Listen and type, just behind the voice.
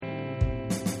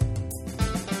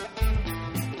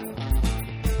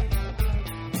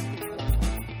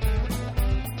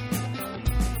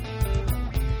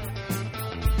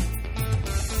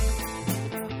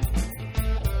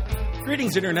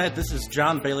Greetings, Internet. This is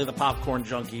John Bailey, the Popcorn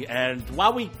Junkie, and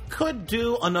while we could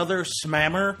do another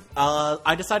Smammer,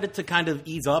 I decided to kind of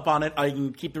ease up on it. I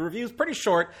can keep the reviews pretty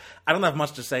short. I don't have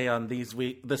much to say on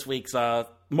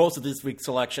most of this week's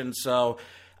selection, so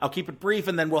I'll keep it brief,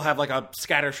 and then we'll have like a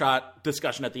scattershot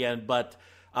discussion at the end. But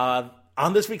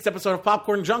on this week's episode of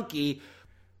Popcorn Junkie,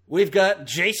 we've got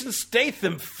Jason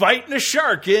Statham fighting a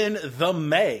shark in The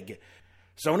Meg.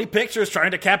 Sony Pictures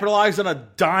trying to capitalize on a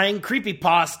dying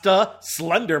creepypasta,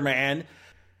 Slender Man.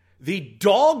 The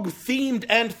dog-themed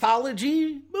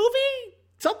anthology movie?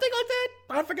 Something like that?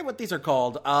 I forget what these are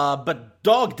called. But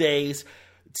Dog Days.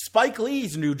 Spike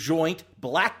Lee's new joint,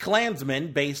 Black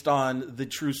Klansman, based on the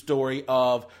true story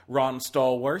of Ron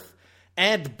Stallworth.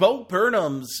 And Bo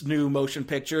Burnham's new motion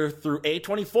picture through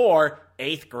A24,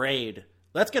 8th Grade.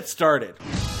 Let's get started.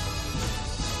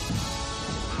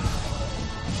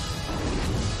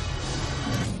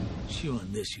 Chew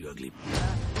on this, you ugly...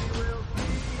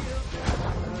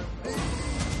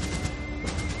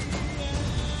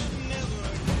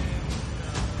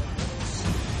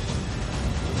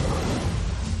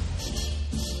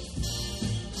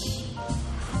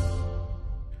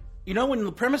 You know, when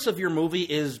the premise of your movie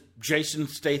is Jason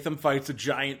Statham fights a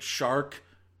giant shark,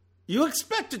 you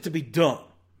expect it to be dumb.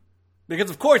 Because,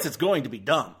 of course, it's going to be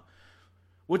dumb.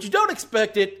 What you don't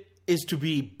expect it is to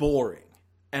be boring.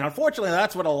 And unfortunately,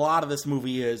 that's what a lot of this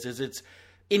movie is it's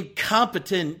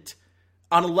incompetent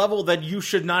on a level that you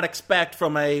should not expect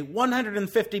from a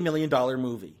 $150 million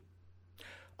movie.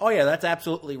 Oh yeah, that's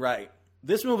absolutely right.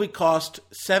 This movie cost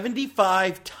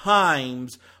 75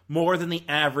 times more than the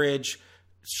average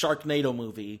Sharknado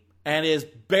movie, and is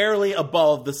barely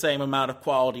above the same amount of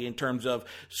quality in terms of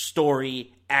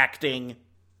story, acting,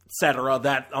 etc.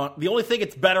 That the only thing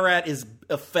it's better at is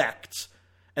effects,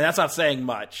 and that's not saying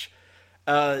much.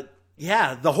 The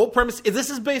whole premise, this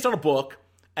is based on a book,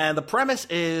 and the premise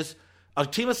is a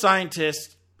team of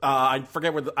scientists, I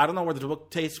don't know where the book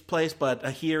takes place, but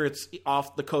here it's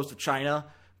off the coast of China,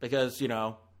 because, you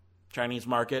know, Chinese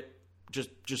market, just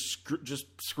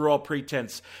screw all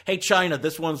pretense. Hey, China,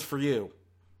 this one's for you.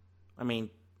 I mean,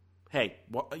 hey,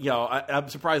 I'm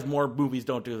surprised more movies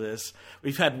don't do this.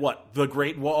 We've had, The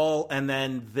Great Wall, and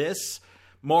then this.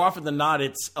 More often than not,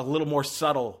 it's a little more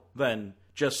subtle than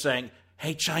just saying,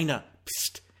 hey, China,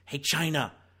 psst, hey,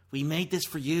 China, we made this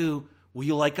for you. Will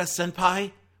you like us,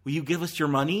 senpai? Will you give us your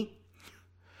money?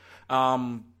 At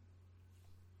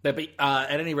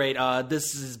any rate,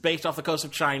 this is based off the coast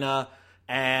of China,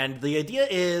 and the idea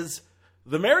is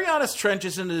the Marianas Trench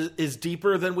is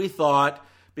deeper than we thought,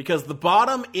 because the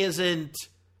bottom isn't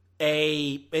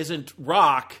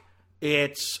rock,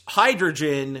 it's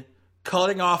hydrogen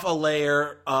cutting off a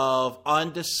layer of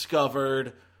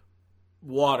undiscovered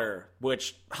water,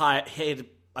 which hid,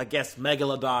 I guess,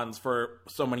 megalodons for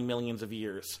so many millions of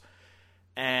years.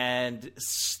 And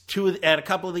a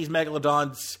couple of these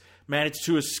megalodons managed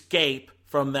to escape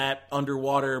from that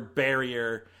underwater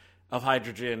barrier of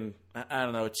hydrogen. I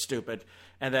don't know, it's stupid.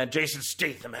 And then Jason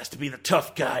Statham has to be the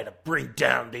tough guy to bring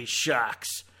down these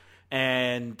sharks.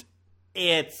 And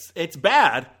it's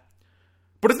bad,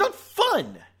 but it's not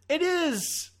fun. It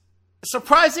is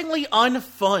surprisingly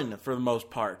unfun for the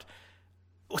most part.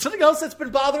 Something else that's been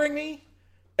bothering me,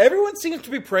 everyone seems to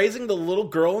be praising the little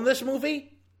girl in this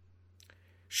movie.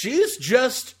 She's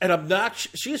just as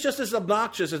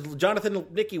obnoxious as Jonathan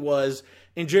Lipnicki was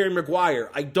in Jerry Maguire.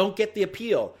 I don't get the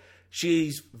appeal.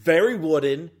 She's very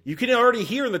wooden. You can already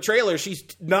hear in the trailer she's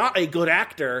not a good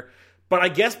actor, but I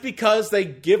guess because they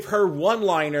give her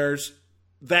one-liners,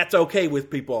 that's okay with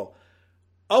people.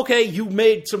 Okay, you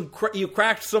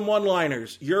cracked some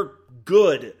one-liners. You're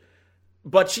good.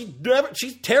 But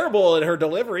she's terrible at her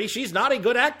delivery. She's not a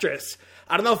good actress.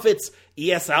 I don't know if it's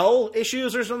ESL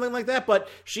issues or something like that, but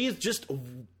she is just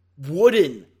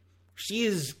wooden. She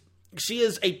is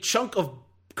a chunk of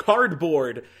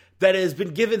cardboard that has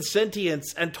been given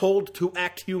sentience and told to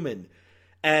act human.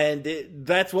 And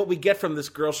that's what we get from this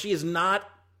girl. She is not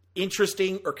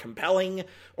interesting or compelling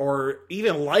or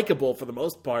even likable for the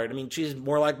most part. I mean, she's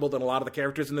more likable than a lot of the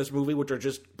characters in this movie, which are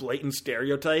just blatant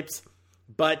stereotypes.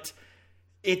 But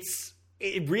it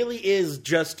really is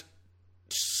just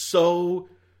so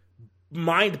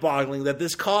mind-boggling that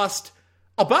this cost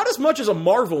about as much as a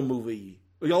Marvel movie.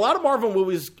 A lot of Marvel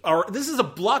movies this is a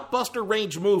blockbuster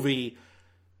range movie,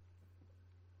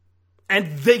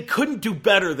 and they couldn't do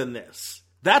better than this.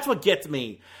 That's what gets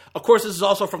me. Of course, this is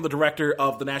also from the director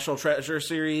of the National Treasure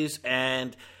series,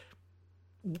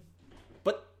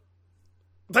 but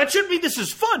that should mean this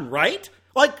is fun, right?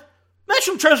 Like,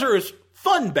 National Treasure is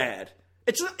fun bad.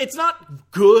 It's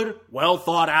not good, well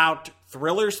thought out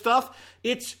thriller stuff.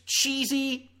 It's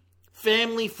cheesy,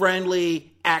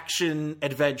 family-friendly action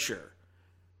adventure.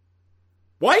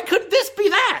 Why couldn't this be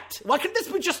that? Why couldn't this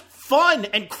be just fun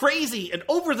and crazy and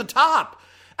over the top?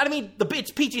 And I mean,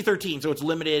 it's PG-13, so it's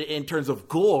limited in terms of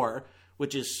gore,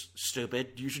 which is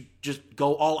stupid. You should just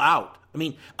go all out. I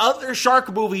mean, other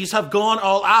shark movies have gone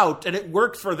all out, and it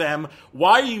worked for them.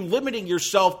 Why are you limiting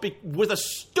yourself with a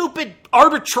stupid,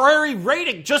 arbitrary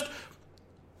rating? Just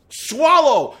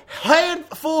swallow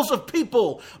handfuls of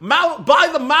people by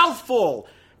the mouthful.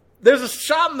 There's a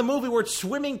shot in the movie where it's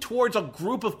swimming towards a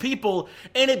group of people,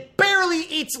 and it barely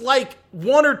eats like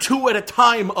one or two at a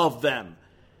time of them.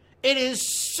 It is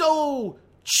so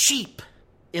cheap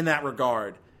in that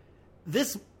regard.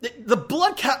 The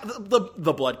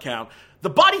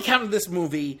body count of this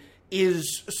movie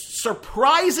is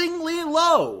surprisingly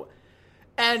low,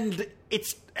 and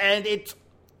it's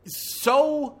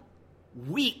so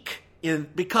weak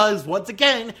because once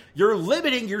again you're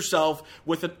limiting yourself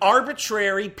with an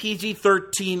arbitrary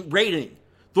PG-13 rating.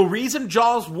 The reason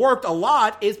Jaws worked a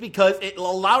lot is because it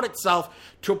allowed itself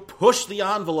to push the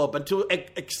envelope and to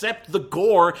accept the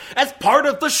gore as part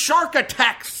of the shark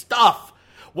attack stuff.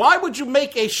 Why would you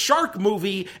make a shark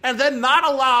movie and then not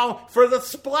allow for the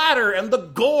splatter and the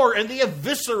gore and the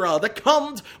viscera that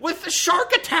comes with the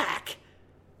shark attack?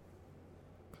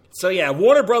 So yeah,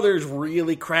 Warner Brothers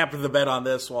really crapped the bed on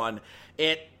this one.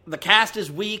 The cast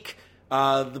is weak.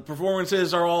 The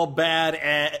performances are all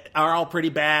pretty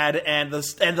bad, and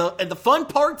the fun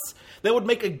parts that would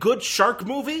make a good shark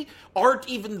movie aren't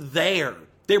even there.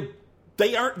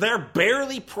 They're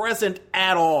barely present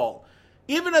at all.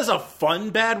 Even as a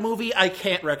fun bad movie, I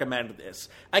can't recommend this.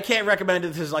 I can't recommend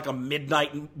this as like a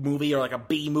midnight movie or like a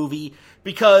B movie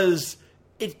because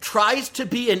it tries to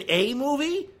be an A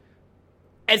movie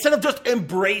instead of just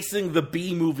embracing the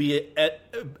B movie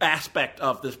aspect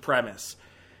of this premise.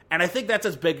 And I think that's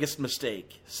its biggest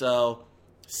mistake. So,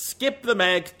 skip the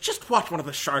Meg. Just watch one of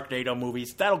the Sharknado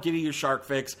movies. That'll give you your shark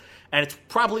fix. And it's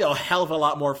probably a hell of a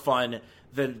lot more fun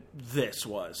than this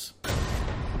was.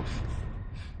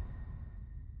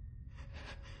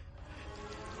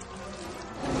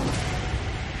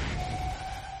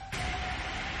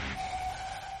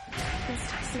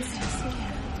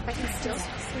 I can still see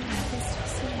him.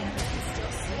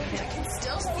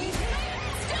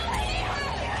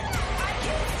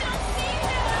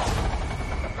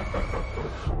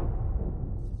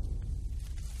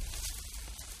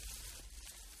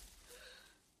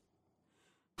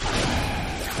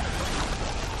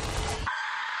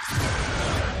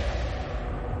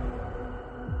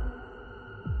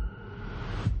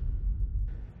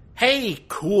 Hey,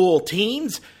 cool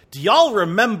teens! Do y'all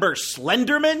remember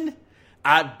Slenderman?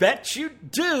 I bet you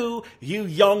do, you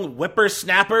young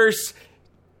whippersnappers.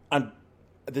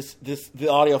 The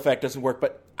audio effect doesn't work,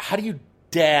 but how do you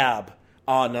dab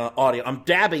on audio? I'm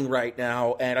dabbing right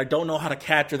now, and I don't know how to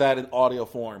capture that in audio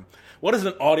form. What is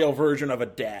an audio version of a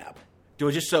dab? Do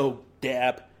I just so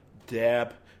dab,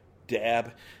 dab,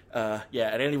 dab? Yeah,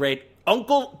 at any rate,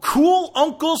 Uncle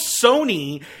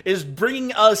Sony is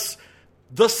bringing us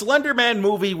the Slender Man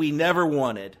movie we never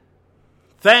wanted.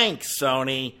 Thanks,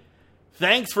 Sony.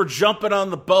 Thanks for jumping on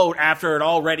the boat after it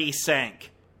already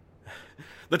sank.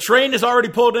 The train has already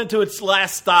pulled into its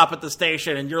last stop at the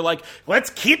station, and you're like, let's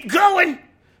keep going!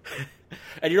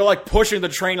 And you're like pushing the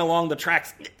train along the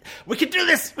tracks. We can do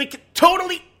this! We can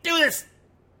totally do this!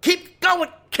 Keep going!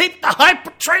 Keep the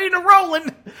hype train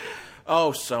a-rolling!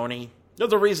 Oh, Sony.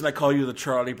 There's a reason I call you the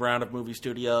Charlie Brown of movie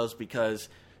studios, because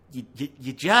you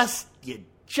just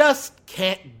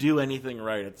can't do anything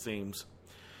right, it seems.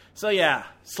 So yeah,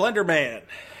 Slender Man.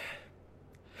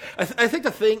 I think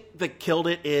the thing that killed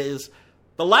it is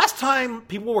the last time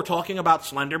people were talking about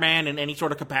Slender Man in any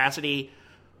sort of capacity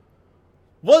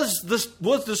was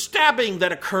the stabbing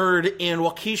that occurred in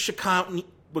Waukesha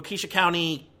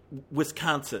County,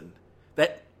 Wisconsin. In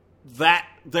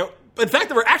fact,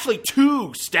 there were actually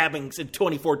two stabbings in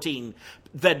 2014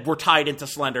 that were tied into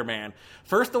Slender Man.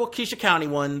 First, the Waukesha County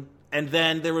one, and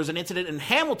then there was an incident in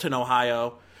Hamilton,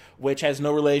 Ohio, which has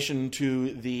no relation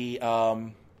to the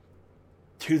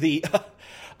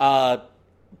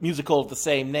musical of the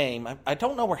same name. I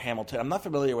don't know where Hamilton. I'm not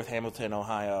familiar with Hamilton,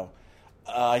 Ohio.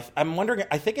 I'm wondering.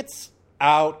 I think it's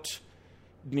out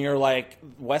near like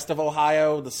west of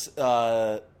Ohio. It's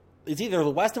either the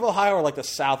west of Ohio or like the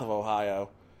south of Ohio.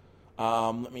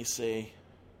 Let me see.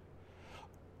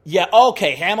 Yeah,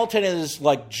 okay. Hamilton is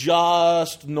like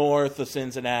just north of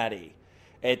Cincinnati.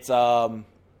 It's okay.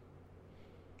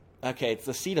 It's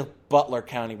the seat of Butler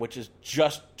County, which is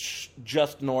just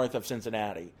north of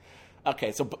Cincinnati.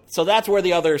 Okay, so that's where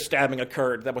the other stabbing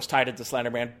occurred that was tied into Slender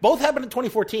Man. Both happened in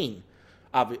 2014.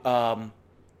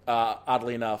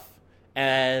 oddly enough.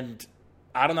 And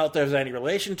I don't know if there's any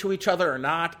relation to each other or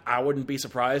not. I wouldn't be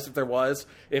surprised if there was,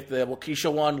 if the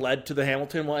Waukesha one led to the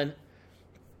Hamilton one.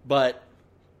 But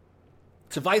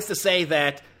suffice to say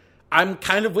that I'm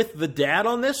kind of with the dad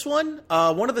on this one.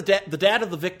 One of the dad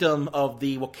of the victim of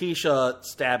the Waukesha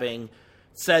stabbing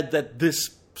said that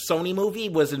this Sony movie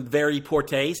was in very poor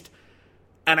taste.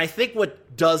 And I think what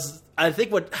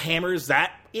hammers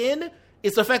that in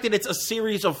is the fact that it's a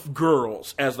series of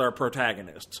girls as their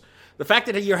protagonists. The fact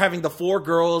that you're having the 4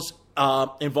 girls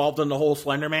involved in the whole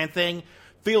Slender Man thing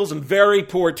feels in very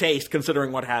poor taste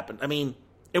considering what happened. I mean,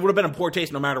 it would have been in poor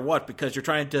taste no matter what, because you're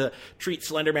trying to treat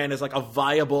Slender Man as like a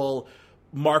viable,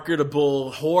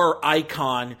 marketable horror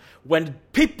icon when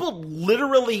people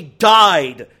literally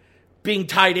died being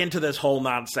tied into this whole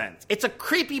nonsense. It's a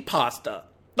creepypasta.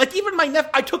 Like, even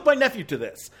I took my nephew to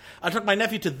this. I took my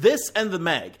nephew to this and The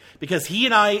Meg, because he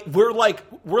and I, we're like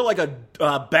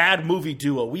a bad movie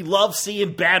duo. We love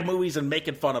seeing bad movies and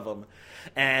making fun of them.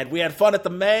 And we had fun at The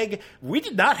Meg. We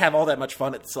did not have all that much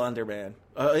fun at Slender Man.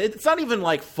 It's not even,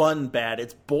 like, fun bad.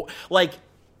 It's, like,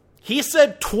 he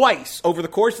said twice over the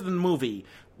course of the movie,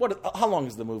 how long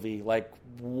is the movie? Like,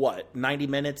 90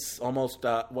 minutes? Almost,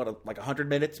 like 100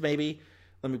 minutes, maybe?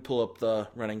 Let me pull up the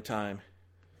running time.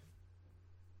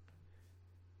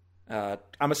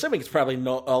 I'm assuming it's probably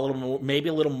maybe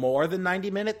a little more than 90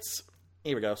 minutes.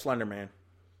 Here we go, Slender Man.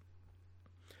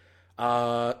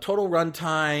 Total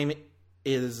runtime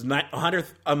is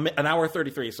an hour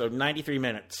 33, so 93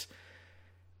 minutes.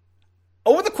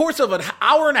 Over the course of an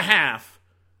hour and a half,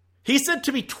 he said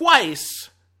to me twice,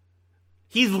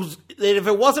 that if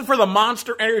it wasn't for the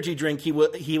Monster Energy drink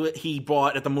he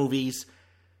bought at the movies,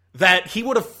 that he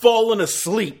would have fallen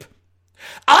asleep.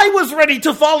 I was ready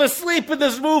to fall asleep in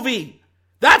this movie.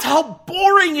 That's how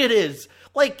boring it is.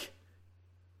 Like,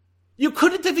 you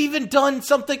couldn't have even done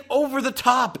something over the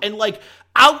top and, like,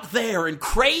 out there and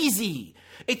crazy.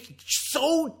 It's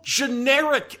so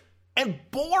generic and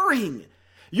boring.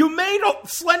 You made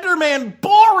Slender Man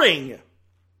boring.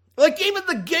 Like, even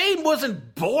the game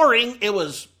wasn't boring. It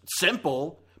was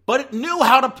simple, but it knew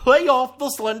how to play off the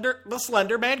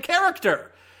Slender Man character.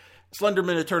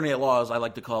 Slenderman Attorney at Law, as I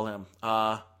like to call him.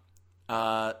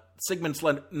 Sigmund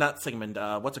Slender... Not Sigmund.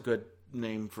 What's a good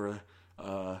name for...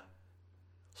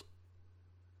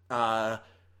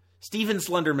 Stephen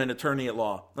Slenderman Attorney at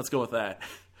Law. Let's go with that.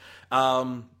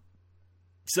 The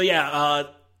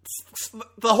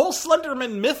whole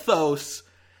Slenderman mythos...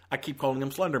 I keep calling him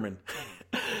Slenderman.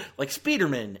 Like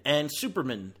Spiderman and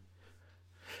Superman.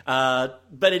 But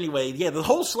anyway, yeah, the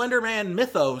whole Slenderman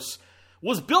mythos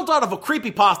was built out of a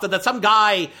creepypasta that some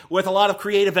guy with a lot of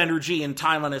creative energy and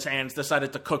time on his hands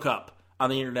decided to cook up on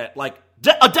the internet, like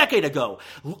a decade ago.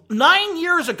 9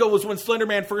 years ago was when Slender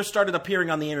Man first started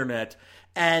appearing on the internet,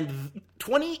 and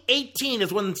 2018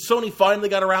 is when Sony finally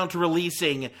got around to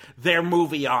releasing their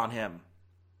movie on him.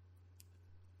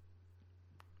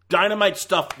 Dynamite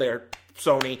stuff there,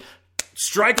 Sony.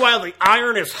 Strike while the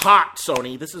iron is hot,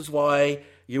 Sony. This is why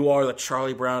you are the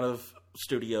Charlie Brown of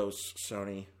studios,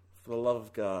 Sony. For the love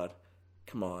of God.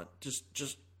 Come on.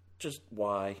 Just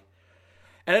why?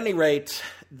 At any rate,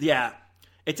 yeah.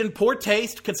 It's in poor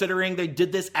taste considering they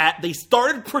did this they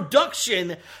started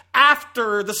production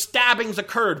after the stabbings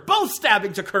occurred. Both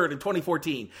stabbings occurred in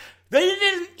 2014. They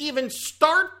didn't even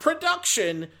start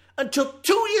production until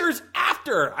 2 years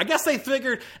after. I guess they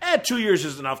figured, 2 years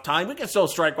is enough time. We can still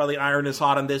strike while the iron is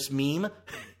hot on this meme.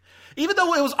 Even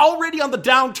though it was already on the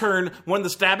downturn when the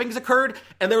stabbings occurred,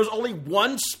 and there was only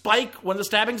one spike when the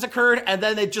stabbings occurred, and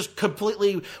then it just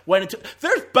completely went into...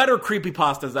 There's better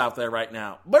creepypastas out there right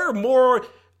now. There are more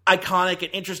iconic and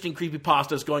interesting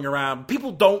creepypastas going around.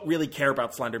 People don't really care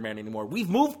about Slender Man anymore. We've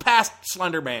moved past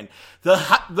Slender Man.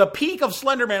 The peak of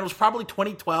Slender Man was probably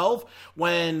 2012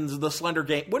 when the Slender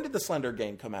game... When did the Slender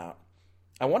game come out?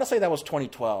 I want to say that was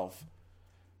 2012.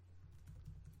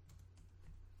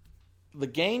 The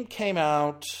game came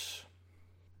out...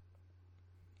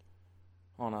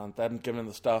 Hold on, I haven't given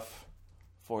the stuff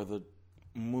for the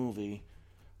movie.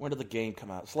 When did the game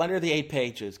come out? Slender the 8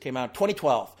 Pages came out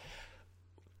 2012.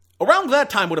 Around that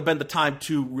time would have been the time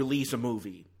to release a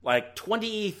movie. Like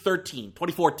 2013,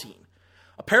 2014.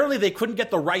 Apparently they couldn't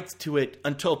get the rights to it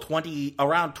until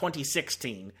around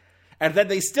 2016. And then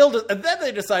they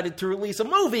decided to release a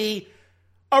movie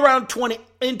around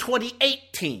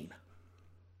 2018.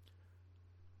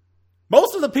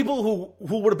 Most of the people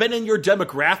who would have been in your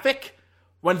demographic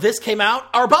when this came out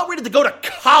are about ready to go to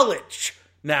college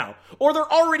now. Or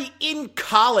they're already in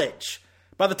college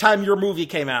by the time your movie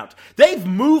came out. They've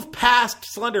moved past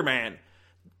Slender Man.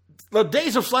 The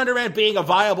days of Slender Man being a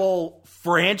viable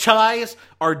franchise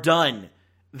are done.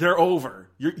 They're over.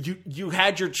 You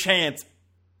had your chance.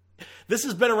 This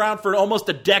has been around for almost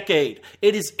a decade.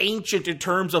 It is ancient in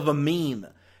terms of a meme.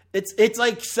 It's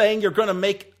like saying you're going to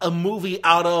make a movie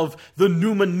out of the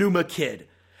Numa Numa Kid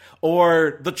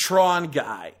or the Tron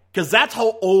guy, because that's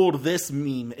how old this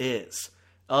meme is.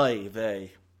 Oy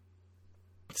vey.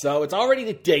 So it's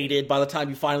already dated by the time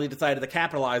you finally decided to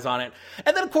capitalize on it.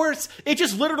 And then, of course, it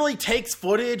just literally takes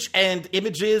footage and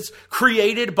images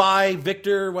created by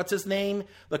Victor, what's his name?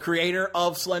 The creator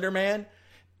of Slender Man.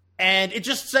 And it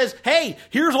just says, hey,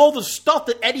 here's all the stuff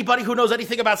that anybody who knows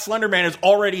anything about Slender Man has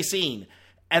already seen.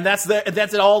 And that's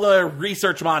all the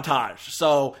research montage.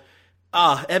 So,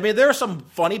 I mean, there are some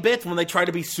funny bits when they try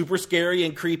to be super scary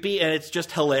and creepy, and it's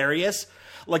just hilarious.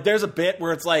 Like, there's a bit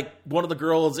where it's like one of the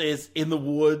girls is in the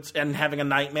woods and having a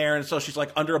nightmare, and so she's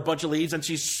like under a bunch of leaves, and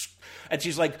she's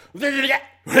like, and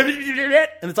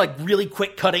it's like really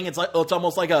quick cutting. It's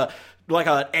almost like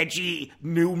a edgy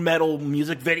new metal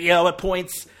music video at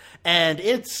points, and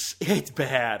it's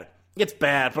bad. It's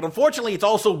bad, but unfortunately, it's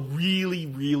also really,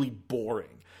 really boring.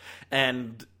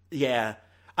 And yeah,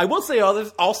 I will say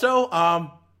also,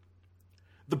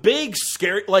 the big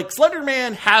scary, like, Slender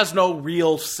Man has no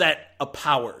real set of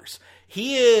powers.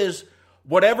 He is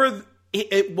whatever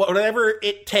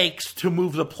it takes to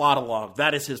move the plot along.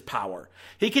 That is his power.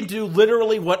 He can do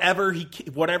literally whatever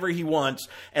he wants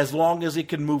as long as he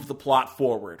can move the plot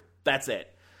forward. That's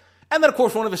it. And then, of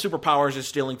course, one of his superpowers is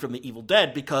stealing from the Evil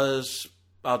Dead, because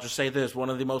I'll just say this, one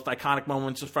of the most iconic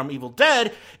moments from Evil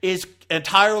Dead is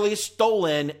entirely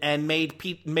stolen and made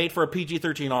for a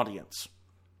PG-13 audience.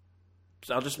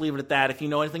 So I'll just leave it at that. If you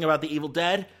know anything about the Evil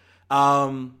Dead, I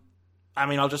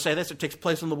mean, I'll just say this: it takes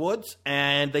place in the woods,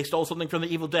 and they stole something from the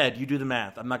Evil Dead. You do the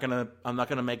math. I'm not gonna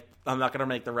make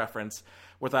the reference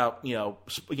without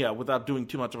without doing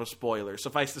too much of a spoiler.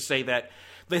 Suffice to say that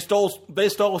they stole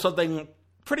something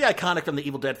pretty iconic from the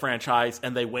Evil Dead franchise,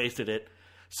 and they wasted it.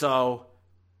 So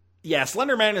yeah,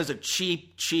 Slender Man is a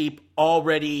cheap,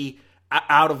 already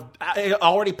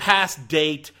past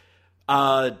date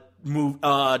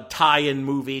tie-in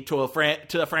movie to a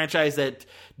franchise that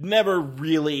never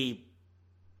really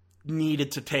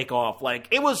needed to take off. Like,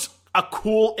 it was a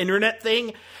cool internet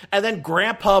thing, and then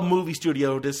Grandpa Movie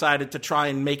Studio decided to try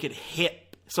and make it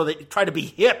hip. So they tried to be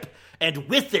hip and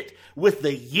with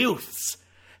the youths.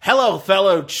 Hello,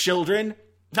 fellow children.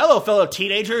 Hello, fellow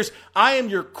teenagers. I am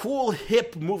your cool,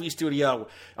 hip movie studio.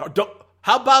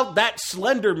 How about that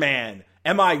Slender Man?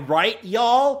 Am I right,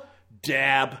 y'all?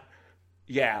 Dab.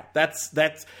 Yeah, that's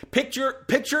picture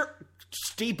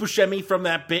Steve Buscemi from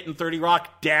that bit in 30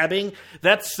 Rock dabbing.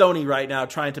 That's Sony right now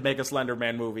trying to make a Slender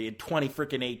Man movie in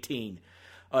 2018.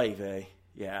 Oy vey.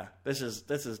 Yeah, this is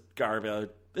garbo.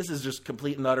 This is just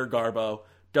complete and utter garbo.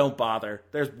 Don't bother.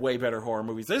 There's way better horror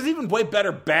movies. There's even way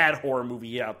better bad horror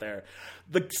movie out there.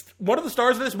 One of the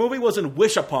stars of this movie was in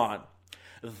Wish Upon.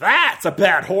 That's a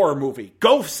bad horror movie.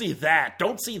 Go see that.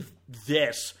 Don't see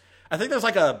this. I think there's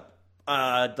like a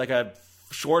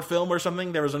short film or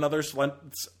something. There's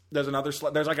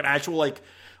like an actual, like,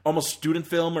 almost student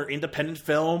film or independent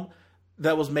film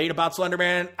that was made about Slender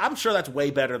Man. I'm sure that's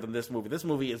way better than this movie. This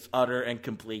movie is utter and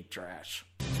complete trash.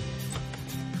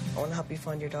 I want to help you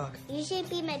find your dog. You should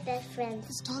be my best friend.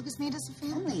 This dog has made us a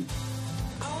family.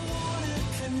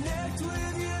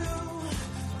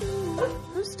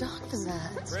 Whose dog is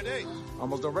that? Ready?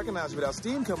 Almost don't recognize you without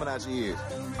steam coming out your ears.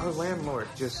 Our landlord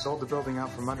just sold the building out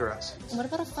from under us. What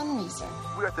about a fundraiser?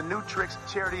 We're at the New Tricks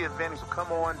charity event, so come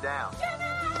on down.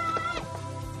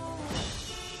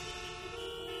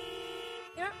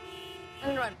 Here,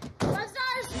 I'm gonna run.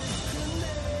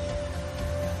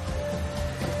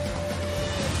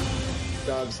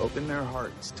 Dogs open their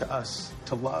hearts to us,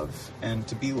 to love, and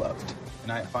to be loved.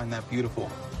 And I find that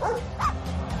beautiful.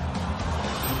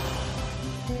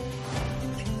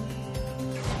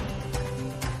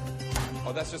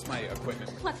 Oh, that's just my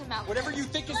equipment. What's the matter? Whatever you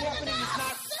think is happening is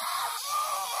not...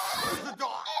 The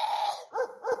dog. Oh,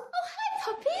 hi,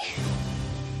 puppy.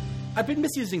 I've been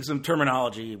misusing some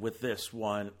terminology with this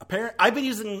one. I've been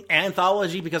using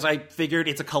anthology because I figured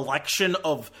it's a collection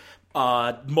of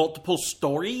multiple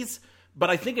stories, but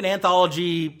I think an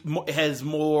anthology has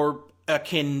more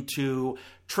akin to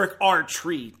Trick or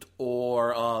Treat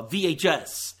or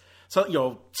VHS.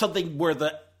 So, something where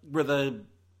the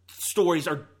stories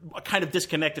are kind of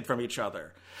disconnected from each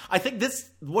other. I think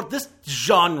what this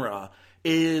genre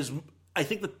is, I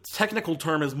think the technical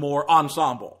term is more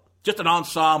ensemble. Just an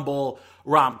ensemble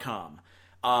rom-com.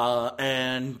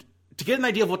 And to get an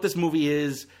idea of what this movie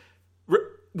is,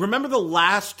 remember the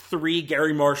last 3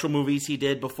 Gary Marshall movies he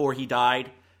did before he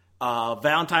died?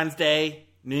 Valentine's Day,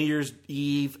 New Year's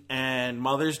Eve, and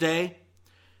Mother's Day.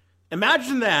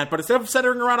 Imagine that, but instead of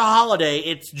centering around a holiday,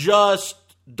 it's just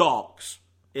dogs.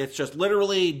 It's just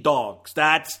literally dogs.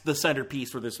 That's the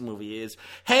centerpiece for this movie is,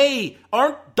 hey,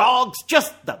 aren't dogs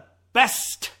just the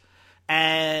best?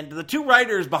 And the two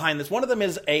writers behind this, one of them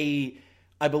is I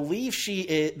believe she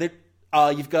is,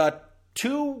 you've got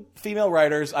two female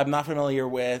writers I'm not familiar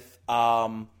with.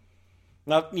 I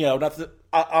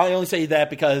only say that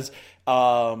because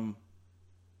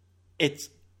it's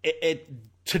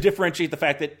to differentiate the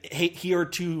fact that here are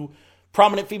two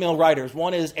prominent female writers.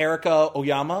 One is Erika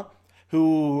Oyama,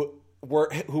 who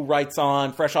writes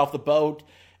on Fresh Off the Boat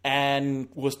and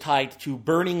was tied to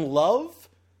Burning Love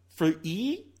for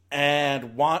E!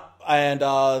 and was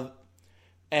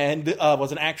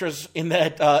an actress in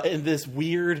that in this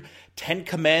weird Ten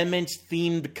Commandments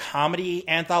themed comedy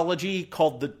anthology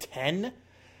called The 10,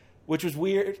 which was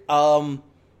weird.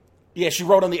 She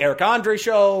wrote on the Eric Andre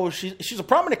show. She's a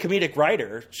prominent comedic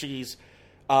writer. She's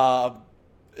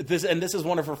this is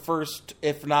one of her first,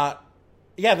 if not,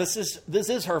 this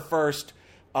is her first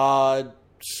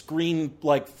screen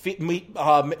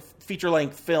feature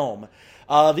length film.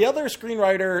 The other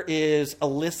screenwriter is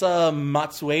Alyssa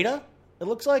Matsueda, it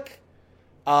looks like.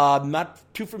 I'm not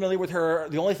too familiar with her.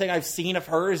 The only thing I've seen of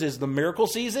hers is The Miracle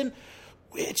Season,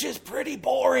 which is pretty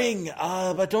boring.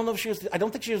 But I don't know if I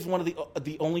don't think she was one of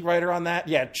the only writer on that.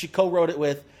 Yeah, she co-wrote it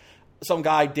with some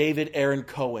guy, David Aaron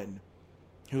Cohen,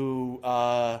 who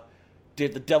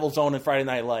did The Devil's Own and Friday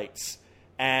Night Lights.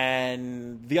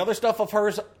 And the other stuff of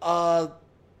hers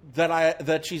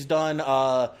that she's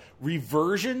done,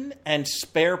 Reversion and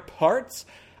Spare Parts,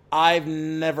 I've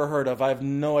never heard of. I have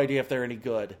no idea if they're any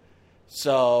good.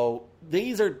 So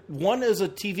one is a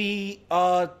TV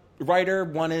writer,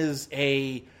 one is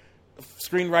a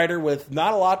screenwriter with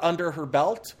not a lot under her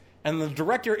belt, and the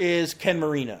director is Ken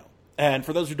Marino. And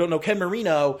for those who don't know, Ken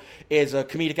Marino is a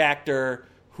comedic actor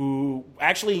who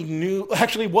actually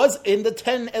was in The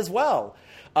 10 as well.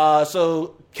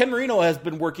 So Ken Marino has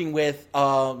been working with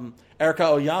Erika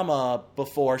Oyama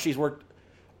before. She's worked.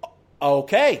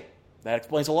 Okay, that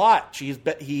explains a lot.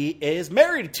 He is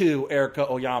married to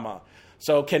Erika Oyama.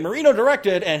 So Ken Marino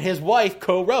directed, and his wife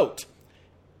co-wrote.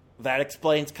 That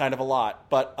explains kind of a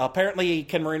lot. But apparently,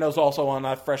 Ken Marino's also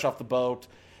on Fresh Off the Boat.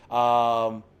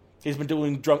 He's been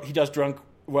doing drunk. He does drunk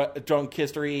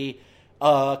history.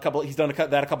 He's done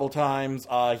that a couple of times.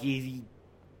 He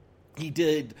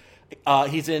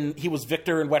was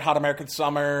Victor in Wet Hot American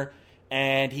Summer,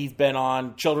 and he's been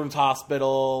on Children's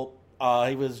Hospital.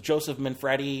 He was Joseph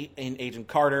Manfredi in Agent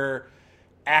Carter,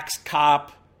 Axe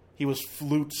Cop. He was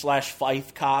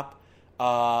Flute/Fife Cop.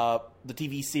 The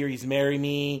TV series Marry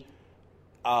Me,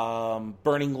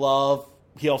 Burning Love.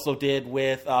 He also did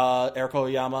with Erika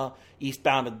Oyama,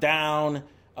 Eastbound and Down.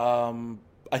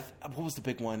 What was the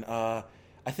big one? I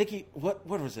think what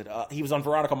was it? He was on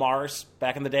Veronica Mars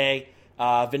back in the day.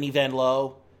 Vinny Van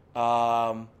Lowe.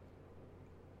 I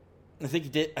think he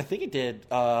did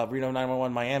Reno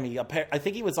 911 Miami. I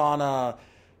think he was on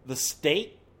The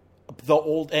State, the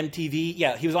old MTV.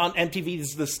 Yeah, he was on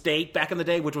MTV's The State back in the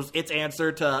day, which was its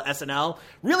answer to SNL.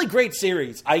 Really great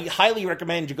series. I highly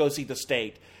recommend you go see The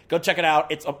State. Go check it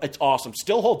out. It's awesome.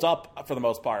 Still holds up for the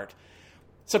most part.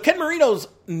 So Ken Marino's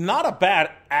not a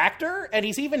bad actor, and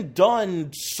he's even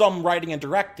done some writing and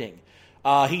directing.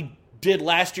 He did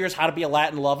last year's How to Be a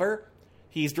Latin Lover.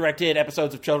 He's directed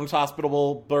episodes of Children's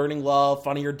Hospital, Burning Love,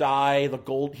 Funny or Die,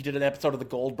 He did an episode of The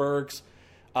Goldbergs.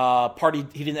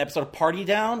 He did an episode of Party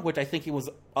Down, which I think he was.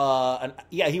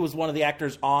 He was one of the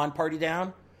actors on Party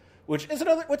Down, which is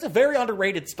it's a very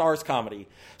underrated Stars comedy.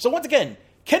 So once again,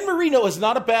 Ken Marino is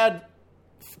not a bad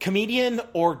comedian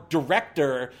or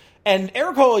director, and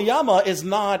Erika Oyama is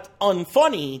not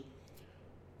unfunny,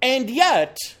 and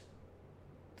yet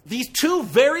these two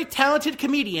very talented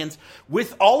comedians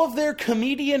with all of their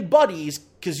comedian buddies,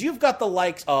 because you've got the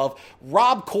likes of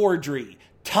Rob Corddry,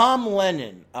 Tom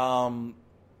Lennon, hold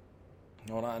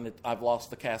on, I've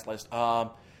lost the cast list, Finn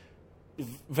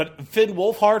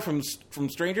Wolfhard from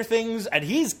Stranger Things, and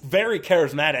he's very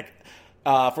charismatic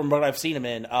from what I've seen him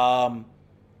in.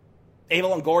 Ava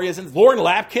Longoria's in. Lauren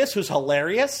Lapkus, who's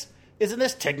hilarious, is in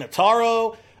this. Tig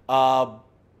Notaro, I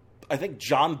think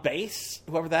John Bass,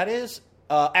 whoever that is.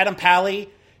 Adam Pally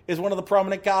is one of the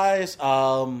prominent guys. He's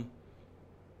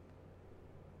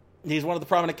one of the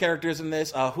prominent characters in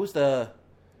this. Who's the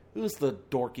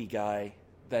dorky guy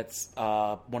that's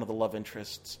one of the love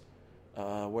interests?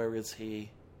 Where is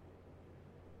he?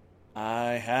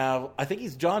 I think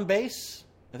he's John Bass.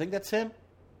 I think that's him.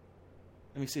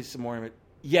 Let me see some more of it.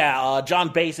 Yeah, John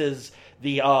Bass is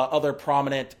the other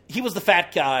prominent. He was the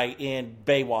fat guy in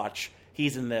Baywatch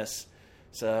he's in this.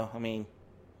 So, I mean,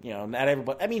 not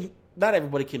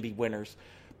everybody can be winners.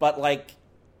 But, like,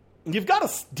 you've got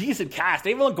a decent cast.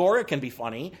 Ava Longoria can be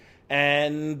funny.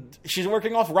 And she's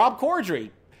working off Rob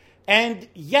Corddry. And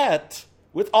yet,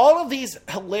 with all of these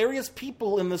hilarious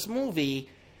people in this movie,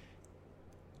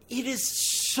 it is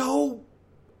so...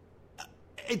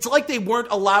 It's like they weren't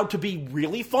allowed to be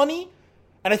really funny.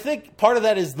 And I think part of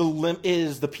that is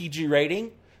the PG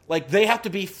rating. Like, they have to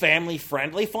be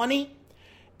family-friendly funny.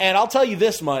 And I'll tell you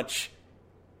this much.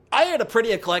 I had a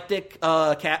pretty eclectic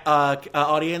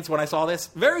audience when I saw this.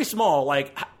 Very small,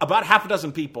 like about half a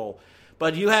dozen people.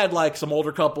 But you had like some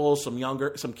older couples,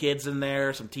 some kids in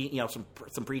there, some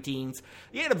preteens.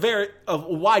 You had a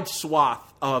wide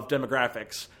swath of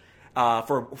demographics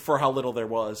for how little there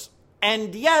was.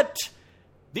 And yet,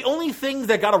 the only things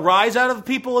that got a rise out of the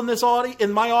people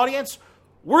in my audience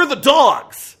were the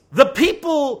dogs. The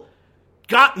people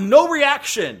got no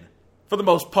reaction for the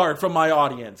most part from my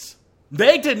audience.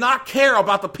 They did not care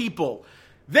about the people.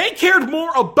 They cared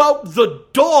more about the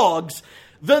dogs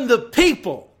than the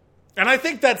people. And I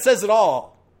think that says it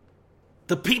all.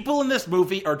 The people in this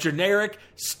movie are generic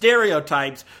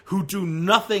stereotypes who do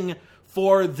nothing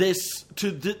for this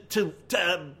to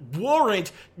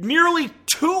warrant nearly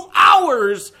 2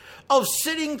 hours of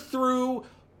sitting through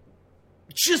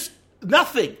just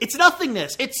nothing. It's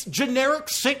nothingness. It's generic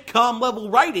sitcom level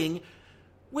writing,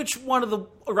 which one of the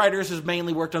writers has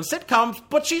mainly worked on sitcoms,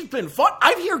 but she's been fun.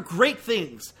 I hear great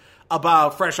things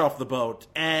about Fresh Off the Boat,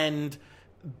 and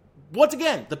once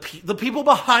again, the people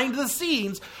behind the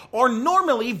scenes are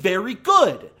normally very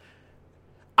good.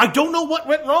 I don't know what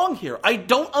went wrong here. I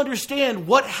don't understand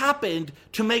what happened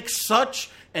to make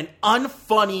such an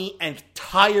unfunny and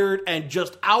tired and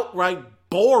just outright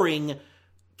boring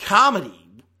comedy.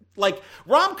 Like,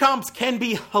 rom-coms can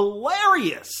be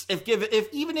hilarious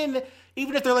even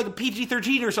if they're like a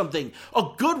PG-13 or something. A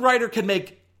good writer can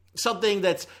make something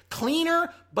that's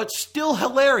cleaner but still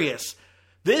hilarious.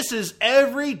 This is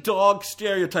every dog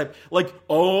stereotype. Like,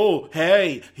 oh,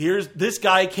 hey, here's this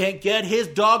guy can't get his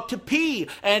dog to pee.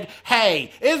 And,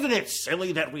 hey, isn't it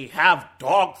silly that we have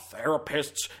dog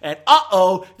therapists? And,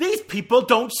 these people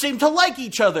don't seem to like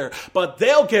each other. But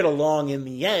they'll get along in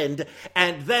the end.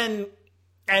 And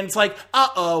it's like,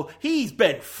 he's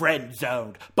been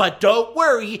friend-zoned. But don't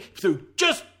worry, through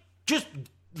just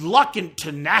luck and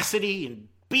tenacity and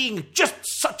being just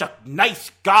such a nice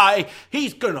guy,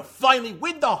 he's gonna finally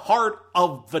win the heart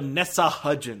of Vanessa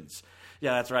Hudgens.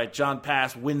 Yeah, that's right. John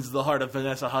Pass wins the heart of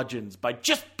Vanessa Hudgens by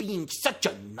just being such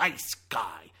a nice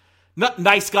guy. Not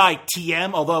nice guy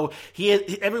TM, although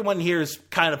everyone here is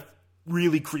kind of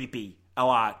really creepy a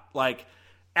lot. Like,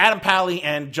 Adam Pally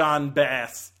and John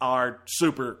Bass are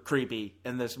super creepy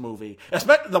in this movie.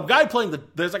 Especially the guy playing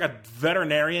there's like a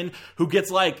veterinarian who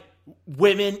gets like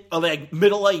women, like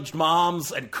middle-aged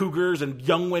moms and cougars and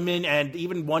young women and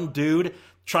even one dude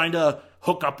trying to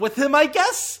hook up with him, I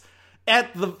guess,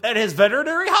 at his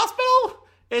veterinary hospital.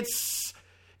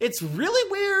 It's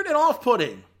really weird and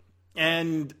off-putting.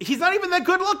 And he's not even that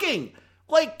good looking.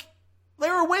 Like,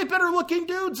 there are way better looking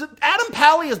dudes. Adam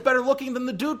Pally is better looking than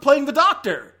the dude playing the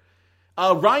doctor.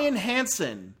 Ryan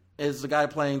Hansen is the guy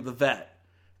playing the vet.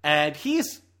 And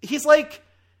he's like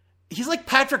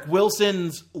Patrick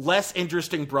Wilson's less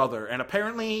interesting brother. And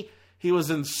apparently he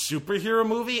was in Superhero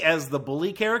Movie as the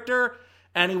bully character.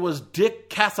 And he was Dick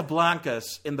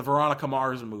Casablancas in the Veronica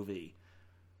Mars movie.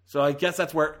 So I guess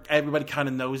that's where everybody kind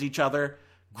of knows each other.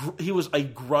 He was a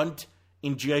grunt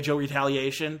in G.I. Joe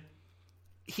Retaliation.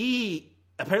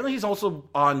 Apparently he's also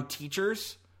on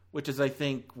Teachers, which is, I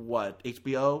think, what,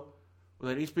 HBO?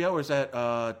 Was that HBO or is that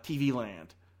TV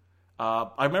Land?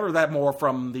 I remember that more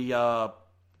from the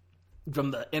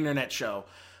internet show.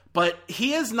 But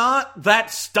he is not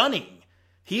that stunning.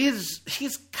 He's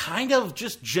kind of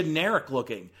just generic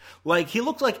looking. Like, he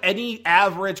looks like any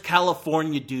average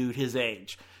California dude his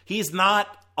age. He's not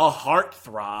a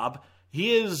heartthrob.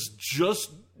 He is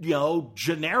just,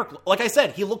 generic. Like I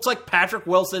said, he looks like Patrick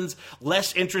Wilson's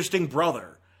less interesting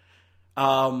brother.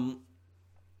 But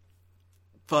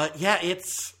yeah,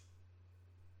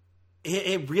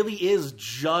 it really is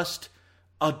just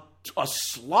a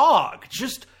slog.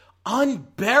 Just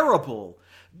unbearable.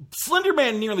 Slender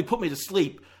Man nearly put me to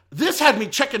sleep. This had me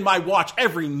checking my watch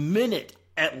every minute,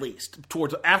 at least,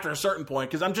 after a certain point,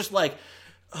 because I'm just like,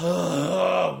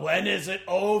 when is it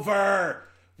over?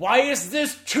 Why is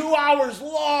this 2 hours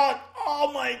long?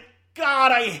 Oh my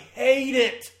God, I hate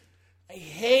it. I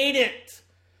hate it.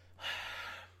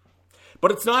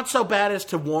 But it's not so bad as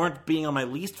to warrant being on my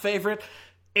least favorite.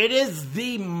 It is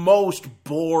the most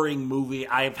boring movie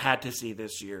I've had to see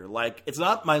this year. Like, it's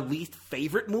not my least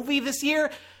favorite movie this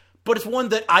year, but it's one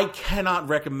that I cannot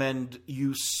recommend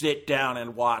you sit down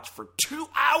and watch for 2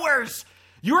 hours.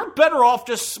 You're better off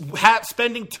just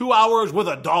spending 2 hours with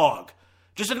a dog.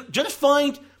 Just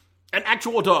find an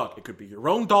actual dog. It could be your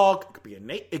own dog.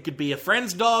 It could be a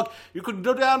friend's dog. You could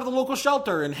go down to the local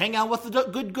shelter and hang out with the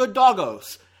good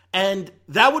doggos. And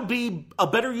that would be a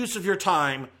better use of your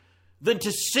time than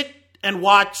to sit and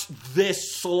watch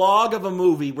this slog of a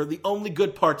movie where the only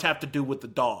good parts have to do with the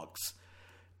dogs.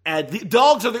 And the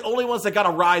dogs are the only ones that got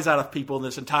a rise out of people in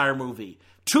this entire movie.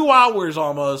 2 hours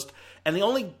almost, and the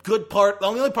only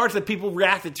parts that people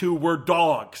reacted to were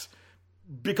dogs.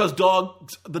 Because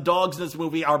the dogs in this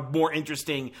movie are more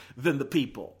interesting than the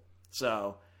people.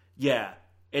 So, yeah.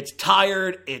 It's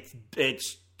tired,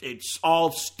 it's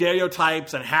all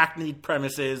stereotypes and hackneyed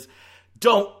premises.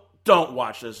 Don't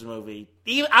watch this movie.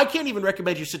 I can't even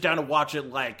recommend you sit down and watch it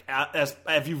like as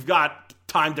if you've got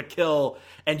time to kill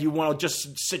and you want to just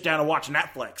sit down and watch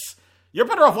Netflix. You're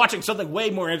better off watching something way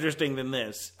more interesting than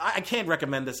this. I can't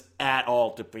recommend this at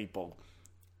all to people.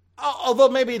 Although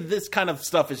maybe this kind of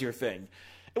stuff is your thing.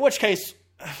 In which case,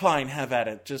 fine, have at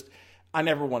it. I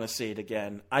never want to see it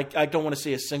again. I don't want to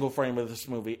see a single frame of this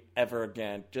movie ever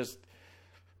again. Just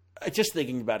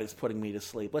thinking about it is putting me to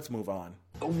sleep. Let's move on.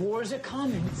 A war's a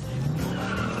coming.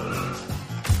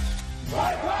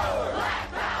 Black power!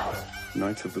 Black power!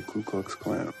 Knights of the Ku Klux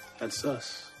Klan. That's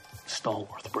us.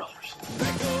 Stallworth Brothers.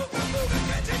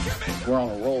 We're on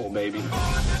a roll, baby.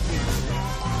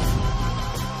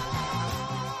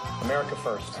 America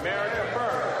first. America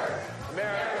first.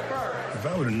 America first. If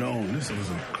I would have known this was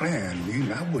a Klan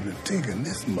meeting, I wouldn't have taken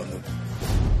this mother.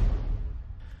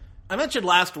 I mentioned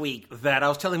last week that I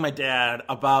was telling my dad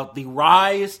about the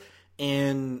rise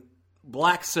in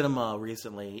black cinema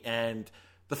recently, and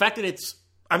the fact that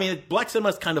black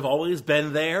cinema's kind of always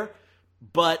been there,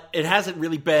 but it hasn't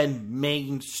really been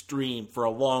mainstream for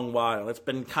a long while. It's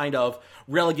been kind of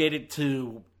relegated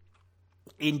to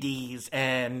indies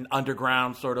and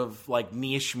underground sort of like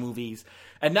niche movies.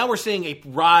 And now we're seeing a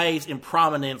rise in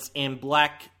prominence in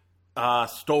black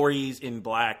stories, in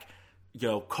black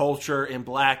culture, in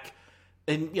black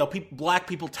black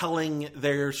people telling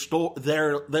their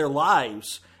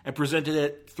lives and presented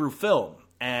it through film.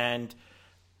 And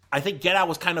I think Get Out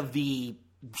was kind of the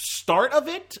start of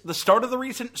it, the start of the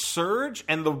recent surge,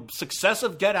 and the success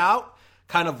of Get Out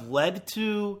kind of led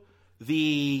to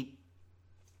the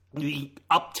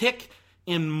uptick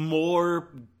in more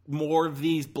of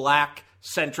these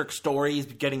black-centric stories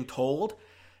getting told.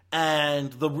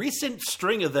 And the recent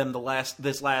string of them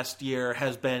this last year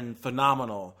has been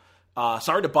phenomenal.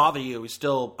 Sorry to Bother You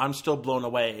I'm still blown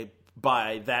away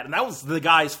by that. And that was the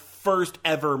guy's first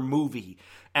ever movie,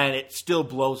 and it still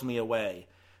blows me away.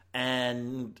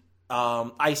 And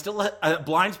I still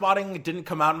Blind Spotting didn't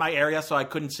come out in my area, so I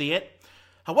couldn't see it.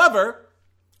 However,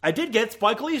 I did get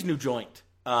Spike Lee's new joint.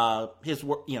 His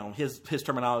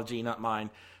terminology, not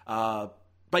mine.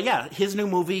 But yeah, his new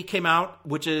movie came out,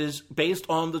 which is based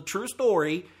on the true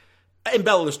story,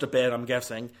 embellished a bit, I'm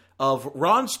guessing, of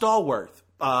Ron Stallworth,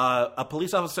 a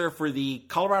police officer for the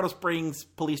Colorado Springs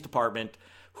Police Department,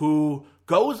 who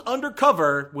goes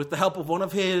undercover with the help of one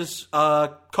of his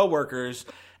coworkers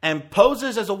and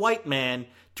poses as a white man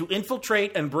to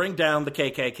infiltrate and bring down the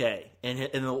KKK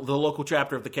in the local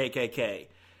chapter of the KKK.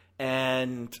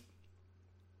 And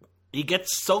he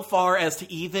gets so far as to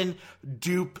even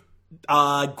dupe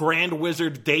Grand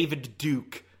Wizard David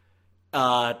Duke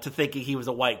to thinking he was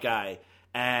a white guy.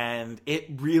 And it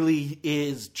really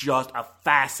is just a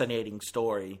fascinating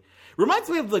story.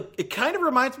 It kind of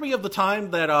reminds me of the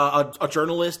time that a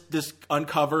journalist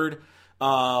uncovered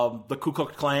the Ku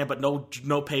Klux Klan, but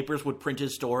no papers would print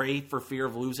his story for fear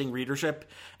of losing readership.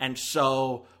 And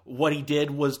so what he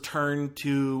did was turn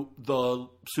to the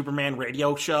Superman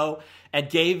radio show and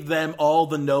gave them all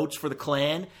the notes for the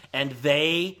Klan, and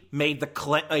they made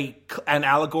an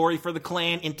allegory for the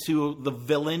Klan into the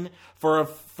villain for a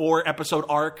 4-episode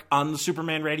arc on the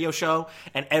Superman radio show,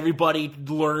 and everybody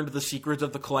learned the secrets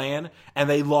of the Klan, and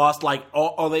they lost they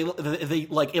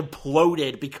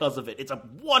imploded because of it. It's a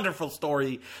wonderful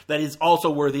story that is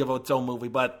also worthy of its own movie,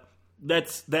 but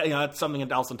that's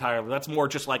something else entirely. That's more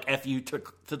just like F you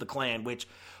to the Klan, which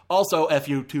also F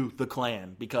you to the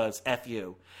Klan, because F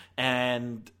you.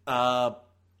 And God,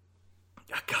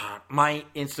 my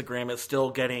Instagram is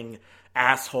still getting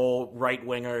asshole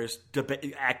right-wingers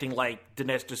acting like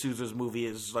Dinesh D'Souza's movie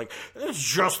is like, it's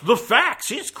just the facts.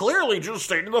 He's clearly just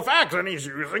stating the facts, and he's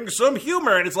using some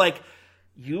humor. And it's like,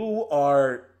 you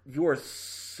are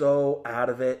so out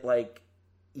of it. Like,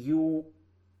 you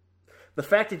the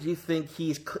fact that you think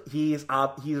he's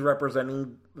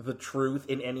representing the truth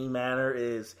in any manner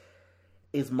is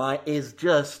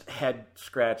just head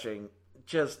scratching.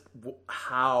 Just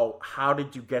how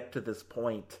did you get to this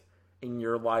point in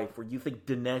your life where you think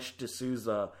Dinesh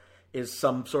D'Souza is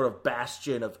some sort of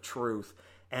bastion of truth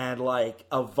and like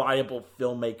a viable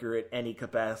filmmaker in any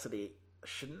capacity?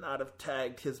 Should not have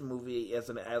tagged his movie as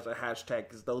a hashtag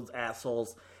because those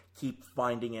assholes keep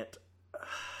finding it.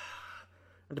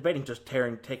 I'm debating just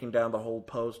taking down the whole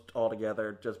post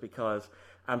altogether just because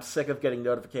I'm sick of getting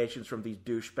notifications from these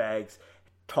douchebags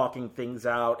talking things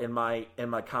out in my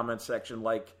comment section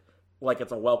like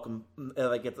it's a welcome,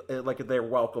 like they're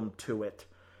welcome to it.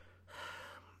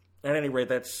 At any rate,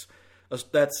 that's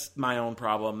my own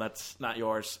problem. That's not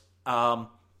yours.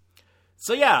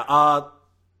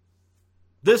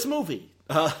 This movie,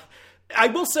 I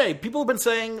will say, people have been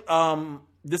saying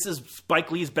this is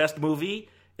Spike Lee's best movie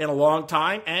in a long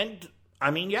time, and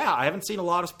I mean, yeah, I haven't seen a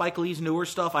lot of Spike Lee's newer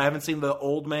stuff. I haven't seen the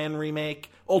Old Boy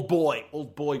remake, the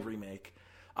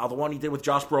one he did with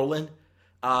Josh Brolin.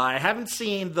 I haven't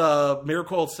seen the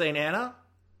Miracle of St. Anna,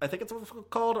 I think it's what it's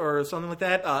called, or something like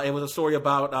that. It was a story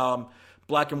about a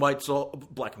black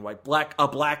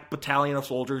battalion of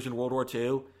soldiers in World War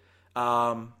II.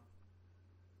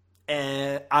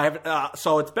 And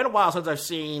so it's been a while since I've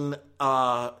seen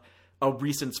a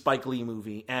recent Spike Lee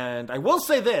movie, and I will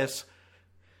say this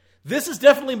is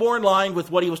definitely more in line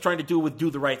with what he was trying to do with Do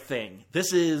the Right Thing.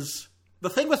 The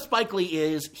thing with Spike Lee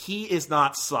is he is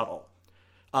not subtle.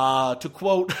 To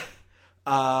quote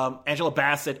Angela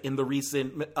Bassett in the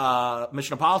recent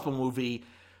Mission Impossible movie,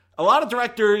 a lot of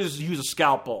directors use a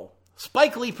scalpel.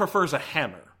 Spike Lee prefers a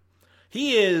hammer.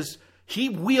 He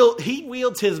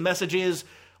wields his messages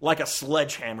like a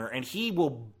sledgehammer, and he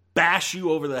will bash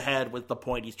you over the head with the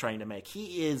point he's trying to make.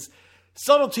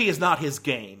 Subtlety is not his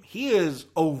game. He is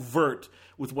overt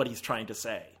with what he's trying to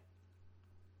say.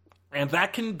 And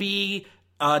that can be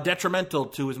detrimental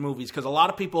to his movies, because a lot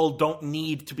of people don't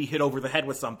need to be hit over the head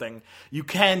with something. You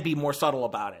can be more subtle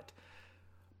about it.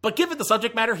 But given the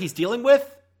subject matter he's dealing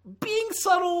with, being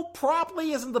subtle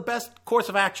probably isn't the best course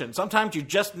of action. Sometimes you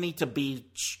just need to be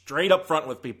straight up front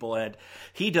with people, and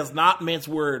he does not mince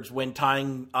words when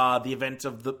tying the events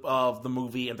of the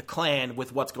movie and the Klan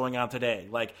with what's going on today.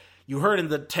 Like you heard in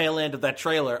the tail end of that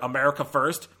trailer, America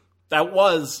First.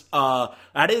 America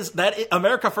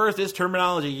First is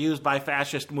terminology used by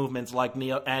fascist movements like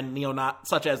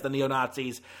such as the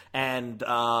neo-Nazis and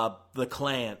the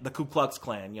Klan, the Ku Klux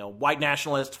Klan. White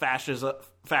nationalist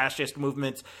fascist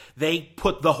movements. They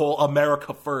put the whole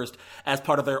America First as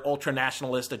part of their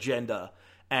ultra-nationalist agenda,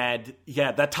 and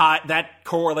yeah, that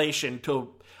correlation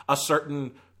to a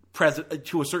certain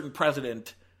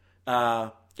president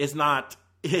is not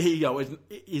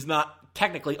is not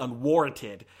technically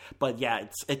unwarranted, but yeah,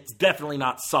 it's definitely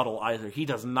not subtle either. He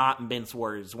does not mince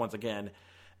words once again,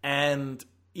 and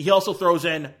he also throws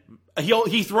in he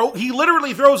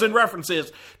literally throws in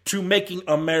references to making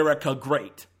America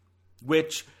great,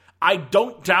 which I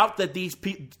don't doubt that these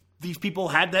people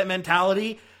had that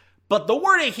mentality, but the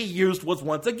wording he used was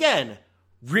once again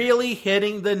really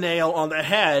hitting the nail on the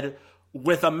head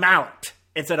with a mallet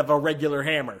instead of a regular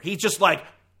hammer. He's just like,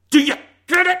 do you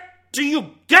get it? Do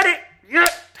you get it?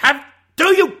 Do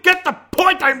you get the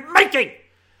point I'm making?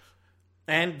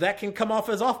 And that can come off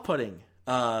as off-putting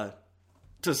to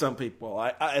some people.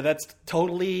 That's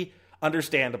totally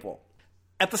understandable.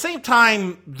 At the same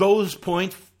time, those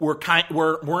points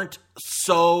weren't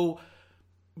so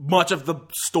much of the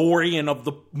story and of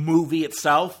the movie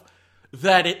itself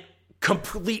that it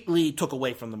completely took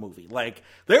away from the movie. Like,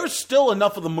 there's still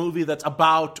enough of the movie that's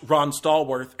about Ron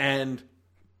Stallworth and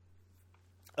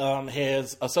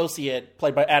his associate,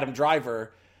 played by Adam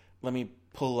Driver. Let me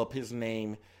pull up his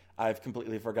name. I've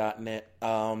completely forgotten it.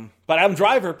 But Adam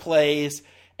Driver plays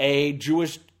a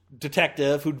Jewish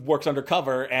detective who works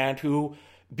undercover and who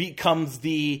becomes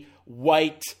the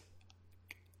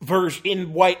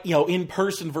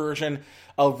in-person version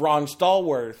of Ron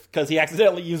Stallworth, because he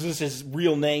accidentally uses his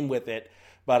real name with it.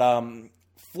 But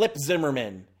Flip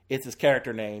Zimmerman is his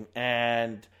character name,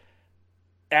 and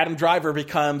Adam Driver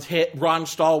becomes Ron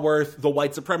Stallworth, the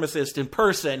white supremacist, in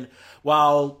person,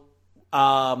 while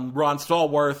Ron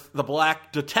Stallworth, the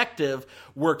black detective,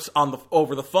 works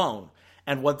over the phone.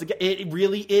 And once again, it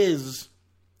really is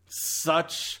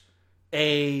such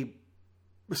a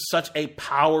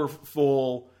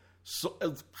powerful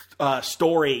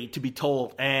story to be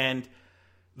told, and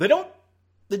that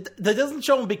doesn't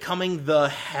show him becoming the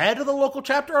head of the local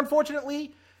chapter,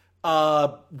 unfortunately,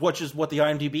 which is what the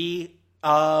IMDb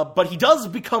But he does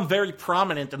become very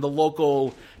prominent in the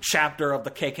local chapter of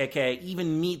the KKK,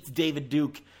 even meets David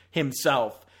Duke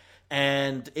himself.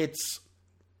 And it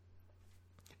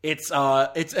is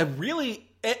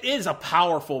a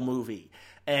powerful movie.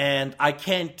 And I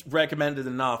can't recommend it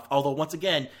enough. Although, once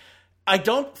again, I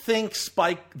don't think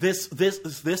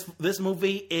this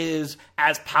movie is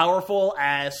as powerful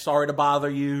as Sorry to Bother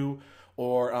You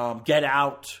or Get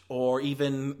Out or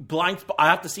even I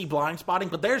have to see Blind Spotting,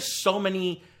 but there's so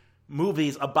many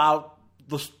movies about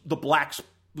the black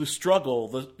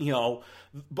struggle,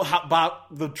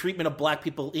 about the treatment of black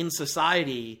people in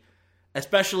society,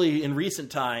 especially in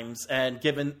recent times and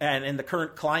in the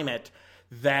current climate,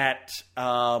 that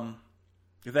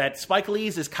Spike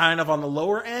Lee's is kind of on the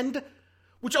lower end,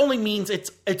 which only means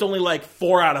it's only like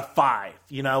 4 out of 5.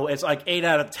 It's like 8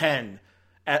 out of 10.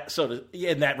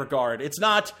 In that regard, it's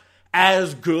not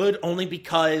as good only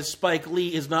because Spike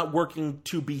Lee is not working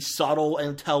to be subtle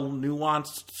and tell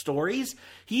nuanced stories.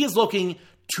 He is looking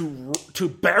to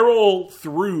barrel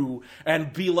through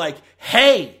and be like,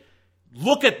 "Hey,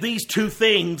 look at these two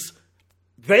things.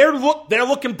 They're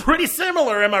looking pretty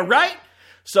similar. Am I right?"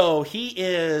 So he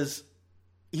has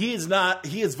always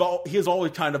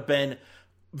kind of been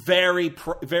very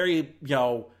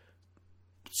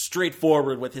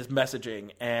straightforward with his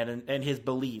messaging and his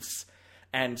beliefs.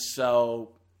 And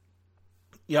so,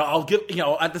 I'll give,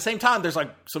 at the same time, there's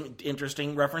like some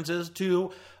interesting references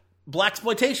to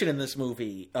blaxploitation in this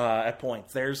movie at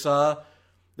points. There's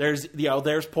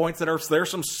points there's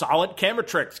some solid camera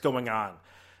tricks going on.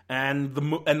 And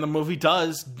the movie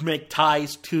does make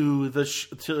ties to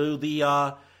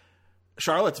the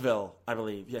Charlottesville, I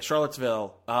believe. Yeah,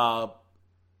 Charlottesville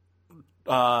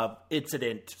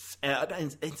incident,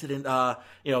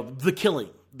 the killing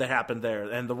that happened there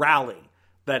and the rally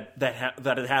that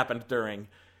had happened during.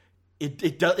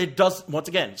 It does, once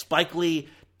again, Spike Lee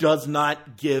does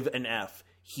not give an F.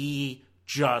 He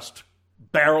just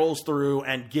barrels through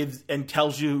and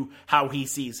tells you how he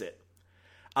sees it.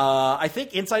 I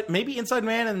think Inside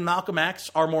Man and Malcolm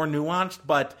X are more nuanced,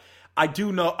 but I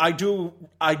even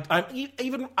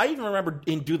remember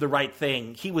in Do the Right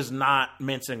Thing, he was not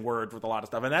mincing words with a lot of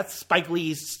stuff, and that's Spike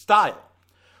Lee's style.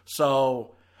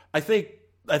 So I think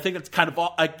it's kind of,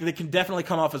 it can definitely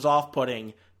come off as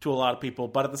off-putting to a lot of people,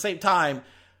 but at the same time,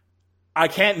 I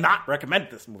can't not recommend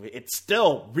this movie. It's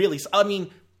still really,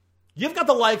 you've got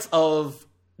the likes of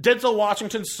Denzel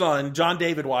Washington's son, John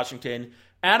David Washington,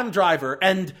 Adam Driver,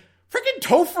 and freaking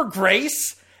Topher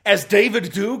Grace as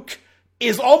David Duke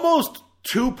is almost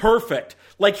too perfect.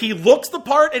 Like, he looks the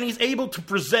part and he's able to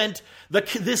present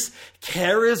this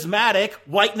charismatic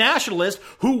white nationalist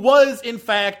who was, in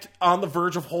fact, on the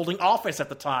verge of holding office at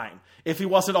the time, if he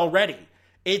wasn't already.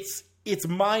 It's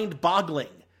mind-boggling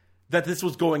that this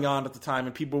was going on at the time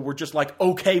and people were just, like,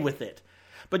 okay with it.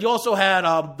 But you also had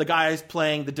the guys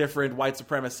playing the different white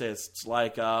supremacists,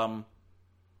 like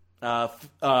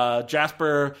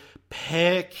Jasper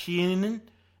Pekinen.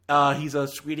 He's a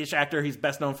Swedish actor. He's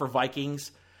best known for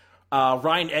Vikings.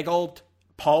 Ryan Eggold,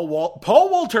 Paul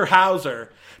Walter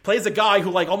Hauser plays a guy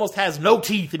who like almost has no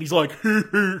teeth, and he's like,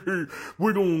 "We're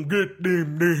gonna get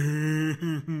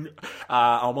them."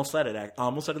 I almost said it. I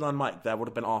almost said it on mic. That would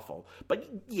have been awful. But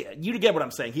yeah, you get what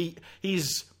I'm saying.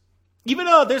 He's even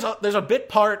though there's a bit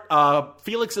part.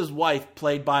 Felix's wife,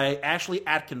 played by Ashley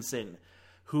Atkinson,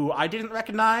 who I didn't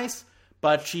recognize,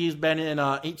 but she's been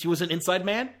in. She was in Inside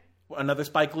Man, another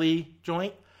Spike Lee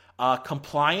joint.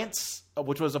 Compliance,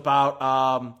 which was about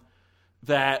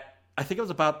that. I think it was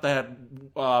about that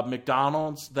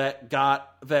McDonald's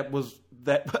that was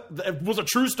a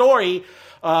true story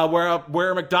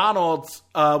where McDonald's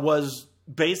was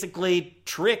basically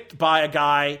tricked by a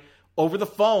guy over the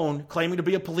phone claiming to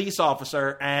be a police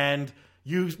officer and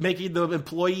making the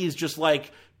employees just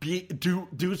like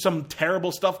do some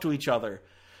terrible stuff to each other.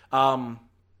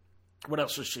 What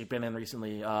else has she been in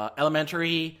recently?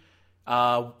 Elementary.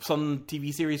 Some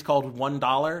TV series called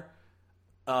 $1.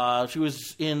 She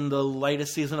was in the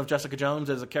latest season of Jessica Jones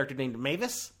as a character named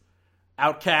Mavis.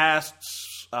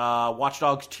 Outcasts, Watch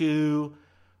Dogs 2,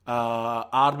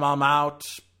 Odd Mom Out.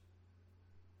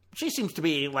 She seems to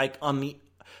be like on the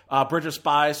Bridge of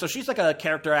Spies, so she's like a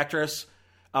character actress.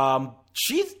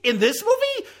 She's in this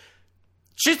movie.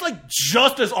 She's like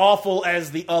just as awful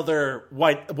as the other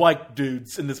white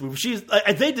dudes in this movie.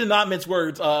 They did not mince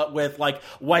words with like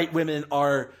white women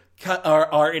are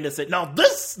innocent. Now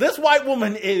this white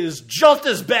woman is just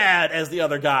as bad as the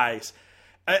other guys.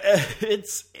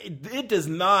 It does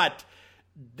not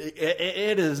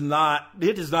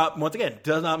once again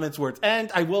does not mince words.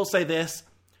 And I will say this: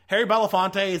 Harry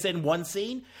Belafonte is in one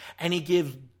scene and he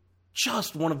gives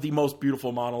just one of the most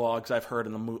beautiful monologues I've heard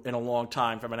in a long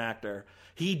time from an actor.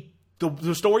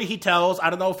 The story he tells, I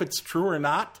don't know if it's true or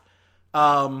not,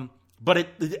 but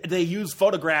they use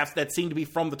photographs that seem to be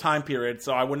from the time period,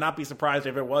 so I would not be surprised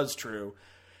if it was true.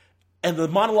 And the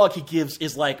monologue he gives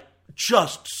is like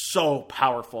just so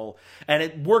powerful, and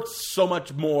it works so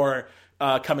much more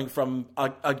coming from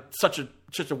such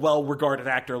a well-regarded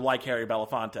actor like Harry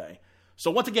Belafonte.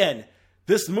 So once again,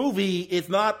 this movie is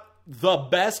not the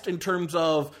best in terms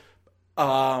of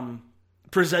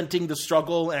presenting the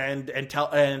struggle and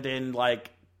tackling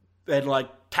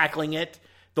it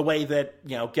the way that,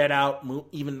 you know, Get Out,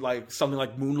 even like something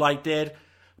like Moonlight did.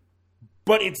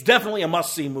 But it's definitely a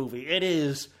must-see movie. It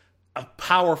is a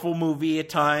powerful movie at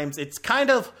times. It's kind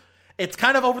of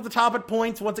over the top at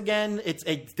points. Once again, it's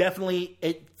definitely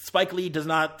Spike Lee does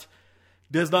not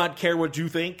care what you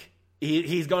think.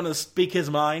 He's going to speak his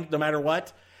mind no matter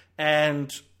what,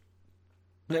 and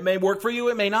it may work for you,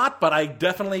 it may not. But I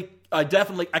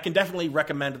can definitely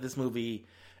recommend this movie,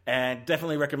 and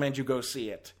definitely recommend you go see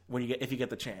it if you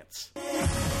get the chance.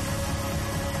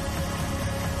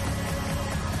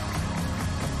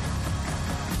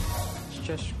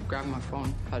 Just grab my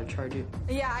phone. How to charge it?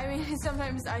 Yeah, I mean,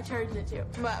 sometimes I charge it too.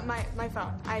 But my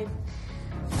phone,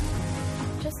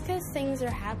 Just because things are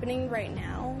happening right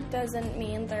now doesn't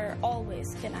mean they're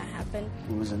always gonna happen.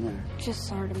 What was in there? Just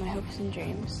sort of my hopes and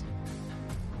dreams.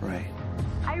 Right.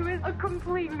 I was a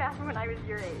complete mess when I was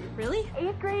your age. Really?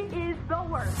 8th grade is the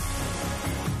worst.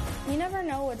 You never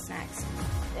know what's next.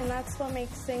 And that's what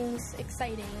makes things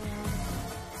exciting and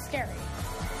scary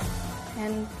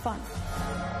and fun.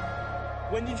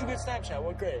 When did you get Snapchat?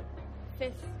 What grade?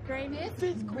 5th grade.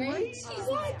 5th grade?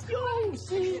 What? Yo,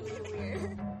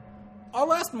 weird. Our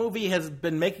last movie has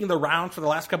been making the rounds for the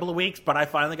last couple of weeks, but I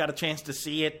finally got a chance to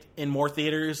see it in more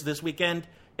theaters this weekend.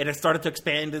 It has started to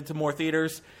expand into more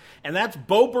theaters. And that's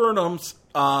Bo Burnham's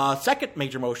second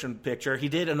major motion picture. He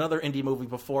did another indie movie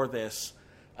before this.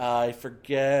 I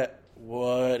forget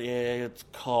what it's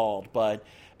called, but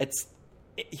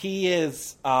he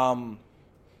is...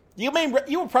 You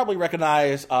will probably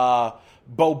recognize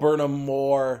Bo Burnham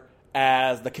more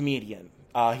as the comedian.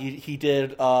 He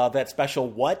did that special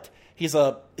What? He's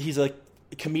a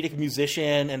comedic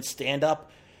musician and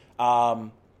stand-up,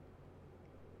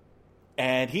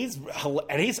 and he's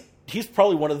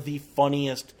probably one of the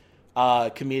funniest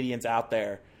comedians out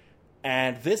there.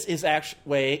 And this is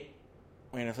actually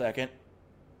wait a second.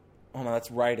 Oh no,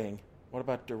 that's writing. What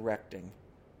about directing?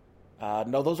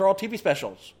 No, those are all TV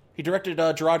specials. He directed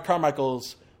Gerard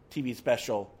Carmichael's TV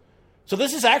special. So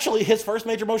this is actually his first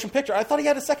major motion picture. I thought he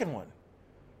had a second one.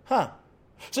 Huh.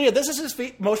 So yeah, this is his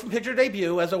motion picture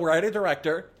debut as a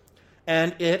writer-director,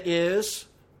 and it is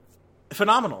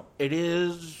phenomenal. It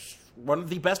is one of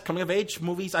the best coming-of-age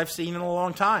movies I've seen in a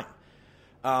long time.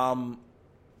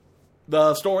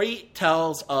 The story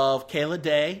tells of Kayla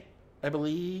Day. I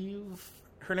believe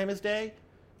her name is Day.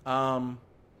 Kayla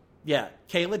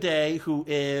Day, who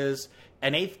is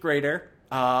an 8th grader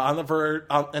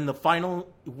in the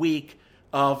final week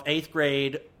of 8th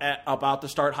grade, about to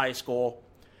start high school,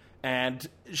 and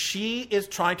she is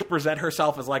trying to present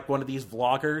herself as like one of these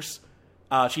vloggers.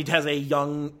 She has a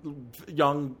young.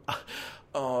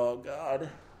 Oh God,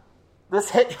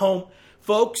 this hit home,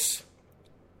 folks.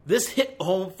 This hit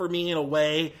home for me in a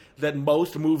way that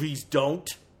most movies don't.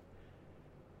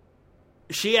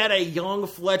 She had a young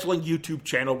fledgling YouTube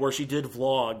channel where she did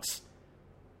vlogs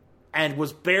and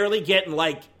was barely getting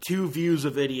like 2 views a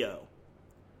video.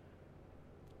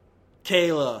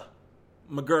 Kayla,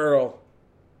 my girl,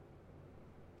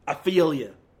 I feel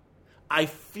you. I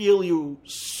feel you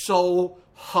so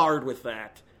hard with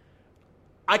that.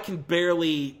 I can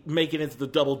barely make it into the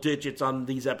double digits on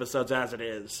these episodes as it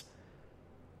is.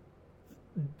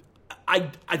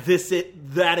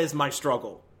 That is my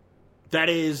struggle. That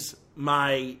is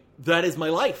my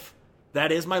life.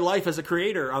 That is my life as a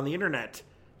creator on the internet.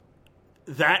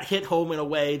 That hit home in a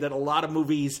way that a lot of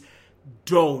movies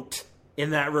don't in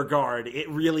that regard. It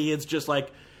really is just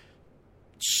like,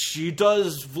 she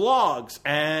does vlogs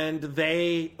and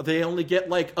they only get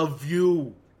like a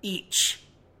view each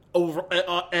over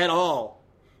at all.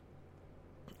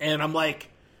 And I'm like,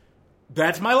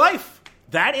 that's my life.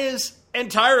 That is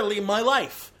entirely my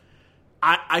life.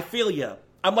 I feel you.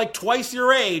 I'm like twice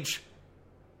your age,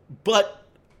 but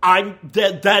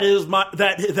that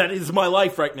is my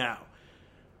life right now.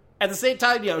 At the same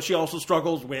time, she also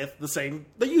struggles with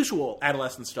the usual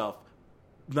adolescent stuff.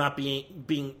 Not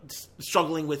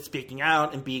struggling with speaking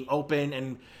out and being open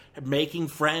and making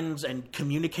friends and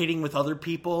communicating with other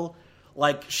people.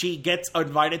 Like, she gets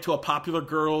invited to a popular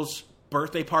girl's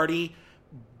birthday party,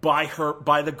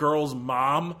 by the girl's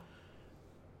mom,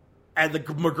 and the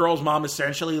girl's mom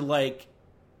essentially like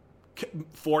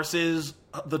forces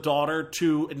the daughter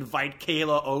to invite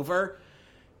Kayla over.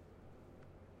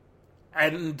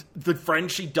 And the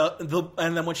friend she does,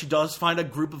 and then when she does find a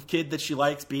group of kids that she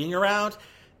likes being around,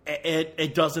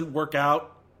 it doesn't work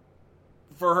out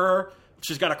for her.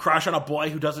 She's got a crush on a boy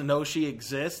who doesn't know she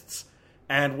exists,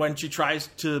 and when she tries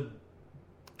to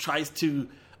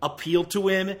appeal to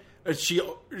him, she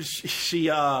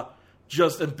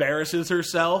just embarrasses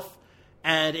herself,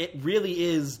 and it really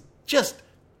is just.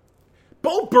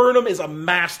 Bo Burnham is a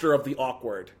master of the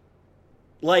awkward.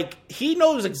 Like, he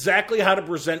knows exactly how to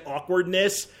present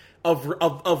awkwardness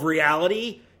of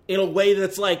reality in a way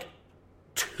that's, like,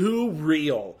 too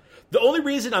real. The only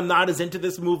reason I'm not as into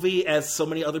this movie as so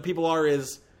many other people are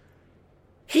is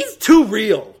he's too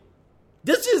real.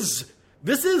 This is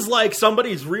like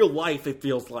somebody's real life, it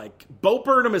feels like. Bo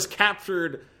Burnham has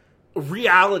captured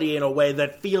reality in a way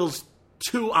that feels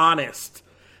too honest.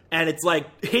 And it's,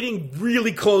 like, hitting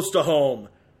really close to home.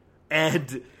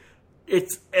 And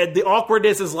the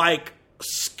awkwardness is like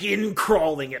skin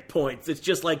crawling at points. It's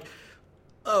just like,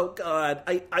 oh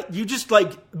God, you just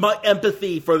like, my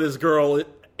empathy for this girl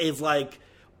is like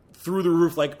through the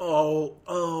roof, like,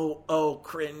 oh,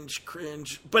 cringe.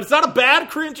 But it's not a bad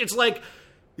cringe. It's like,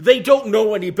 they don't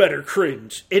know any better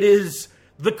cringe. It is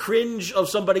the cringe of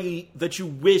somebody that you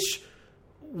wish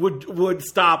would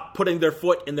stop putting their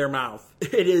foot in their mouth.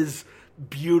 It is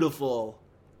beautiful.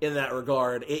 In that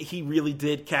regard, he really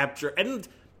did capture, and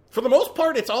for the most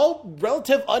part, it's all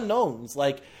relative unknowns.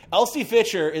 Like, Elsie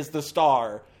Fisher is the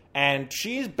star, and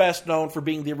she's best known for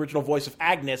being the original voice of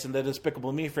Agnes in the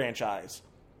Despicable Me franchise.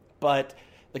 But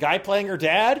the guy playing her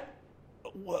dad,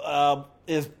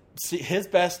 is his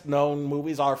best known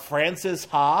movies are Frances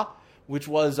Ha, which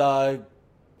was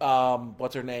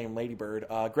what's her name, Lady Bird,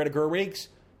 Greta Gerwig's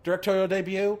directorial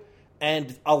debut,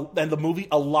 and the movie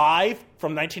Alive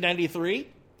from 1993.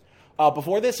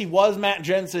 Before this, he was Matt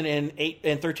Jensen in 8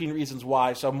 and 13 Reasons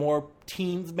Why, so more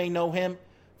teens may know him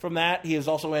from that. He is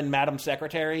also in Madam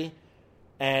Secretary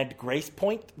and Grace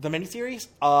Point, the miniseries.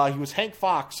 He was Hank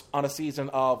Fox on a season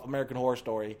of American Horror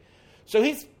Story. So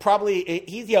he's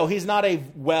not a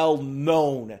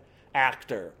well-known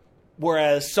actor,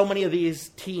 whereas so many of these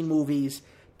teen movies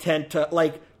tend to,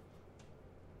 like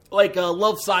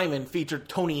Love, Simon featured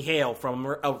Tony Hale from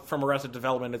Arrested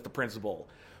Development as the principal,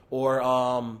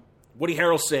 or Woody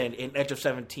Harrelson in Edge of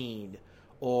 17,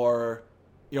 or,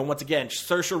 once again,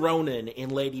 Saoirse Ronan in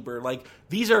Lady Bird. Like,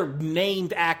 these are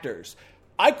named actors.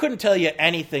 I couldn't tell you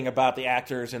anything about the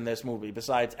actors in this movie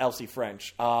besides Elsie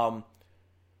French. Emily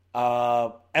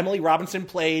Robinson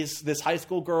plays this high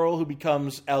school girl who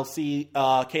becomes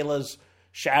Kayla's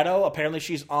shadow. Apparently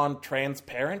she's on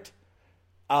Transparent,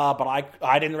 but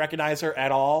I didn't recognize her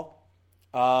at all.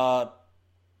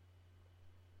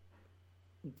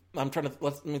 Let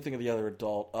me think of the other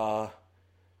adult.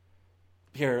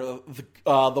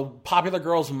 The popular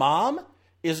girl's mom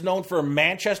is known for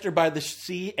Manchester by the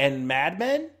Sea and Mad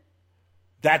Men.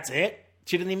 That's it.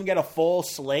 She didn't even get a full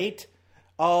slate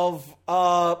of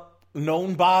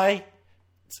known by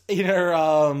in her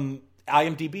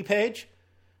IMDb page.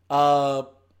 Mr.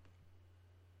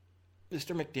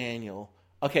 McDaniel.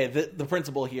 Okay, the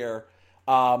principal here.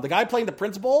 The guy playing the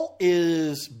principal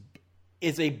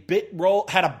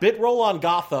had a bit role on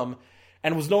Gotham,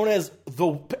 and was known as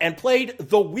played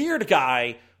the weird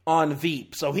guy on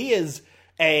Veep. So he is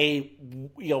a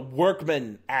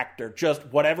workman actor, just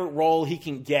whatever role he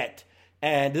can get,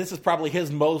 and this is probably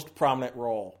his most prominent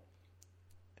role.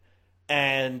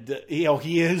 And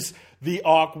he is the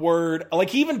awkward, like,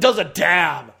 he even does a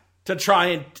dab to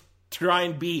try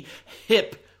and be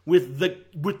hip with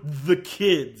the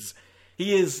kids.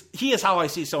 He is how I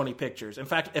see Sony Pictures. In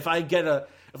fact, if I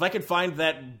could find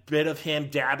that bit of him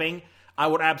dabbing, I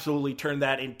would absolutely turn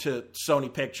that into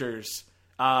Sony Pictures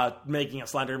making a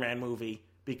Slender Man movie,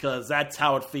 because that's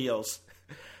how it feels.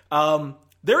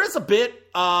 There is a bit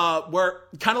where,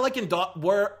 kind of like in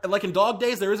Dog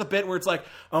Days, there is a bit where it's like,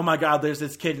 oh my God, there's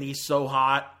this kid and he's so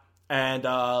hot, and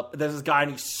there's this guy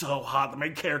and he's so hot. The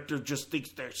main character just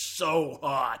thinks they're so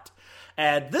hot.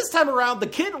 And this time around, the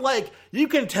kid, like, you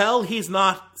can tell he's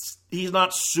not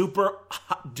super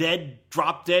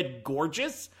drop dead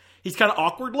gorgeous. He's kind of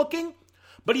awkward looking,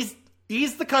 but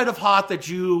he's the kind of hot that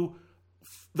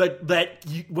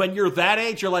when you're that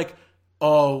age, you're like,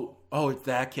 oh, it's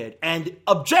that kid. And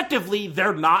objectively,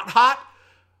 they're not hot,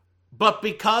 but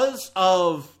because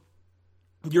of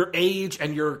your age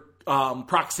and your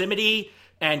proximity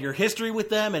and your history with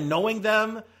them and knowing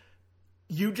them,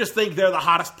 you just think they're the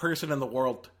hottest person in the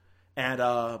world. And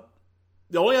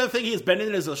The only other thing he's been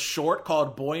in is a short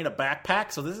called Boy in a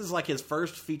Backpack. So this is like his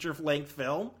first feature-length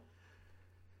film.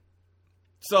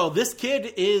 So this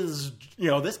kid is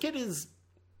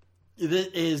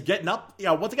getting up.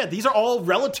 Once again, these are all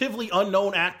relatively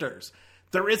unknown actors.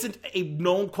 There isn't a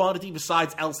known quantity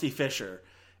besides Elsie Fisher.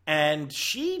 And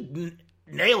she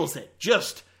nails it.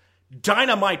 Just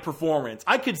dynamite performance.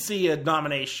 I could see a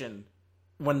nomination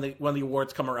when the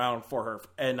awards come around for her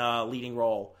in a leading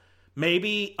role.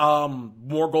 Maybe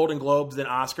more Golden Globes than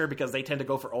Oscar because they tend to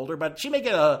go for older. But she may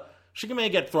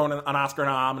get thrown an Oscar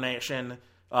nomination.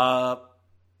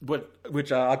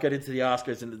 Which I'll get into the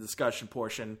Oscars in the discussion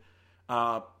portion.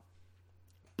 But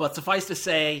suffice to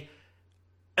say,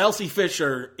 Elsie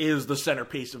Fisher is the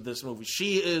centerpiece of this movie.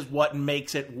 She is what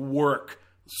makes it work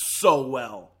so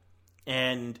well.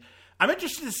 And I'm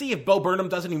interested to see if Bo Burnham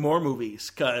does any more movies,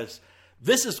 because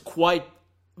this is quite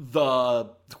the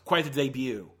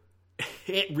debut.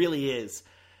 It really is.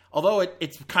 Although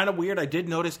it's kind of weird, I did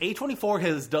notice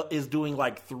A24 is doing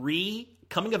like 3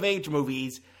 coming-of-age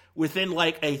movies within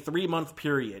like a 3-month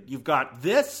period. You've got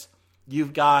this,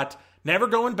 you've got Never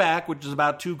Going Back, which is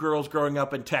about 2 girls growing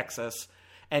up in Texas,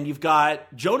 and you've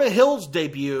got Jonah Hill's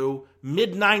debut,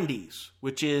 Mid-90s,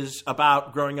 which is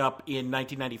about growing up in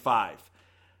 1995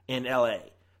 in LA.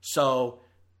 So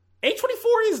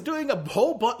A24 is doing a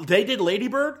whole bunch. They did Lady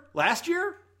Bird last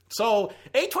year. So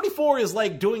A24 is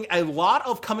like doing a lot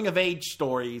of coming-of-age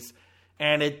stories,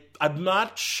 and I'm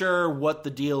not sure what the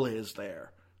deal is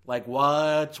there. Like,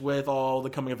 what's with all the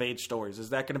coming-of-age stories?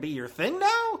 Is that going to be your thing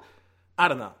now? I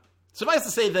don't know. Suffice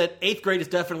to say that 8th Grade is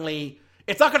definitely...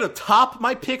 It's not going to top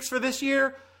my picks for this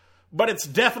year, but it's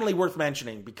definitely worth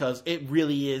mentioning because it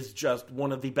really is just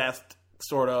one of the best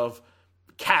sort of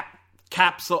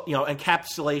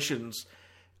encapsulations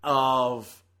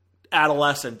of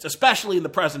adolescence, especially in the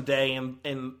present day and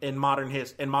in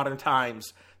modern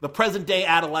times. The present day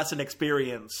adolescent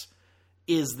experience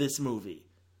is this movie.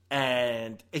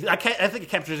 And I think it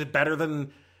captures it better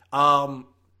than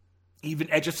even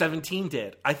Edge of 17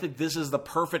 did. I think this is the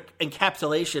perfect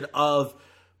encapsulation of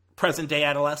present-day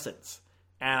adolescence.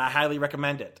 And I highly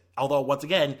recommend it. Although, once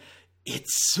again,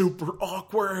 it's super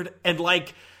awkward. And,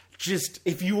 like, just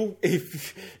if you're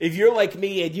like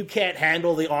me and you can't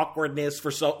handle the awkwardness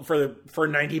for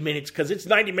 90 minutes, because it's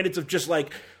 90 minutes of just,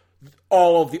 like,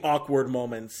 all of the awkward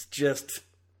moments. Just,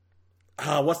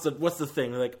 what's the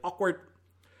thing? Like, awkward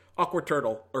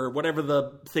turtle, or whatever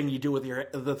the thing you do with your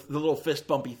the little fist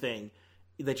bumpy thing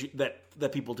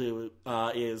that people do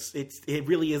it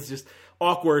really is just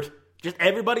awkward. Just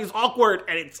everybody's awkward,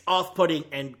 and it's off-putting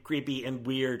and creepy and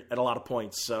weird at a lot of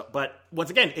points. So, but once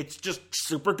again, it's just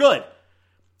super good.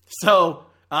 So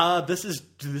this is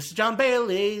John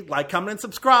Bailey. Like, comment, and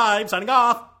subscribe. Signing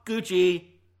off. Gucci.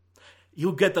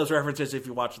 You'll get those references if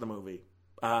you watch the movie.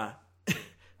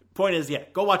 Point is, yeah,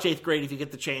 go watch 8th Grade if you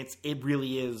get the chance. It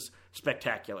really is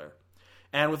spectacular.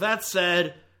 And with that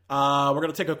said, we're going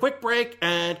to take a quick break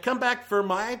and come back for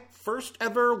my first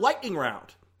ever lightning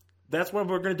round. That's what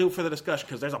we're going to do for the discussion,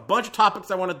 because there's a bunch of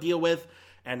topics I want to deal with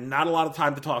and not a lot of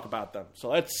time to talk about them. So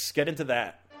let's get into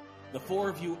that. The 4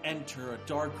 of you enter a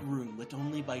dark room lit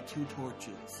only by 2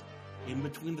 torches. In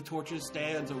between the torches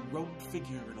stands a robed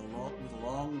figure with a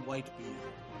long white beard.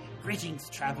 Greetings,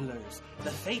 travelers.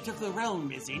 The fate of the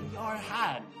realm is in your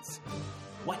hands.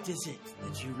 What is it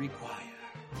that you require?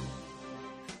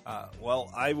 Well,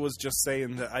 I was just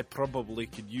saying that I probably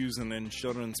could use an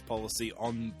insurance policy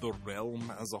on the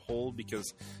realm as a whole,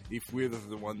 because if we're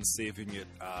the ones saving it,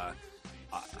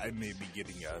 I may be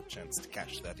getting a chance to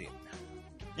cash that in.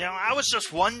 You know, I was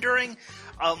just wondering,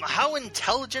 how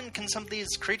intelligent can some of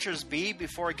these creatures be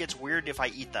before it gets weird if I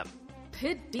eat them?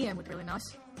 Pid DM would be really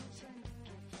nice.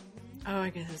 Oh,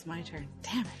 I guess it's my turn.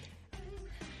 Damn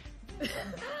it. No,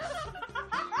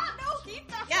 keep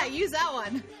that. Yeah, use that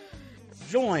one.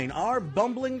 Join our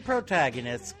bumbling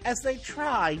protagonists as they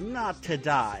try not to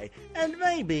die and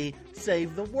maybe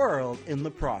save the world in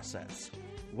the process.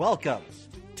 Welcome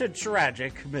to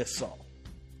Tragic Missile.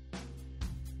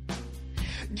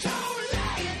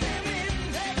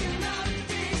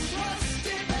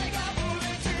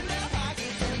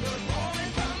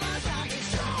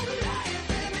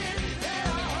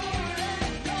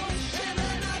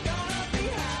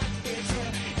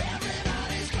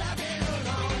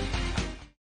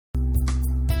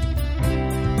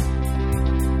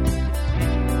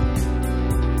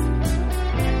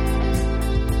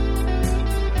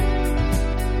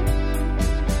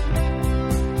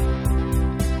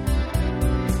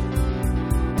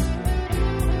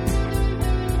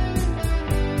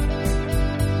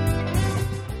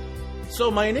 So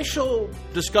my initial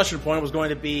discussion point was going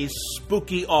to be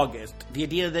Spooky August. The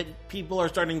idea that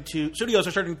studios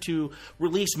are starting to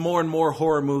release more and more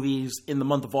horror movies in the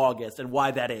month of August, and why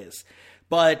that is.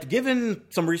 But given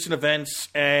some recent events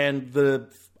and feeling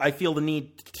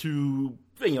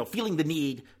the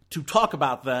need to talk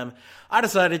about them, I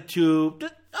decided to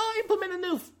implement a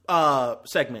new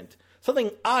segment.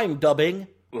 Something I'm dubbing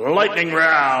Lightning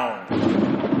Round.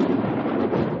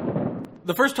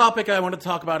 The first topic I want to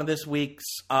talk about in this week's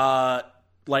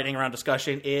Lightning Round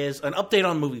discussion is an update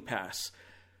on MoviePass.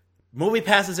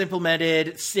 MoviePass has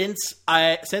implemented, since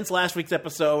last week's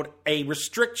episode, a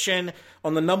restriction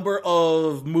on the number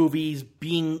of movies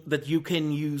that you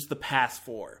can use the pass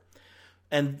for.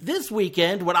 And this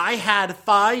weekend, when I had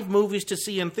 5 movies to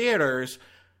see in theaters,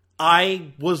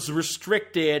 I was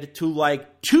restricted to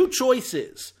 2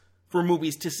 choices for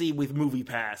movies to see with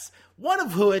MoviePass, one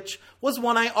of which was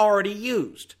one I already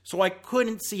used, so I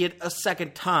couldn't see it a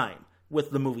second time with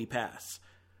the MoviePass.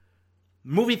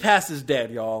 MoviePass is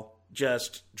dead, y'all.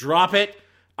 Just drop it.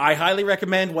 I highly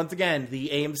recommend, once again, the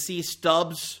AMC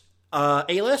Stubs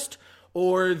A-List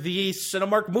or the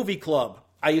Cinemark Movie Club.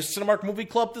 I used Cinemark Movie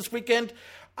Club this weekend.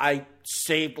 I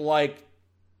saved a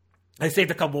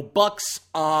couple bucks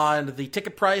on the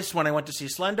ticket price when I went to see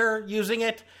Slender using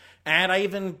it, and I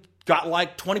even got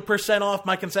 20% off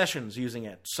my concessions using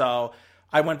it. So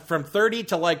I went from 30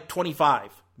 to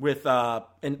 25 with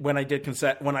when I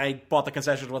bought the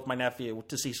concessions with my nephew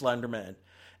to see Slenderman.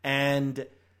 And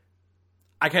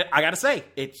I gotta say,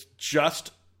 it's just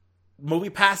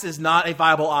MoviePass is not a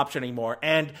viable option anymore.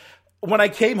 And when I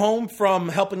came home from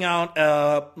helping out,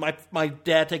 my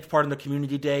dad takes part in the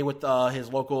community day with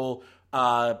his local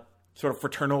sort of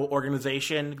fraternal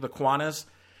organization, the Kiwanis.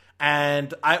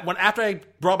 And after I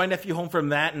brought my nephew home from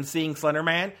that and seeing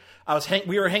Slenderman,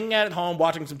 we were hanging out at home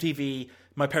watching some TV.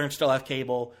 My parents still have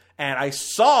cable, and I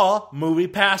saw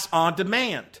MoviePass on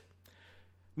demand.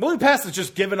 MoviePass has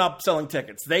just given up selling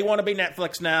tickets. They want to be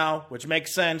Netflix now, which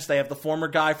makes sense. They have the former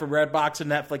guy from Redbox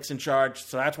and Netflix in charge,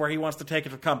 so that's where he wants to take it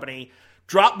to the company.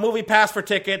 Drop MoviePass for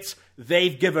tickets.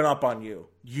 They've given up on you.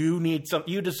 You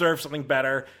deserve something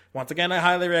better. Once again, I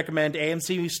highly recommend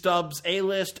AMC Stubs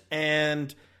A-List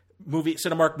and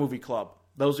Cinemark Movie Club.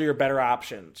 Those are your better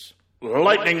options.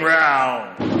 Lightning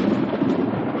Round.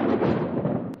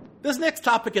 This next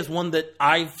topic is one that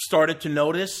I've started to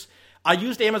notice. I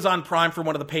used Amazon Prime for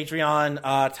one of the Patreon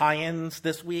tie-ins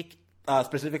this week,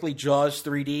 specifically Jaws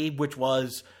 3D, which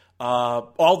was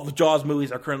all the Jaws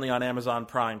movies are currently on Amazon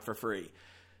Prime for free.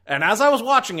 And as I was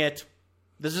watching it,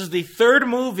 this is the 3rd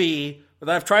movie that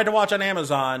I've tried to watch on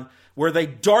Amazon where they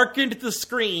darkened the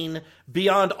screen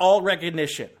beyond all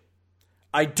recognition.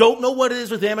 I don't know what it is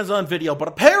with Amazon Video, but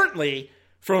apparently,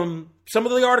 from some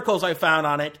of the articles I found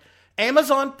on it,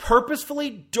 Amazon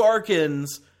purposefully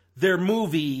darkens their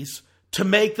movies to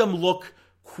make them look,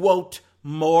 quote,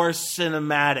 more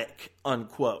cinematic,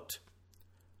 unquote.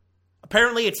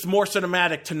 Apparently, it's more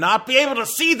cinematic to not be able to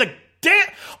see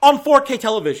on 4K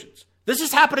televisions. This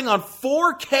is happening on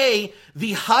 4K,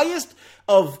 the highest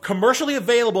of commercially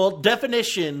available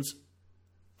definitions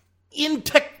in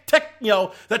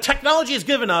the technology has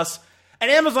given us, and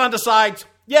Amazon decides,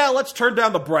 let's turn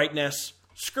down the brightness.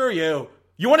 Screw you.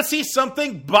 You want to see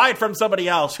something? Buy it from somebody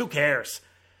else. Who cares?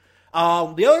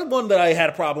 The other one that I had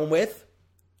a problem with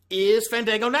is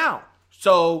Fandango Now.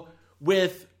 So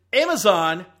with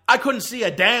Amazon, I couldn't see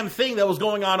a damn thing that was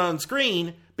going on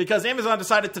screen because Amazon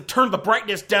decided to turn the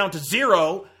brightness down to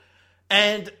 0.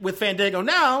 And with Fandango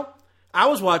Now, I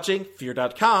was watching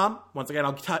Fear.com. Once again,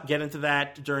 I'll get into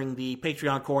that during the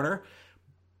Patreon corner.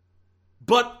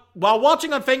 But while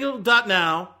watching on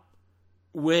Fandango.now,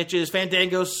 which is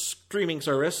Fandango's streaming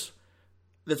service,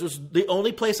 this was the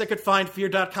only place I could find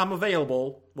Fear.com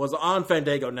available, was on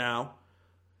Fandango Now.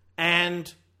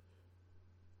 And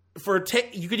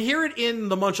you could hear it in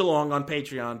the Munch Along on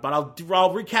Patreon, but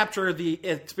I'll recapture the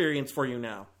experience for you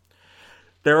now.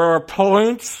 There are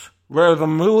points where the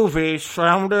movie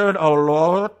sounded a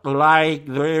lot like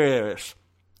this.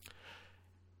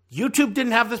 YouTube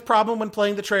didn't have this problem when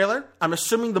playing the trailer. I'm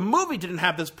assuming the movie didn't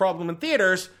have this problem in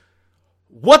theaters.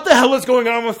 What the hell is going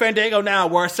on with Fandango Now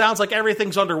where it sounds like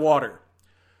everything's underwater?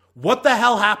 What the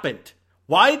hell happened?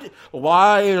 Why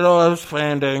does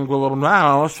Fandango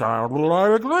Now sound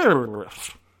like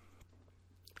this?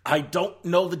 I don't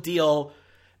know the deal,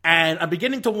 and I'm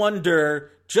beginning to wonder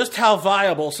just how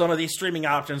viable some of these streaming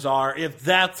options are if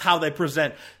that's how they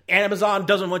present. Amazon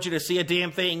doesn't want you to see a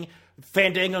damn thing.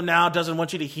 Fandango Now doesn't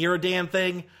want you to hear a damn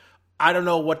thing. I don't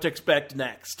know what to expect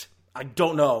next. I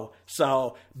don't know.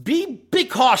 So be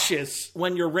cautious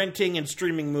when you're renting and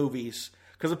streaming movies,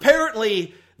 because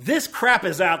apparently this crap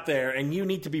is out there, and you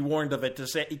need to be warned of it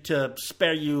to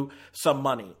spare you some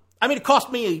money. I mean, it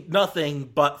cost me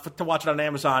nothing but to watch it on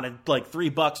Amazon and like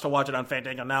 $3 to watch it on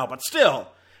Fandango now. But still,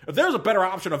 if there's a better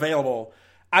option available,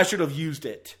 I should have used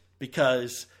it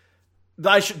because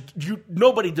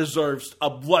nobody deserves a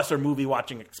lesser movie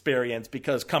watching experience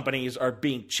because companies are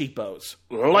being cheapos.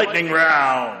 Lightning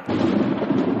round.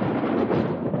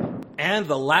 And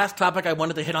the last topic I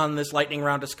wanted to hit on this lightning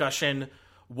round discussion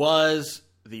was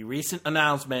the recent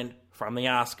announcement from the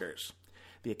Oscars.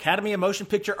 The Academy of Motion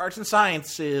Picture Arts and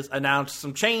Sciences announced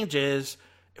some changes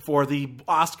for the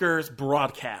Oscars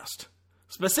broadcast.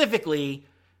 Specifically,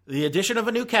 the addition of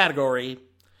a new category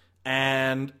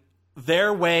and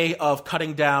their way of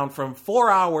cutting down from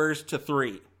 4 hours to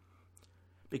 3.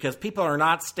 Because people are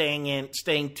not staying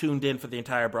tuned in for the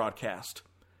entire broadcast.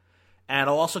 And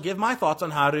I'll also give my thoughts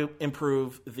on how to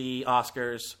improve the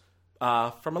Oscars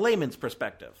from a layman's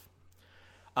perspective.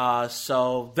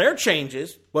 So their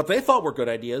changes, what they thought were good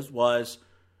ideas, was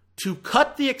to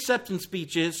cut the acceptance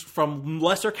speeches from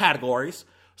lesser categories.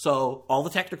 So all the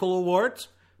technical awards,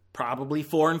 probably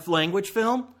foreign language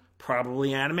film,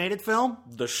 probably animated film,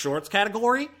 the shorts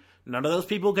category. None of those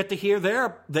people get to hear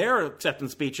their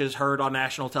acceptance speeches heard on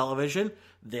national television.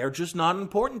 They're just not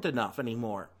important enough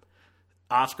anymore.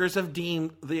 Oscars have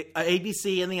deemed, the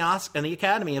ABC and the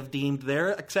Academy have deemed their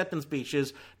acceptance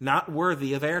speeches not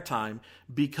worthy of airtime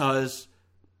because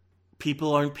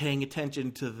people aren't paying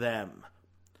attention to them.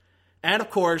 And of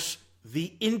course,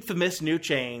 the infamous new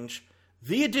change,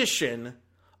 the addition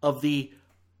of the,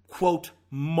 quote,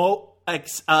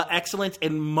 excellent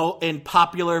in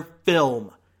popular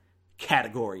film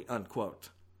category, unquote.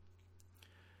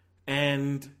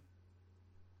 And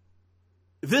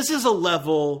this is a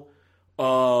level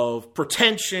of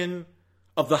pretension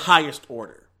of the highest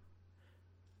order.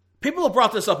 People have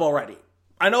brought this up already.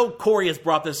 I know Corey has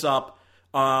brought this up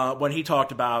when he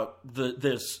talked about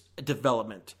this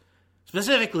development.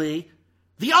 Specifically,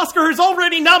 the Oscars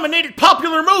already nominated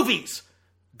popular movies.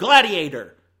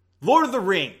 Gladiator, Lord of the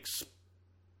Rings,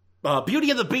 Beauty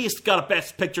and the Beast got a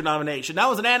Best Picture nomination.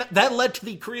 That led to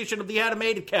the creation of the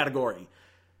animated category.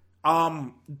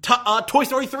 Toy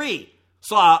Story 3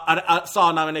 saw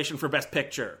a nomination for Best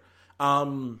Picture.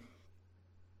 Shape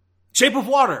of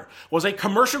Water was a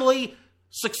commercially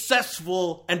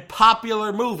successful and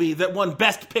popular movie that won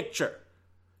Best Picture.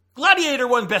 Gladiator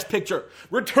won Best Picture.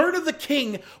 Return of the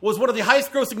King was one of the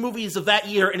highest grossing movies of that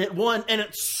year, and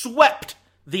it swept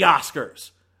the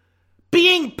Oscars.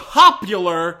 Being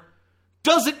popular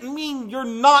doesn't mean you're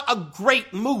not a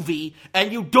great movie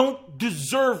and you don't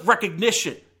deserve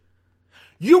recognition.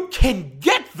 You can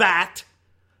get that.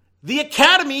 The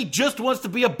Academy just wants to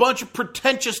be a bunch of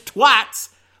pretentious twats.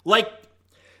 Like,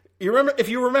 if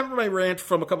you remember my rant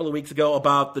from a couple of weeks ago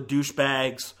about the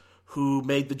douchebags who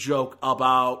made the joke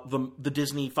about the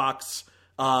Disney Fox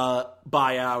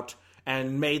buyout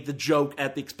and made the joke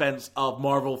at the expense of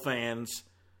Marvel fans.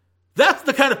 That's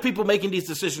the kind of people making these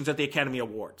decisions at the Academy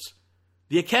Awards.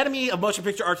 The Academy of Motion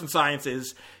Picture Arts and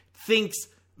Sciences thinks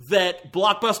that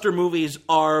blockbuster movies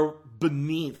are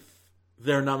beneath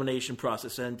their nomination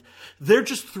process, and they're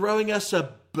just throwing us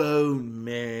a bone,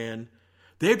 man.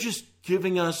 They're just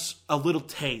giving us a little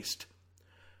taste.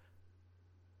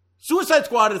 Suicide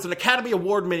Squad is an Academy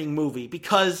Award-winning movie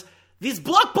because these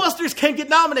blockbusters can get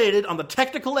nominated on the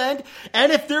technical end,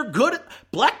 and if they're good,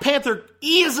 Black Panther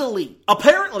easily,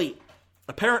 apparently,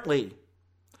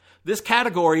 this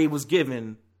category was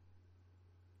given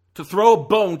to throw a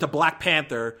bone to Black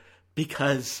Panther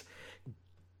because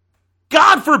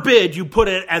God forbid you put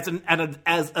it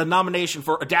as a nomination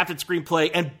for adapted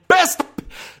screenplay and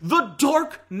The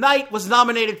Dark Knight was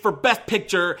nominated for Best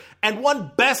Picture and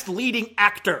won Best Leading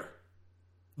Actor.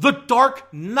 The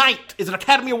Dark Knight is an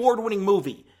Academy Award-winning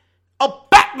movie. A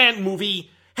Batman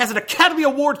movie has an Academy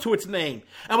Award to its name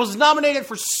and was nominated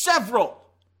for several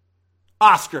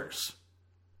Oscars.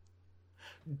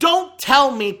 Don't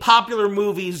tell me popular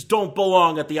movies don't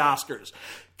belong at the Oscars.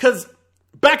 Because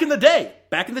back in the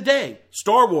day,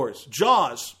 Star Wars,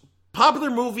 Jaws, popular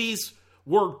movies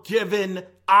were given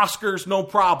Oscars no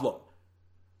problem.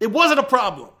 It wasn't a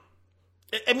problem.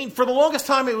 I mean, for the longest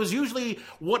time, it was usually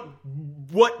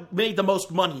what made the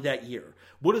most money that year.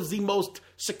 What is the most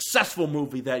successful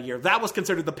movie that year? That was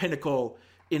considered the pinnacle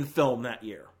in film that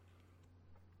year.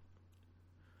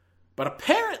 But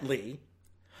apparently,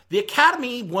 the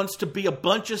Academy wants to be a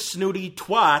bunch of snooty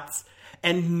twats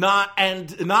and not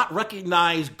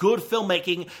recognize good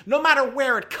filmmaking no matter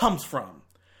where it comes from.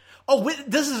 Oh,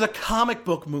 this is a comic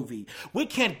book movie. We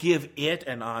can't give it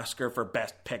an Oscar for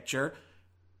Best Picture.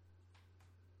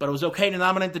 But it was okay to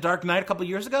nominate The Dark Knight a couple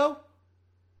years ago?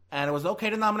 and it was okay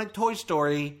to nominate Toy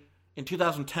Story in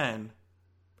 2010.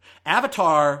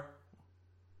 Avatar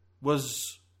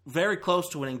was very close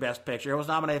to winning Best Picture. It was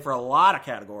nominated for a lot of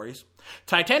categories.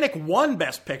 Titanic won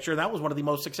Best Picture. That was one of the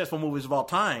most successful movies of all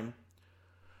time.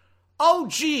 Oh,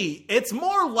 gee, it's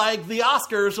more like the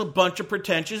Oscars a bunch of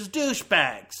pretentious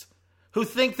douchebags who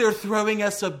think they're throwing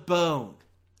us a bone.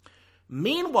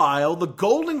 Meanwhile, the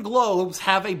Golden Globes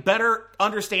have a better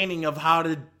understanding of how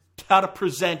to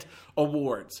present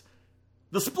awards.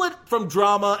 The split from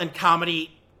drama and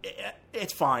comedy,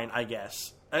 it's fine, I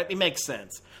guess. It makes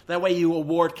sense. That way you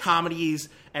award comedies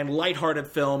and lighthearted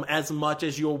film as much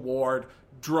as you award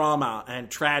drama and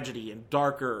tragedy and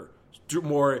darker,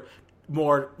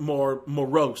 more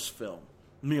morose film.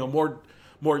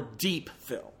 More deep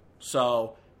film.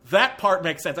 So that part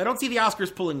makes sense. I don't see the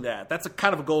Oscars pulling that. That's a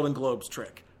kind of a Golden Globes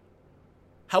trick.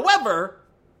 However,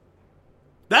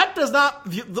 that does not...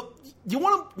 You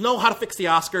want to know how to fix the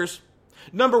Oscars?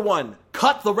 Number one,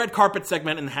 cut the red carpet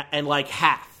segment in like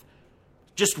half.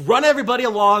 Just run everybody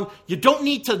along. You don't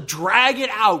need to drag it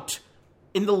out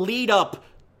in the lead up,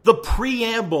 the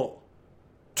preamble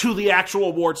to the actual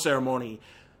award ceremony.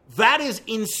 That is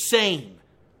insane.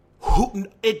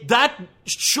 That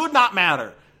should not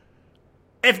matter.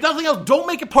 If nothing else, don't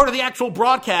make it part of the actual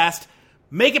broadcast.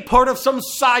 Make it part of some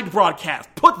side broadcast.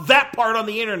 Put that part on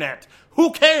the internet.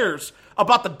 Who cares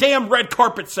about the damn red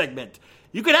carpet segment?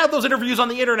 You can have those interviews on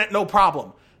the internet, no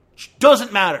problem.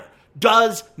 Doesn't matter.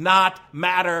 Does not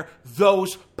matter.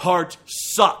 Those parts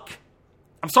suck.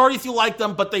 I'm sorry if you like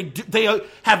them, but they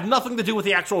have nothing to do with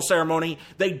the actual ceremony.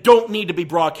 They don't need to be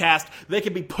broadcast. They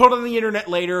can be put on the internet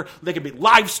later. They can be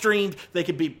live streamed. They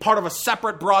can be part of a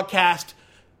separate broadcast.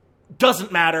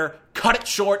 Doesn't matter. Cut it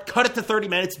short. Cut it to 30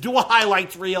 minutes. Do a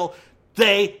highlights reel.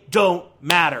 They don't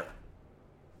matter.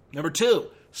 Number two,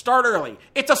 start early.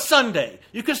 It's a Sunday.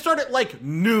 You can start at like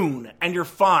noon and you're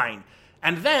fine.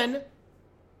 And then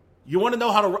you want to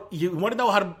know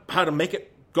how to make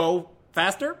it go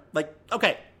faster? Like,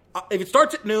 okay, if it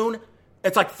starts at noon,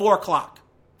 it's like 4 o'clock.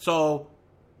 So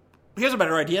here's a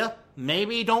better idea.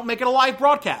 Maybe don't make it a live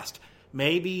broadcast.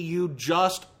 Maybe you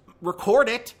just record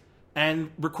it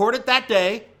and record it that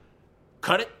day.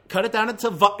 Cut it down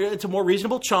into more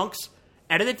reasonable chunks.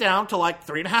 Edit it down to like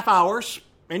 3.5 hours,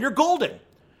 and you're golden.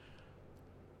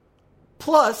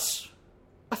 Plus,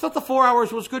 I thought the 4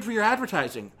 hours was good for your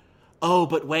advertising. Oh,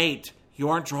 but wait, you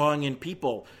aren't drawing in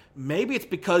people. Maybe it's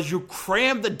because you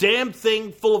crammed the damn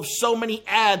thing full of so many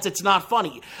ads it's not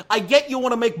funny. I get you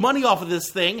want to make money off of this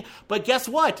thing, but guess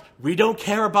what? We don't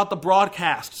care about the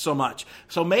broadcast so much.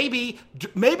 So maybe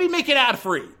make it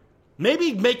ad-free.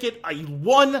 Maybe make it a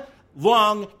one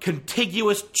long,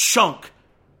 contiguous chunk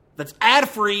that's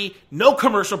ad-free, no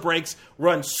commercial breaks,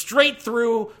 run straight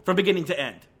through from beginning to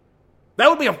end. That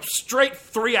would be a straight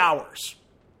 3 hours.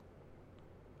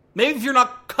 Maybe if you're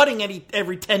not cutting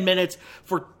every 10 minutes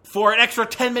for an extra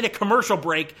 10-minute commercial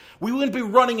break, we wouldn't be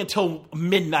running until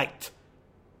midnight,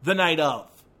 the night of.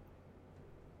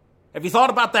 Have you thought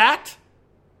about that?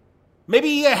 Maybe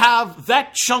you have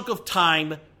that chunk of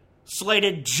time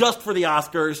slated just for the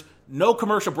Oscars, no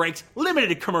commercial breaks,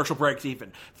 limited commercial breaks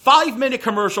even. 5-minute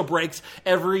commercial breaks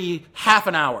every half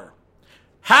an hour.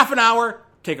 Half an hour,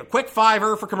 take a quick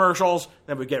 $5 for commercials,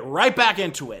 then we get right back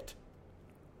into it.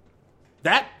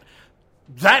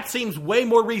 That seems way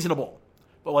more reasonable.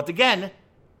 But once again,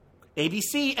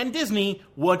 ABC and Disney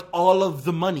want all of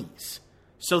the monies.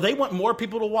 So they want more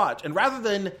people to watch. And rather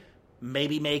than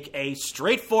maybe make a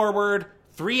straightforward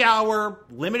 3-hour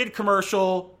limited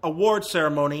commercial award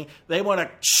ceremony, they want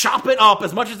to chop it up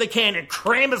as much as they can and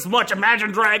cram as much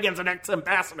Imagine Dragons and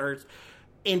Ex-Ambassadors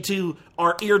into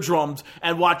our eardrums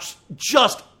and watch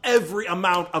just every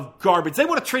amount of garbage. They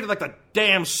want to treat it like the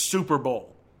damn Super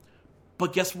Bowl.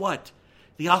 But guess what?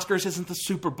 The Oscars isn't the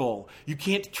Super Bowl. You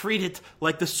can't treat it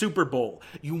like the Super Bowl.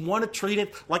 You want to treat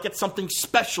it like it's something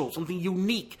special, something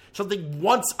unique, something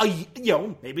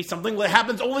maybe something that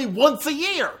happens only once a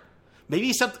year.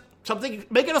 Maybe something,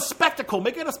 make it a spectacle,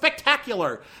 make it a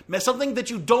spectacular, something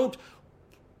that you don't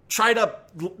try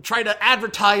to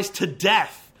advertise to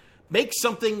death. Make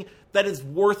something that is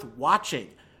worth watching.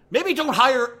 Maybe don't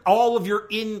hire all of your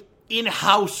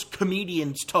in-house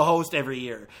comedians to host every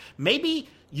year. Maybe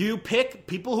you pick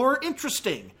people who are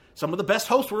interesting. Some of the best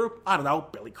hosts were, I don't know,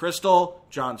 Billy Crystal,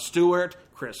 Jon Stewart,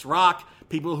 Chris Rock,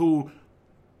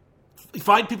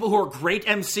 find people who are great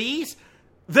MCs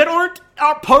that are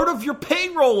part of your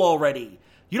payroll already.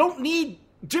 You don't need,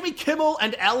 Jimmy Kimmel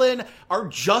and Ellen are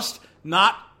just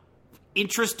not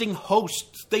interesting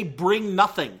hosts. They bring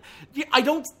nothing. I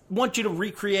don't want you to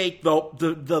recreate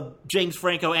the James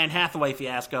Franco, Anne Hathaway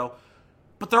fiasco.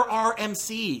 But there are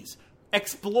MCs.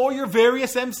 Explore your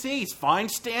various MCs.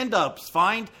 Find stand-ups.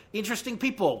 Find interesting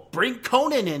people. Bring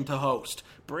Conan in to host.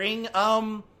 Bring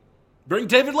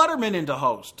David Letterman in to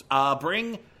host.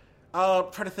 Try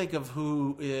to think of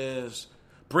who is...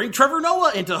 Bring Trevor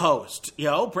Noah in to host.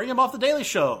 Bring him off The Daily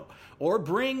Show. Or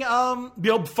bring,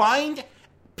 find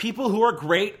people who are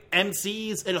great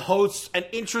MCs and hosts and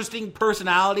interesting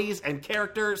personalities and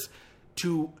characters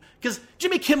to... Because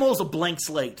Jimmy Kimmel is a blank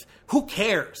slate. Who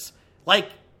cares?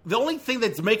 The only thing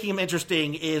that's making him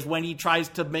interesting is when he tries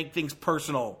to make things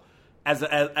personal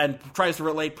and tries to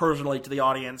relate personally to the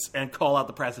audience and call out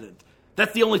the president.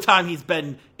 That's the only time he's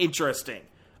been interesting.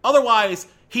 Otherwise,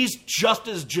 he's just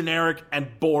as generic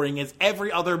and boring as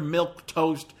every other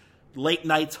milquetoast late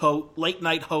night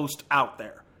host out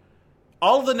there.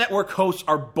 All of the network hosts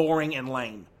are boring and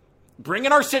lame. Bring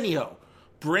in Arsenio.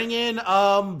 Bring in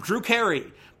Drew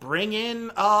Carey. Bring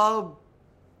in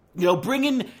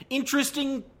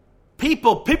interesting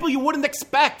people you wouldn't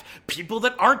expect, people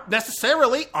that aren't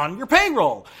necessarily on your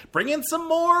payroll. Bring in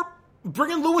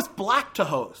Lewis Black to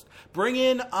host. Bring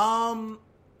in, trying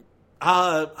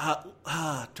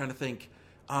to think,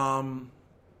 who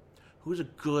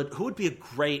would be a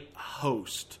great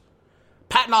host?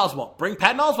 Patton Oswalt. Bring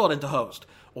Patton Oswalt in to host.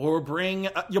 Or bring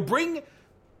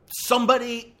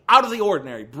somebody out of the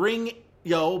ordinary.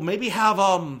 Maybe have,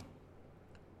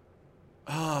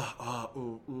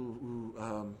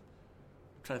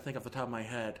 trying to think off the top of my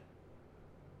head.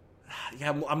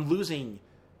 Yeah, I'm losing.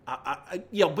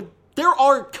 But there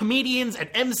are comedians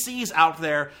and MCs out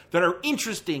there that are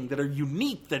interesting, that are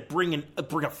unique, that bring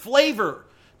a flavor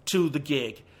to the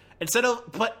gig.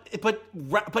 But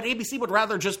ABC would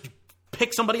rather just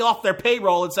pick somebody off their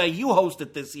payroll and say, you host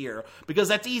it this year, because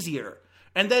that's easier.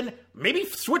 And then maybe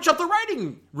switch up the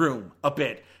writing room a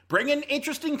bit. Bring in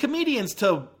interesting comedians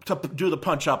to do the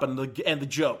punch up and the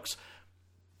jokes.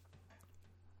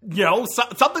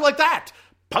 Something like that.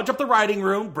 Punch up the writing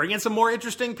room, bring in some more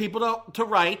interesting people to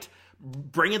write,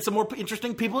 bring in some more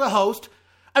interesting people to host.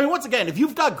 I mean, once again, if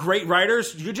you've got great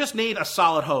writers, you just need a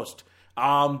solid host.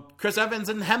 Chris Evans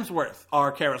and Hemsworth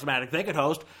are charismatic. They could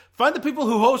host. Find the people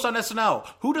who host on SNL.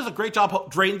 Who does a great job?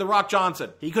 Dwayne The Rock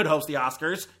Johnson. He could host the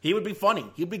Oscars. He would be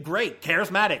funny. He'd be great.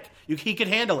 Charismatic. He could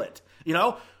handle it.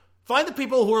 Find the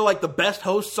people who are the best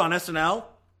hosts on SNL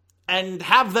and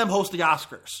have them host the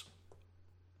Oscars.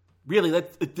 Really,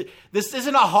 this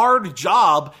isn't a hard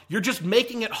job. You're just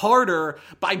making it harder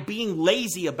by being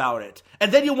lazy about it.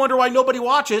 And then you wonder why nobody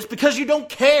watches, because you don't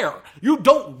care. You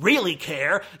don't really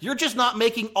care. You're just not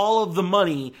making all of the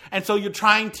money. And so you're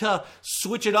trying to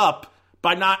switch it up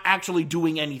by not actually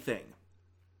doing anything.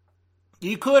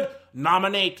 You could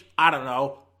nominate,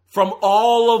 from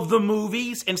all of the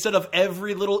movies instead of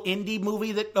every little indie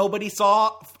movie that nobody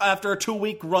saw after a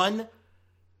 2-week run.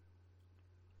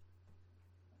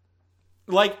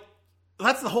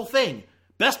 That's the whole thing.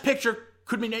 Best Picture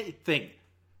could mean anything.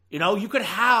 You could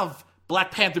have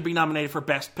Black Panther be nominated for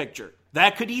Best Picture.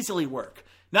 That could easily work.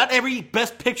 Not every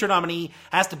Best Picture nominee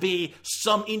has to be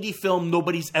some indie film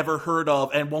nobody's ever heard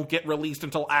of and won't get released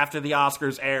until after the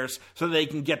Oscars airs so they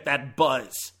can get that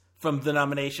buzz from the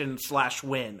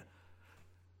nomination/win.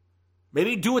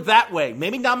 Maybe do it that way.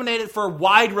 Maybe nominate it for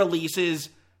wide releases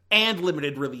and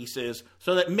limited releases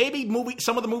so that maybe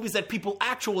some of the movies that people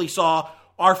actually saw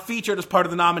are featured as part of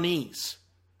the nominees.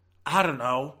 I don't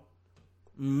know.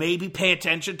 Maybe pay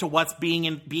attention to what's being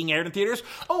aired in theaters.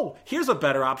 Oh, here's a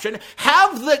better option.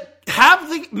 Have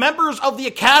the members of the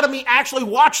Academy actually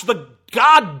watch the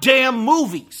goddamn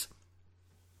movies.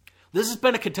 This has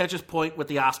been a contentious point with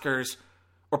the Oscars,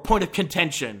 or point of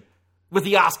contention with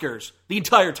the Oscars the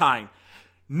entire time.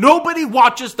 Nobody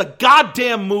watches the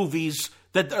goddamn movies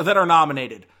that are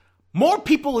nominated. More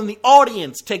people in the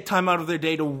audience take time out of their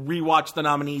day to rewatch the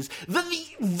nominees than the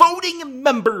voting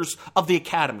members of the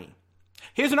Academy.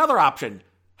 Here's another option.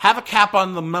 Have a cap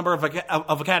on the number of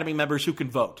Academy members who can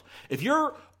vote. If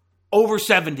you're over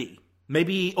 70,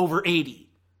 maybe over 80,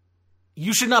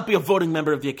 you should not be a voting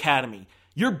member of the Academy.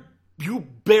 You're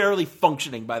barely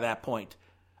functioning by that point.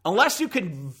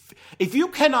 If you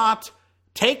cannot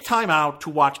take time out to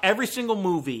watch every single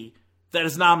movie that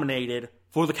is nominated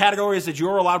for the categories that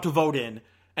you're allowed to vote in,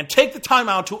 and take the time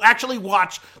out to actually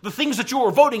watch the things that you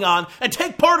are voting on and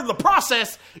take part in the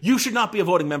process, you should not be a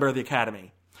voting member of the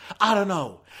Academy. I don't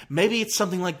know. Maybe it's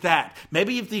something like that.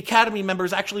 Maybe if the Academy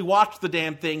members actually watched the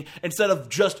damn thing instead of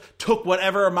just took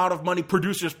whatever amount of money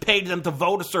producers paid them to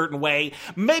vote a certain way,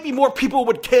 maybe more people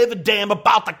would give a damn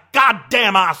about the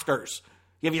goddamn Oscars.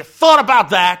 Have you thought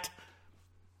about that?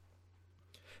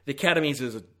 The Academy is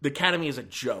a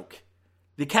joke.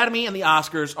 The Academy and the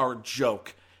Oscars are a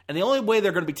joke. And the only way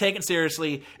they're going to be taken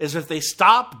seriously is if they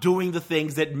stop doing the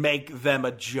things that make them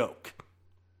a joke.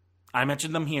 I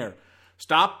mentioned them here.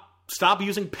 Stop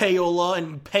using payola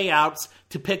and payouts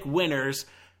to pick winners.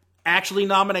 Actually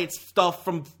nominate stuff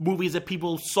from movies that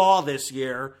people saw this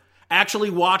year.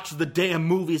 Actually watch the damn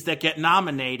movies that get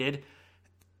nominated.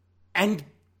 And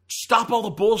stop all the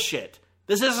bullshit.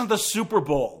 This isn't the Super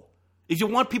Bowl. If you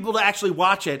want people to actually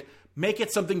watch it, make it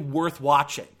something worth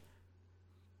watching.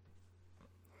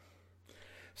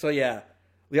 So yeah,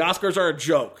 the Oscars are a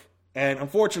joke. And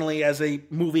unfortunately, as a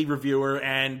movie reviewer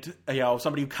and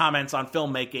somebody who comments on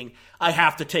filmmaking, I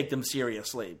have to take them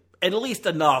seriously. At least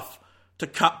enough to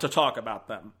talk about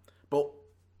them. But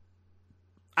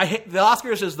the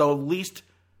Oscars is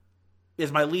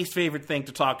my least favorite thing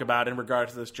to talk about in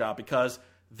regards to this job because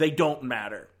they don't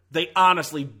matter. They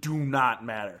honestly do not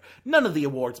matter. None of the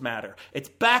awards matter. It's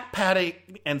back-patting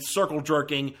and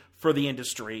circle-jerking for the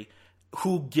industry.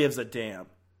 Who gives a damn?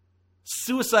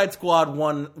 Suicide Squad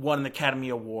won an Academy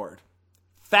Award.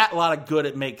 Fat lot of good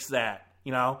it makes that.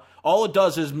 All it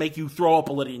does is make you throw up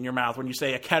a little in your mouth when you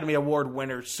say Academy Award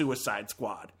winner Suicide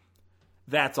Squad.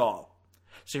 That's all.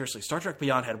 Seriously, Star Trek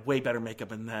Beyond had way better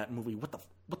makeup in that movie.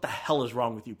 What the hell is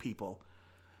wrong with you people?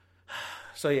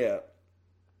 So yeah,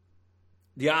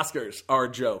 the Oscars are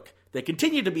a joke. They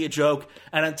continue to be a joke,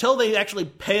 and until they actually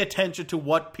pay attention to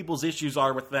what people's issues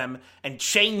are with them and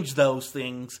change those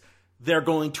things, they're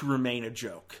going to remain a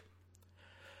joke.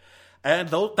 And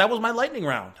that was my lightning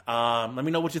round. Let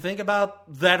me know what you think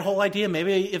about that whole idea.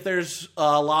 Maybe if there's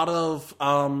a lot of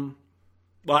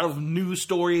news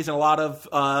stories and a lot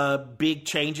of big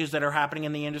changes that are happening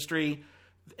in the industry,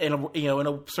 in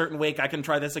a certain week, I can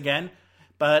try this again.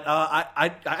 But I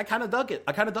kind of dug it.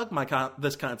 I kind of dug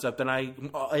this concept,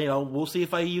 and we'll see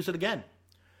if I use it again.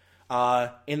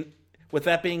 With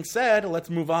that being said, let's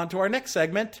move on to our next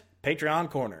segment, Patreon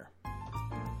Corner.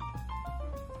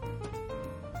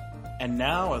 And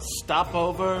now a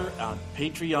stopover on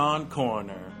Patreon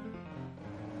Corner.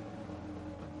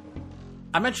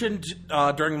 I mentioned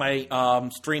during my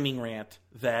streaming rant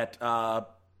that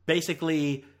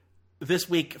basically this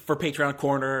week for Patreon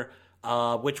Corner,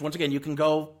 which once again you can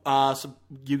go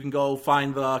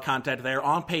find the content there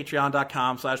on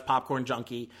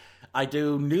patreon.com/popcornjunkie. I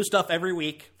do new stuff every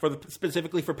week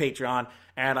specifically for Patreon,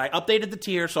 and I updated the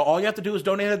tier, so all you have to do is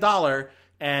donate $1.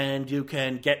 And you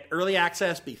can get early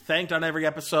access, be thanked on every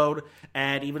episode,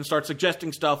 and even start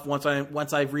suggesting stuff once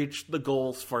I've reached the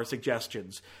goals for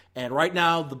suggestions. And right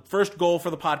now, the first goal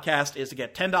for the podcast is to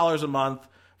get $10 a month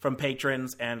from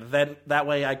patrons, and then that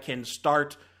way I can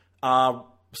start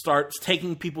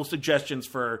taking people's suggestions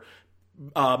for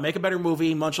Make a Better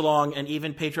Movie, Munch Along, and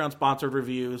even Patreon-sponsored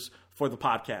reviews for the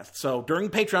podcast. So during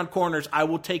Patreon Corners, I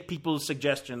will take people's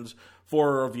suggestions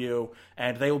for a review,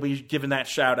 and they will be given that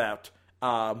shout-out.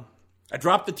 I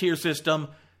dropped the tier system,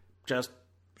 just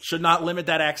should not limit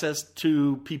that access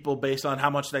to people based on how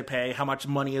much they pay, how much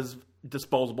money is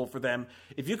disposable for them.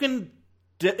 If you can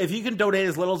donate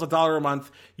as little as $1 a month,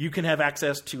 you can have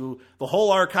access to the whole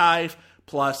archive,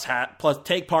 plus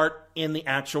take part in the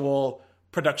actual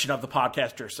production of the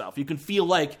podcast yourself. You can feel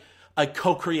like a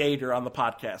co-creator on the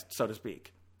podcast, so to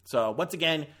speak. So once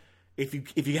again, if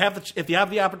you have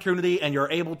the opportunity and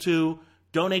you're able to,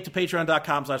 donate to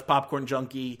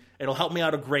patreon.com/popcornjunkie. It'll help me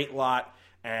out a great lot.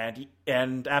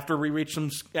 And after we reach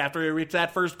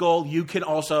that first goal, you can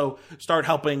also start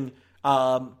helping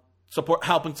support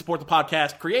the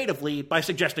podcast creatively by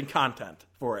suggesting content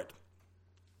for it.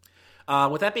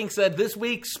 With that being said, this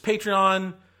week's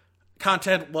Patreon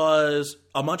content was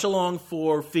a Munch Along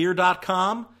for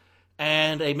Fear.com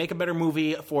and a Make a Better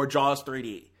Movie for Jaws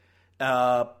 3D.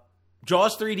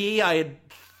 Jaws 3D, I had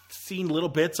seen little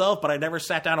bits of, but I never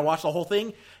sat down and watched the whole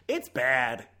thing. It's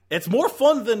bad. It's more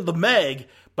fun than the Meg,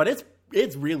 but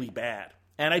it's really bad.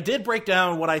 And I did break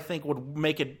down what I think would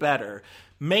make it better.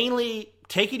 Mainly,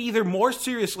 take it either more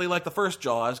seriously like the first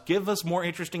Jaws, give us more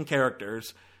interesting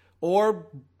characters, or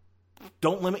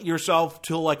don't limit yourself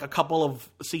to like a couple of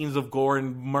scenes of gore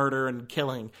and murder and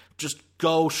killing. Just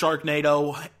go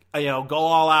Sharknado, go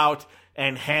all out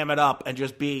and ham it up and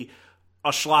just be a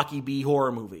schlocky B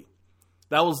horror movie.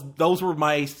 Those were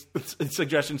my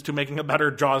suggestions to making a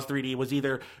better Jaws 3D. Was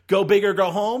either go big or go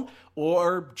home,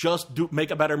 or just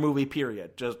make a better movie.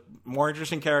 Period. Just more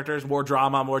interesting characters, more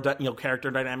drama, more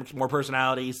character dynamics, more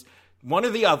personalities. One or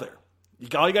the other.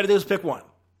 All you got to do is pick one.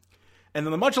 And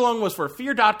then the Munch Along was for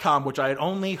Fear.com, which I had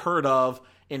only heard of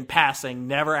in passing,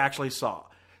 never actually saw.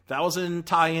 That was a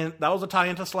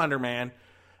tie-in to Slender Man,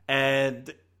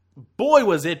 and boy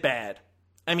was it bad.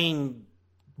 I mean,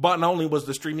 but not only was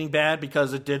the streaming bad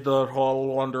because it did the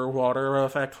whole underwater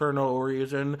effect for no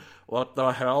reason. What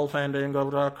the hell,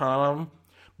 Fandango.com?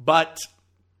 But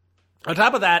on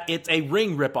top of that, it's a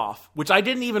Ring ripoff, which I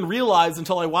didn't even realize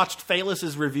until I watched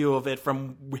Phalis' review of it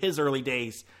from his early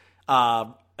days,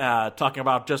 talking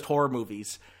about just horror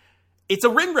movies. It's a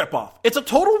Ring ripoff. It's a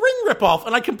total Ring ripoff,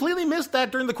 and I completely missed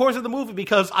that during the course of the movie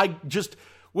because I just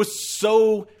was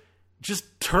so just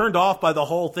turned off by the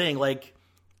whole thing. Like,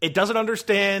 it doesn't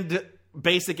understand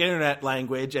basic internet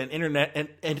language and internet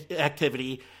and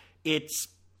activity. It's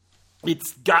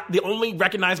got the only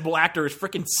recognizable actor is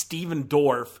freaking Steven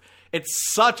Dorff.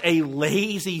 It's such a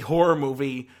lazy horror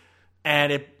movie,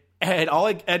 and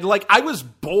I was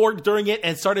bored during it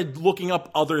and started looking up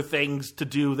other things to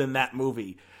do than that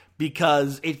movie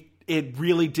because it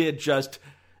really did just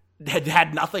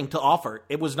had nothing to offer.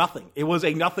 It was nothing. It was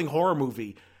a nothing horror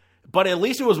movie, but at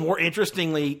least it was more an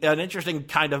interesting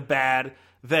kind of bad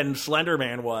than Slender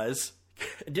Man was.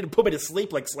 It didn't put me to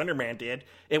sleep like Slender Man did.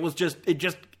 It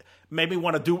just made me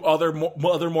want to do other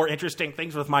more interesting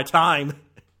things with my time.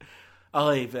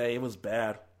 It was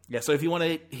bad. Yeah, so if you want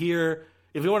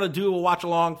to do a watch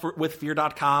along with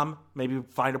Fear.com, maybe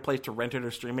find a place to rent it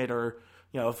or stream it, or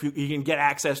if you can get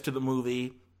access to the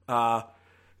movie,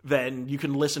 then you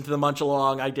can listen to the munch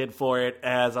along I did for it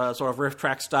as a sort of riff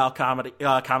track style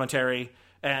commentary.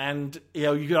 And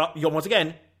you once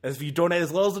again, if you donate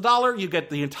as little as $1, you get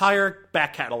the entire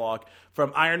back catalog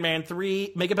from Iron Man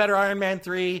 3, Make It Better Iron Man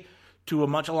 3, to a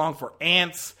munch along for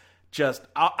Ants. Just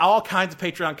all kinds of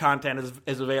Patreon content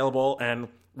is available and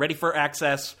ready for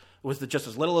access with just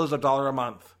as little as $1 a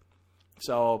month.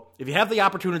 So if you have the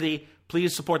opportunity,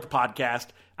 please support the podcast.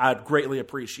 I'd greatly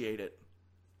appreciate it.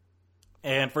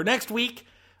 And for next week,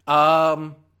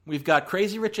 we've got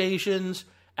Crazy Rich Asians,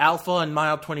 Alpha, and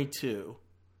Mile 22.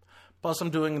 Plus, I'm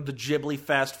doing the Ghibli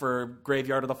Fest for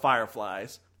Graveyard of the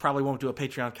Fireflies. Probably won't do a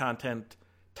Patreon content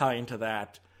tie into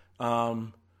that.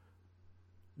 We'll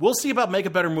see about Make a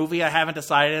Better Movie. I haven't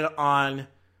decided on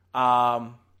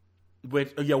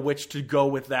which to go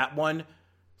with that one.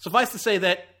 Suffice to say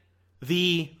that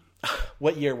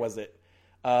what year was it?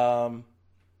 There's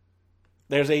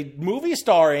a movie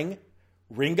starring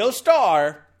Ringo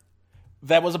Starr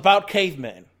that was about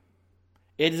cavemen.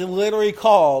 It is literally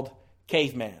called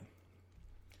Caveman.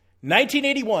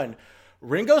 1981,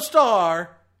 Ringo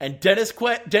Starr and Dennis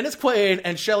Quaid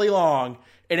and Shelley Long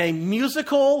in a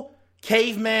musical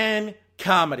caveman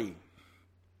comedy.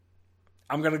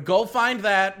 I'm gonna go find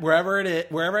that wherever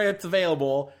it's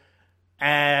available,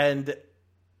 and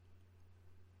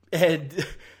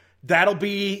that'll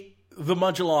be the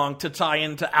munch along to tie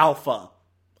into Alpha,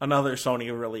 another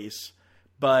Sony release.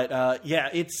 But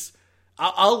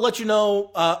I'll let you know.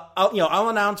 I'll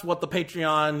announce what the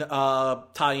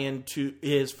Patreon tie-in to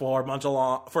is for munch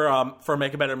along for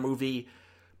Make a Better Movie.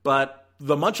 But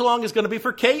the munch along is going to be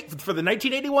for the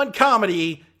 1981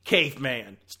 comedy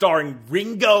Caveman, starring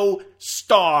Ringo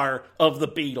Starr of the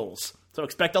Beatles. So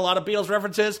expect a lot of Beatles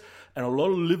references and a lot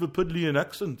of Liverpudlian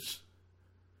accents.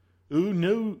 Oh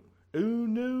no! Oh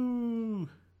no!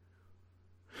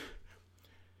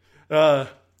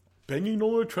 Banging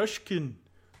on a trash can,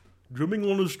 drumming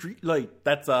on a street light.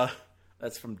 That's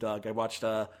from Doug. I watched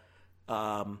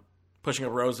Pushing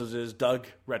Up Roses' Doug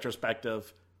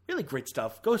retrospective. Really great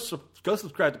stuff. Go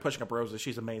subscribe to Pushing Up Roses.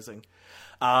 She's amazing.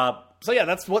 That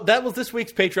was this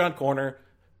week's Patreon Corner.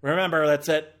 Remember, that's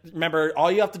it. Remember,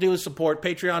 all you have to do is support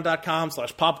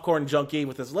patreon.com/popcornjunkie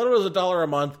with as little as $1 a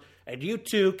month, and you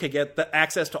too can get the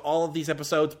access to all of these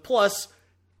episodes, plus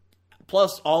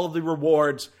all of the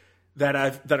rewards that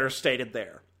are stated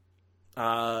there.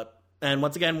 And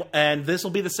once again, this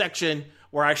will be the section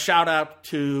where I shout out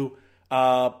to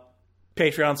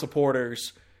Patreon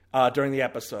supporters during the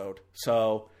episode.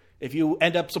 So if you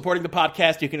end up supporting the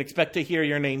podcast, you can expect to hear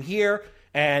your name here.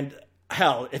 And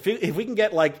hell, if we can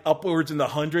get like upwards in the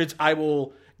hundreds, I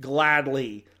will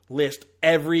gladly list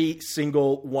every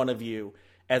single one of you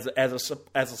as a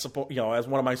support, as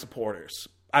one of my supporters.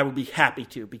 I would be happy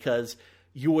to, because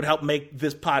you would help make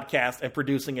this podcast and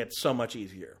producing it so much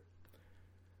easier.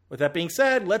 With that being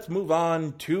said, let's move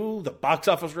on to the box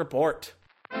office report.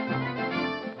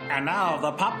 And now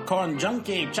the Popcorn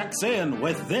Junkie checks in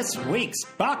with this week's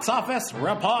box office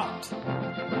report.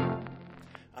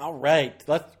 All right,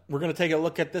 we're going to take a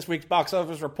look at this week's box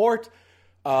office report.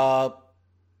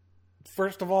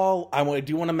 First of all, I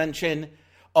do want to mention,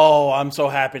 I'm so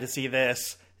happy to see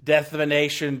this. Death of a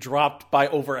Nation dropped by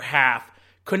over half.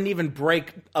 Couldn't even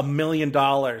break $1 million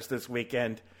this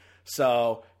weekend.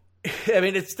 So, I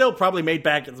mean, it still probably made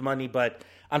back its money, but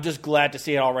I'm just glad to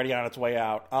see it already on its way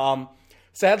out.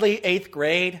 Sadly, 8th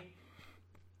Grade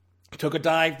took a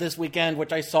dive this weekend,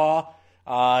 which I saw.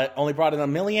 Only brought in $1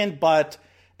 million, but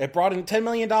it brought in $10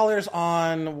 million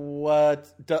on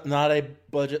what not a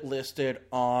budget listed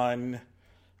on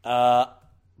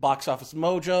Box Office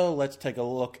Mojo. Let's take a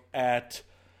look at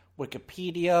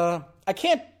Wikipedia. I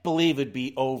can't believe it'd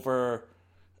be over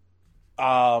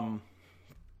 $10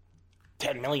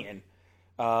 million.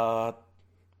 No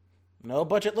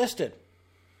budget listed.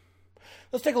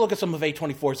 Let's take a look at some of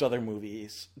A24's other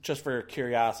movies, just for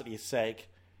curiosity's sake.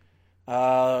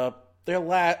 What's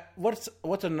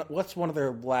one of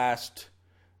their last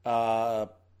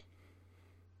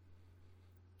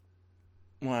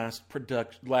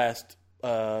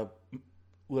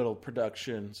little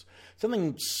productions?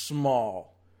 Something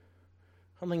small,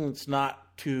 something that's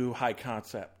not too high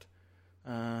concept.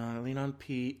 Lean on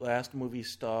Pete, Last Movie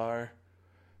Star,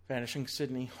 Vanishing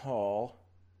Sydney Hall,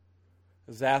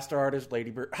 Disaster Artist,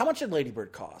 Lady Bird. How much did Lady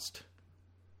Bird cost?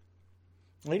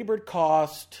 Lady Bird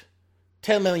cost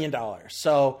 $10 million.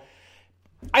 So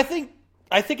I think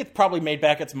it's probably made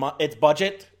back its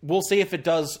budget. We'll see if it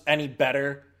does any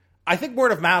better. I think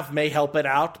word of mouth may help it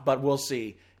out, but we'll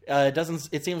see.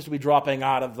 It seems to be dropping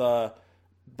out of the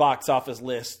box office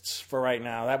lists for right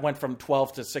now. That went from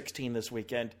 12 to 16 this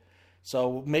weekend.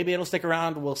 So maybe it'll stick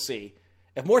around. We'll see.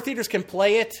 If more theaters can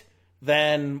play it,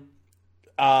 then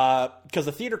because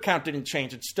the theater count didn't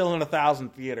change, it's still in 1,000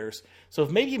 theaters. So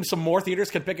if maybe some more theaters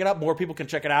can pick it up, more people can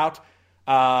check it out.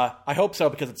 I hope so,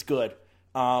 because it's good.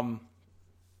 Dog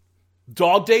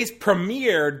Days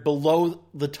premiered below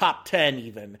the top 10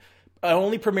 even. It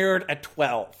only premiered at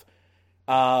 12.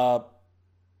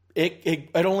 It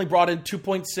only brought in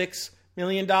 $2.6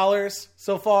 million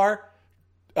so far.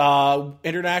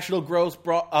 International gross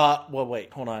brought...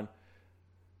 hold on.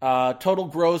 Total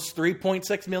gross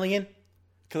 $3.6 million,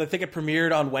 because I think it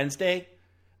premiered on Wednesday.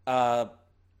 How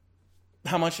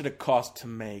much did it cost to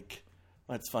make?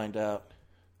 Let's find out.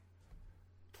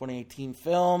 2018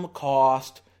 film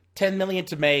cost $10 million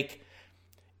to make.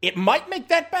 It might make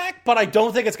that back, but I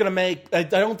don't think it's going to make. I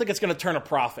don't think it's going to turn a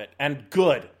profit. And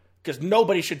good, because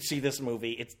nobody should see this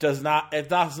movie. It does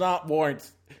not warrant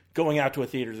going out to a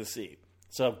theater to see.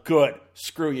 So good.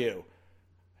 Screw you.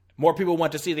 More people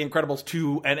went to see The Incredibles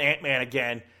 2 and Ant-Man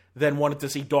again than wanted to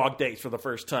see Dog Days for the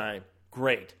first time.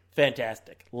 Great.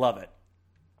 Fantastic. Love it.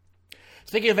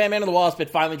 Speaking of Ant-Man and the Wasp,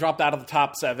 it finally dropped out of the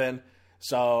top 7.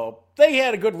 So they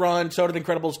had a good run. So did The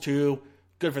Incredibles 2.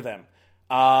 Good for them.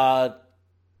 Other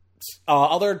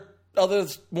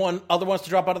ones to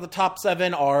drop out of the top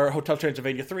 7 are Hotel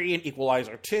Transylvania 3 and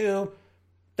Equalizer 2.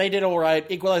 They did all right.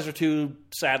 Equalizer 2,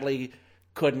 sadly,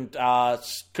 couldn't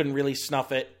really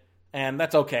snuff it. And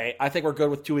that's okay. I think we're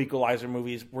good with 2 Equalizer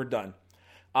movies. We're done.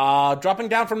 Dropping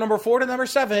down from number 4 to number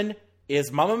 7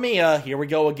 is Mamma Mia, Here We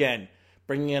Go Again.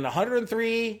 Bringing in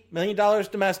 $103 million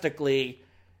domestically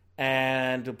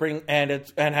and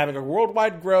having a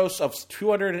worldwide gross of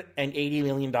 $280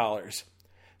 million.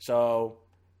 So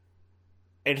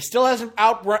it still hasn't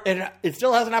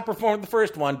outperformed the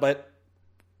first one, but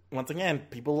once again,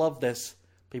 people love this.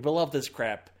 People love this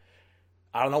crap.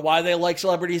 I don't know why they like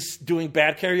celebrities doing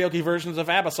bad karaoke versions of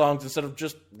ABBA songs instead of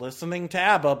just listening to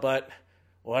ABBA, but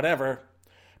whatever.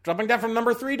 Dropping down from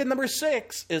number 3 to number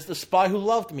 6 is The Spy Who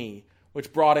Loved Me,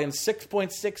 which brought in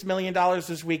 $6.6 million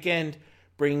this weekend,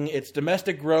 bringing its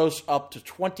domestic gross up to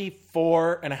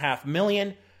 $24.5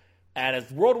 million, and its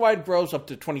worldwide gross up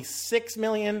to $26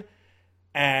 million.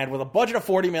 And with a budget of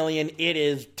 $40 million, it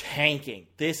is tanking.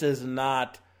 This isn't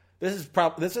a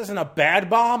bad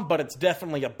bomb, but it's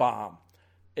definitely a bomb.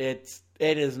 It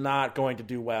is not going to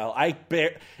do well.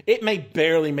 It may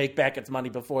barely make back its money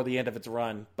before the end of its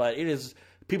run, but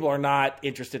people are not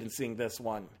interested in seeing this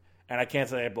one, and I can't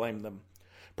say I blame them.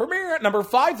 Premiere at number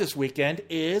 5 this weekend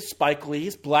is Spike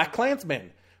Lee's BlacKkKlansman,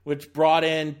 which brought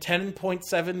in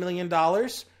 $10.7 million,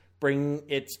 bringing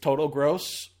its total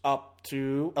gross up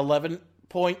to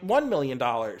 $11.1 million.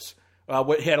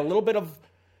 It had a little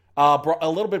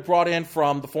bit brought in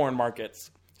from the foreign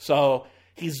markets, so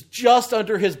he's just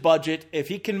under his budget. If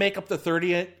he can make up the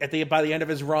 30 by the end of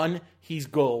his run, he's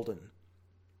golden.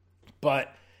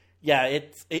 But yeah,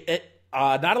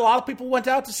 not a lot of people went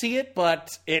out to see it,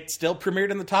 but it still premiered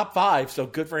in the top 5, so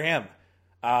good for him.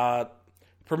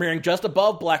 Premiering just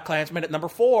above BlacKkKlansman at number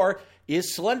 4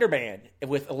 is Slender Man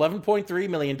with $11.3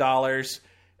 million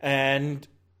and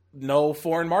no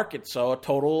foreign market, so a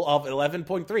total of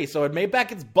 11.3. So it made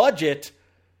back its budget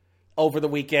over the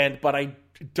weekend, but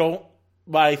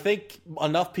I think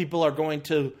enough people are going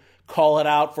to call it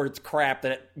out for its crap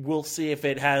that we'll see if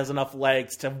it has enough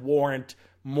legs to warrant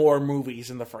more movies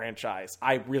in the franchise.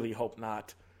 I really hope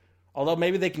not. Although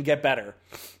maybe they can get better.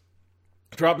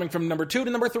 Dropping from number 2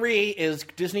 to number 3 is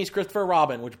Disney's Christopher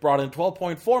Robin, which brought in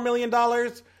 $12.4 million,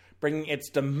 bringing its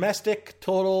domestic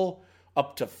total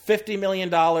up to $50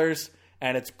 million,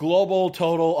 and its global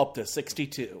total up to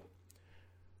 62.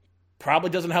 Probably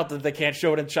doesn't help that they can't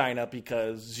show it in China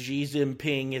because Xi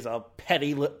Jinping is a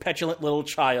petulant little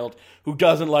child who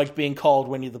doesn't like being called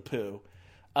Winnie the Pooh.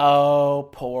 Oh,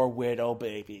 poor widow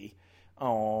baby.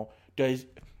 Oh, does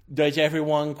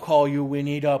everyone call you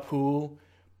Winnie the Pooh?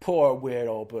 Poor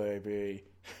widow baby.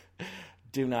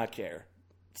 Do not care.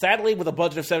 Sadly, with a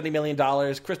budget of $70 million,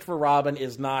 Christopher Robin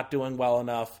is not doing well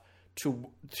enough to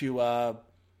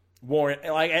warrant.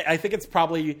 Like, I think it's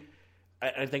probably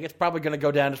going to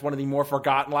go down as one of the more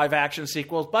forgotten live action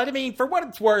sequels. But I mean, for what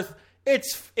it's worth,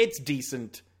 it's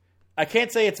decent. I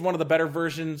can't say it's one of the better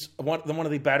versions, one of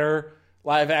the better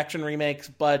live action remakes,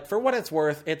 but for what it's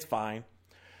worth, it's fine.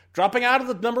 Dropping out of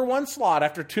the number 1 slot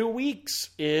after 2 weeks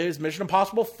is Mission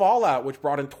Impossible Fallout, which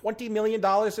brought in $20 million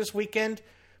this weekend,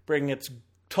 bringing its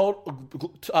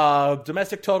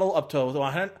domestic total up to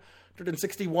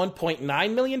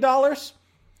 $161.9 million,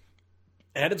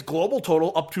 and its global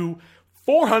total up to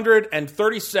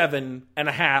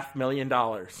 $437.5 million.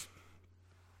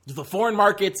 The foreign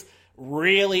markets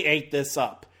really ate this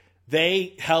up.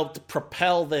 They helped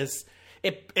propel this.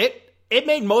 It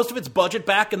made most of its budget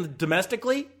back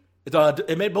domestically.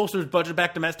 It made most of its budget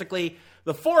back domestically.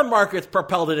 The foreign markets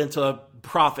propelled it into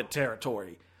profit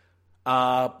territory.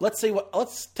 Let's take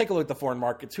a look at the foreign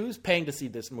markets. Who's paying to see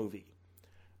this movie?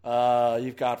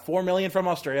 You've got 4 million from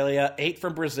Australia, 8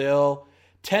 from Brazil,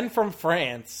 10 from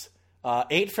France,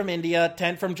 8 from India,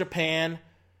 10 from Japan,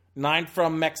 9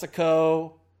 from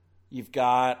Mexico. You've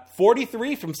got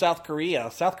 43 from South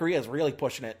Korea. South Korea is really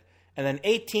pushing it. And then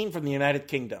 18 from the United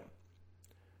Kingdom.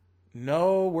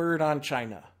 No word on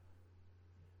China.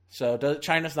 So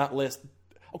China's not listed.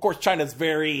 Of course, China's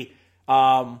very...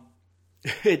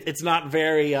 it's not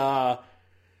very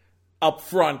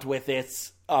upfront with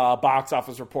its box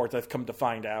office reports, I've come to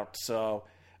find out. So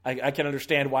I can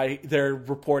understand why their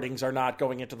reportings are not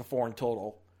going into the foreign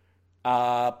total.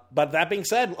 But that being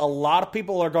said, a lot of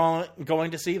people are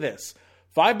going to see this.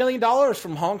 $5 million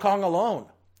from Hong Kong alone.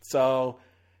 So,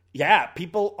 yeah,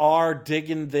 people are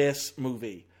digging this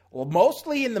movie. Well,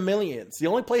 mostly in the millions. The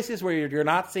only places where you're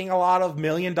not seeing a lot of $1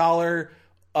 million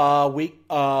week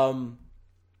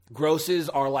grosses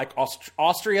are like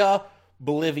Austria,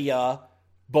 Bolivia,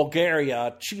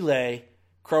 Bulgaria, Chile,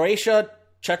 Croatia,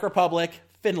 Czech Republic,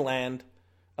 Finland,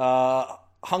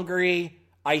 Hungary,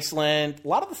 Iceland.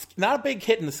 Not a big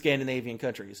hit in the Scandinavian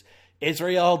countries.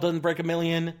 Israel didn't break $1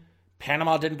 million.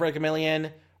 Panama didn't break $1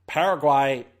 million.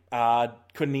 Paraguay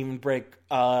couldn't even break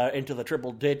into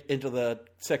the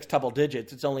sextuple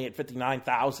digits. It's only at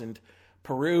 59,000.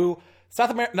 Peru,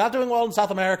 not doing well in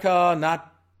South America.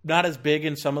 Not as big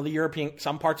in some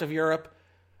parts of Europe.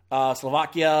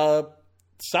 Slovakia,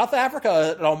 South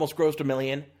Africa, it almost grossed $1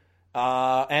 million.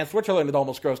 And Switzerland, it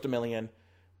almost grossed $1 million.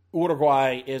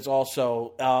 Uruguay is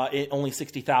also only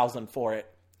 60,000 for it.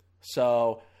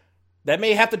 So that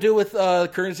may have to do with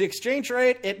currency exchange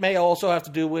rate. It may also have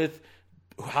to do with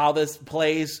how this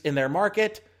plays in their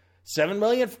market. $7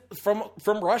 million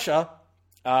from Russia.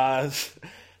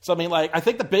 So I mean, like, I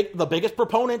think the biggest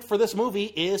proponent for this movie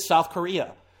is South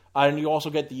Korea, and you also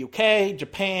get the UK,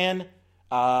 Japan,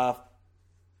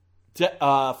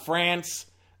 France.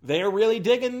 They're really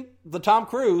digging the Tom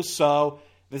Cruise, so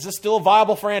this is still a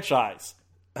viable franchise.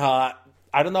 I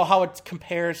don't know how it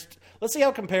compares. Let's see how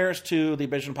it compares to the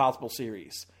Mission Impossible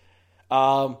series.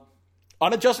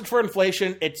 Unadjusted for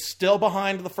inflation, it's still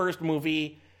behind the first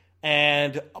movie,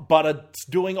 but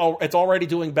it's already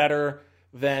doing better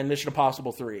than Mission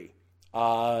Impossible 3.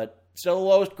 Still the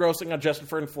lowest grossing adjusted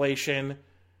for inflation.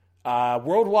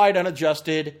 Worldwide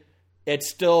unadjusted,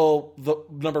 it's still the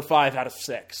number 5 out of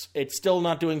 6. It's still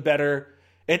not doing better.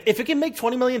 If it can make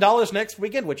 $20 million next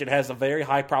weekend, which it has a very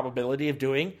high probability of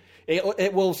doing,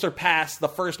 it will surpass the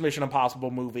first Mission Impossible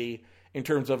movie in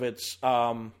terms of its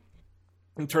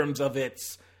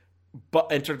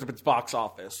box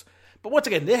office. But once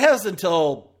again, it has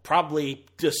until probably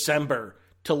December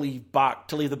to leave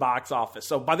the box office.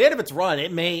 So by the end of its run,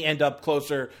 it may end up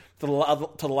closer to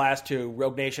the last two,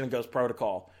 Rogue Nation and Ghost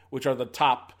Protocol, which are the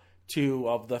top 2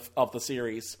 of the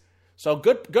series. So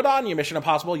good on you, Mission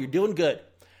Impossible. You're doing good.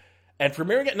 And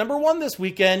premiering at number 1 this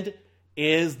weekend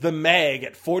is The Meg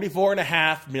at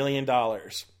 $44.5 million.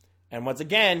 And once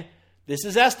again, this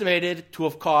is estimated to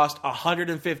have cost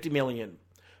 $150 million.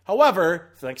 However,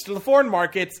 thanks to the foreign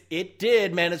markets, it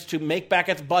did manage to make back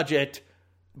its budget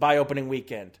by opening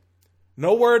weekend.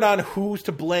 No word on who's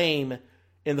to blame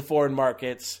in the foreign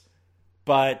markets,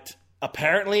 but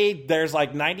apparently there's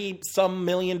like $90-some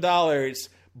million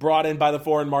brought in by the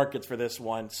foreign markets for this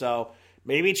one. So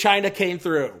maybe China came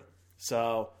through.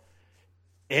 So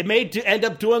it may end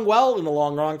up doing well in the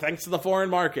long run thanks to the foreign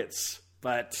markets.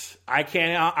 But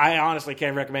I honestly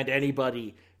can't recommend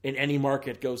anybody in any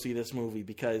market go see this movie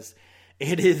because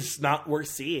it is not worth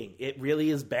seeing. It really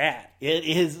is bad.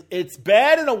 It's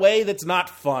bad in a way that's not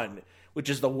fun, which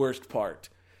is the worst part.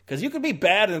 Because you can be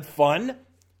bad and fun,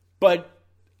 but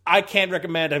I can't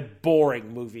recommend a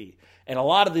boring movie. And a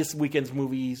lot of this weekend's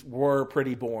movies were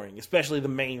pretty boring, especially the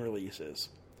main releases.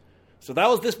 So that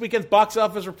was this weekend's box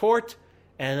office report.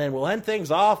 And then we'll end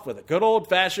things off with a good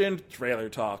old-fashioned trailer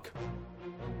talk.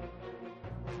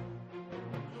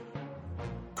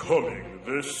 Coming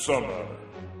this summer.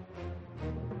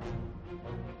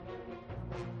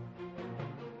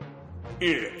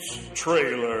 It's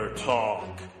Trailer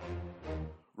Talk.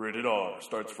 Rated R.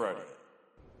 Starts Friday.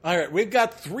 All right, we've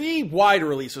got 3 wide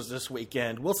releases this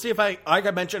weekend. We'll see if like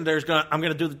I mentioned, I'm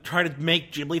gonna try to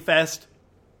make Ghibli Fest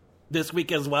this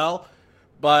week as well.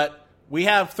 But we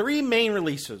have 3 main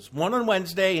releases: 1 on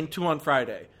Wednesday and 2 on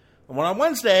Friday. The one on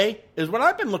Wednesday is what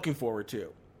I've been looking forward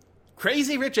to: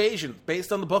 Crazy Rich Asians,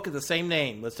 based on the book of the same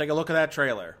name. Let's take a look at that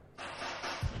trailer.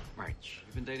 Right,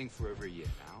 you've been dating for over a year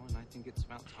now, and I think it's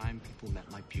about time people met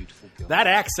my beautiful girl. That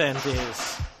accent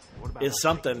is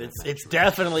something. It's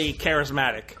definitely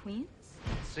charismatic. Queens?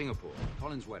 Singapore,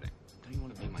 Colin's wedding. Don't you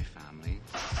want to be my family?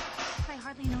 I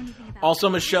hardly know anything about Also,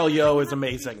 Michelle Yeoh is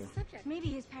amazing. Maybe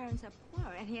his parents are poor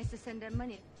and he has to send them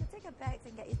money. So take a bag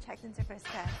and get you checked into first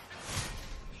class.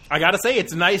 I gotta say,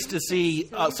 it's nice to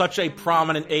see such a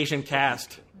prominent Asian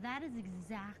cast. That is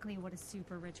exactly what a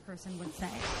super rich person would say.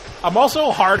 I'm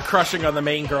also hard crushing on the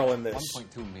main girl in this.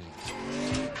 1.2 million.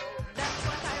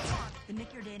 The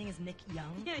Nick you're dating is Nick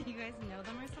Young. Yeah, you guys know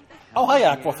them or something? Oh, hi,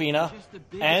 Aquafina.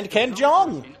 And Ken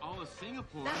Jeong.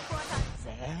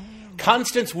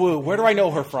 Constance Wu. Where do I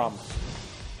know her from?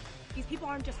 These people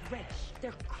aren't just rich.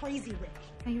 They're crazy rich.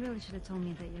 Oh, you really should have told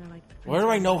me that you're like... Where do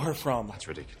I know her from? That's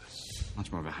ridiculous.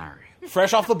 Much more of a Harry.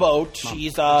 Fresh off the boat.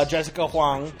 She's Jessica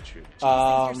Huang.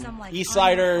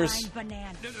 Eastsiders.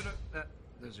 No.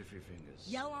 Those are 3 fingers.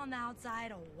 Yellow on the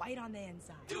outside or white on the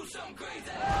inside. Do something crazy!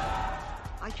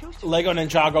 I chose to Lego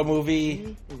Ninjago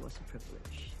movie. It was a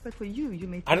privilege. But for you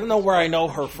made... I don't know where I know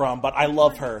her from, but I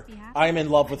love her. I'm in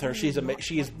love with her. She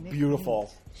is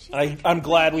beautiful. I'm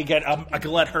glad I can get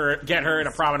her in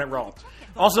a prominent role.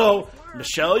 Also,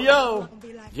 Michelle Yeoh.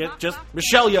 Just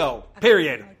Michelle Yeoh.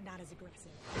 Period.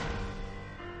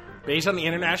 Based on the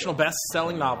international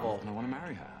best-selling novel. I want to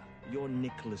marry her. You're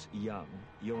Nicholas Young.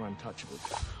 You're untouchable.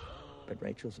 But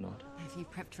Rachel's not. Have you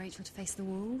prepped Rachel to face the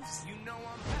wolves? You know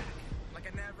I'm back, like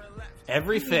I never left.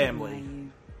 Every family.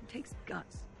 It takes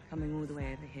guts coming all the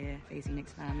way over here, facing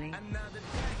Nick's family.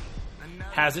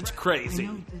 Has its crazy. I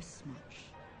know this much.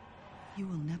 You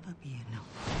will never be enough.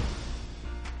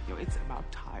 Yo, it's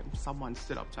about time someone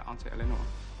stood up to Auntie Eleanor.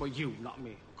 Well, you, not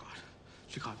me. Oh, God.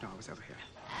 She can't know I was ever here.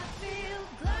 I feel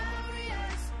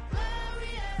glorious,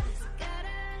 glorious. Got a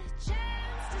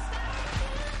chance to stop.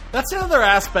 That's another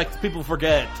aspect people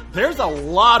forget. There's a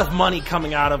lot of money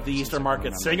coming out of the Eastern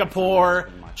market. Singapore,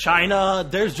 China.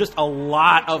 There's just a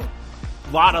lot of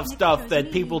stuff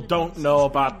that people don't know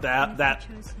about that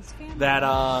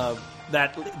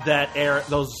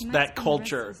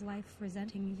culture.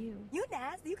 You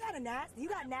nasty. You got a nasty. You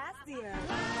got nastier.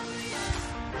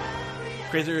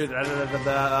 Crazy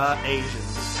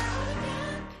Asians.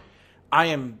 I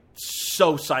am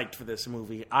so psyched for this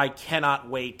movie. I cannot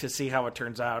wait to see how it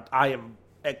turns out. I am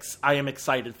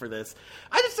excited for this.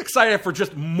 I'm just excited for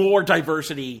just more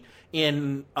diversity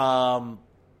in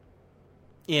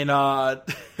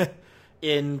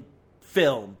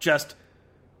film. Just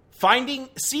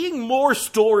seeing more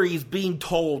stories being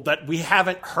told that we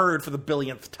haven't heard for the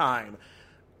billionth time.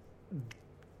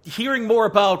 Hearing more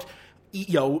about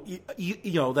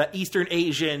that Eastern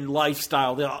Asian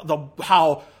lifestyle,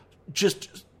 how just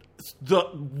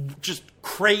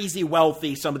crazy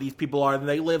wealthy some of these people are, and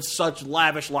they live such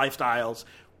lavish lifestyles.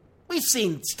 We've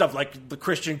seen stuff like the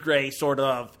Christian Grey sort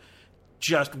of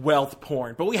just wealth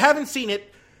porn, but we haven't seen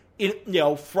it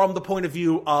from the point of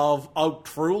view of a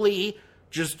truly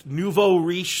just nouveau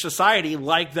riche society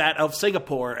like that of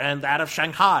Singapore and that of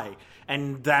Shanghai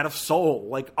and that of Seoul.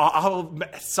 Like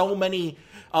so many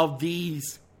of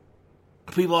these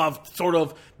people have sort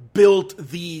of built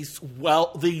these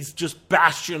just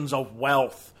bastions of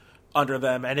wealth under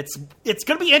them, and it's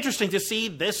going to be interesting to see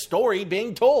this story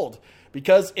being told,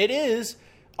 because it is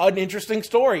an interesting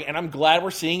story, and I'm glad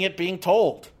we're seeing it being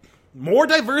told. More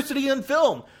diversity in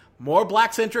film, more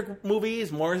black-centric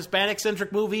movies, more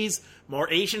Hispanic-centric movies, more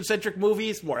Asian-centric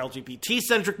movies, more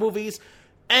LGBT-centric movies,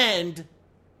 and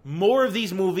more of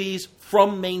these movies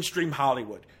from mainstream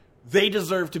Hollywood. They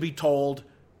deserve to be told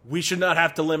we should not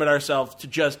have to limit ourselves to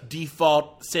just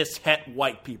default cis-het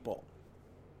white people.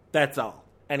 That's all.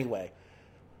 Anyway.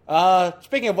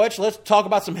 Speaking of which, let's talk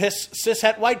about some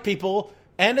cis-het white people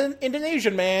and an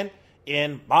Indonesian man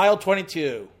in Mile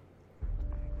 22.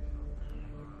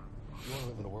 You want to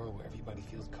live in a world where everybody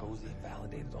feels cozy and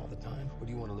validated all the time? Or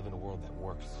do you want to live in a world that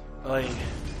works?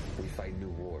 We fight new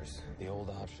wars. The old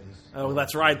options. Oh,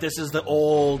 that's right. This is the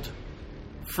old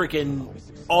freaking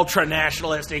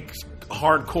ultra-nationalistic,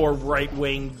 hardcore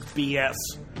right-wing BS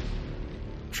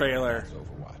trailer.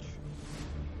 Overwatch.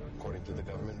 According to the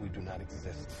government, we do not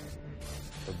exist.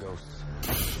 The ghosts.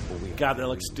 God, that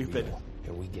looks stupid.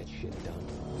 And we get shit done.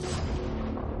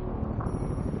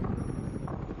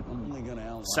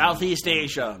 Southeast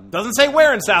Asia. Doesn't say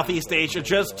where in Southeast Asia,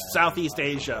 just Southeast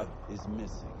Asia. Is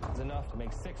missing. It's enough to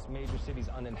make 6 major cities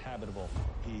uninhabitable.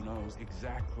 He knows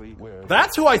exactly where.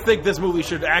 That's who I think this movie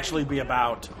should actually be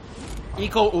about.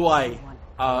 Iko Uwais.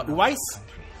 Uwais?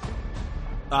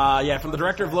 Yeah, from the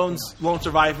director of Lone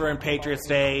Survivor and Patriots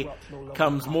Day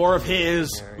comes more of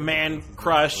his man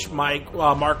crush, Mark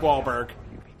Wahlberg.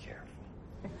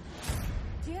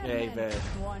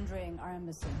 Wandering our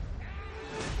embassy.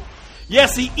 Yeah,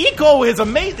 see, Iko is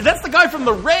amazing. That's the guy from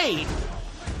The Raid.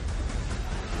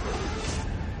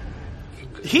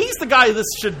 He's the guy this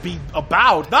should be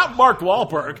about, not Mark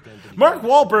Wahlberg. Mark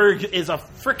Wahlberg is a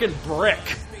freaking brick.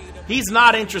 He's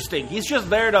not interesting. He's just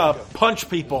there to punch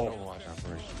people.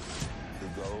 The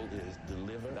goal is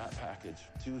deliver that package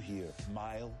to here,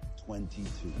 Mile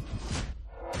 22.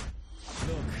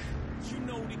 Look, you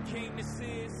know the game this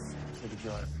is. Take a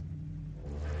drive.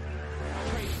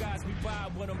 Pray guys me by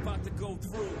what I'm about to go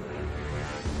through.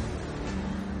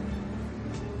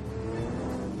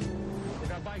 We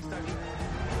got bikes, Dougie.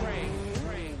 Pray.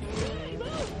 I'm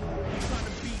trying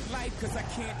to beat life cause I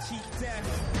can't cheat death.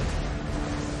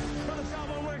 Brother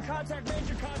Salvo, we're in contact.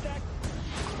 Major contact.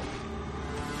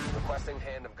 Requesting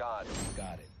hand of God.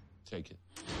 Got it. Take it.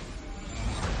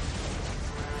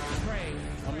 Pray.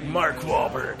 Mark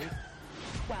Wahlberg.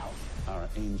 12. Our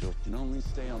angel can only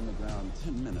stay on the ground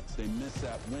 10 minutes. They miss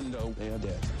that window, they are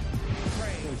dead.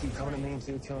 Pray. You keep coming to me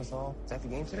until you kill us all. Is that the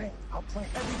game today? I'll play.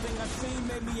 Everything I've seen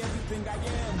made me everything I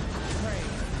am. Pray.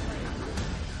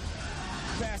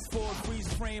 Fast forward,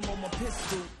 freeze frame on my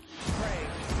pistol. Pray.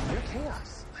 You're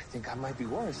chaos. I think I might be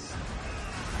worse.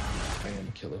 I am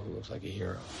a killer who looks like a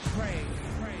hero. Pray.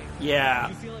 Yeah.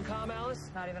 You feeling calm,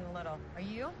 Alice? Not even a little. Are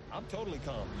you? I'm totally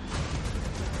calm.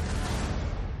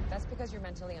 That's because you're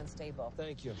mentally unstable.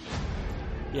 Thank you.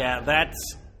 Yeah,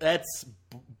 that's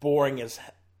boring as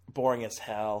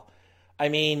hell. I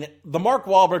mean, the Mark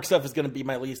Wahlberg stuff is going to be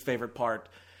my least favorite part.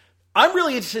 I'm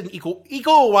really interested in Iko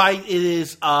Uwais.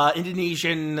 Is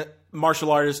Indonesian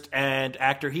martial artist and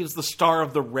actor. He was the star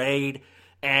of The Raid,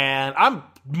 and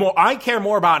I care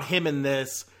more about him in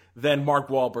this than Mark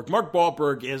Wahlberg. Mark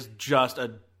Wahlberg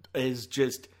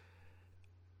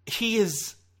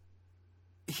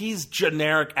he's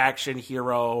generic action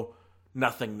hero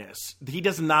nothingness. He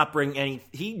does not bring any.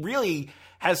 He really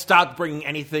has stopped bringing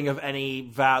anything of any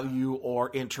value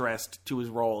or interest to his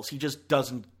roles. He just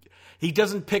doesn't. He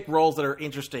doesn't pick roles that are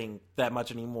interesting that much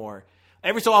anymore.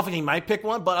 Every so often he might pick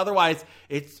one, but otherwise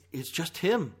it's just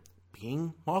him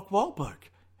being Mark Wahlberg.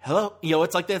 Hello,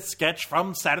 it's like that sketch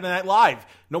from Saturday Night Live.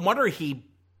 No wonder he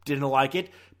didn't like it,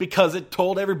 because it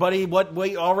told everybody what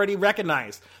we already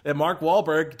recognized, that Mark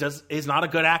Wahlberg is not a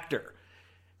good actor.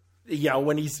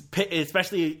 When he's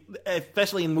especially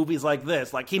in movies like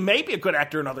this, like he may be a good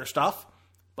actor in other stuff,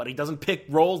 but he doesn't pick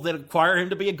roles that require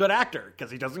him to be a good actor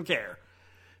because he doesn't care.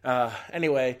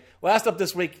 Anyway, last up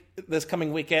this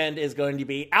coming weekend is going to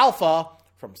be Alpha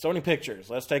from Sony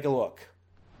Pictures. Let's take a look.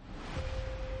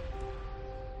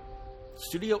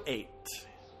 Studio 8.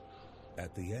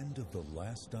 At the end of the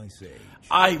last ice age,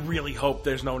 I really hope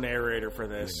there's no narrator for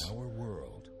this. When our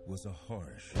world was a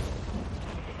harsh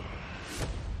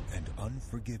and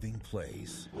unforgiving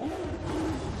place,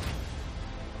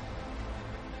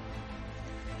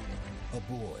 a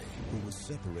boy who was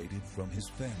separated from his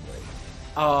family.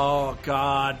 Oh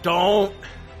God! Don't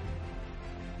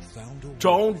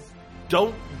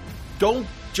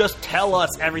just tell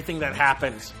us everything that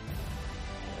happens.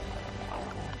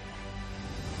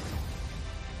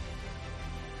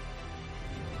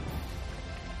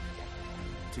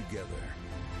 Together,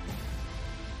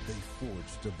 they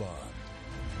forged a bond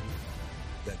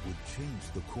that would change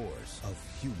the course of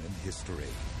human history.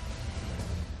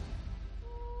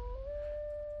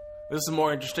 This is a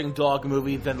more interesting dog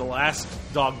movie than the last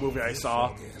dog movie I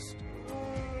saw.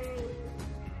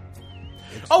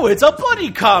 Oh, it's a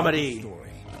buddy comedy!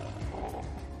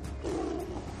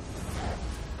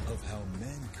 Of how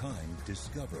mankind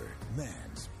discovered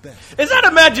man's best. Is that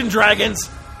Imagine Dragons?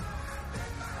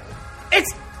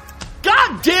 It's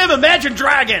goddamn Imagine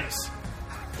Dragons!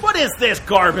 What is this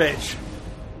garbage?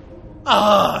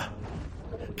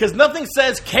 Because nothing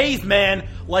says caveman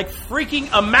like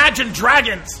freaking Imagine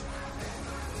Dragons!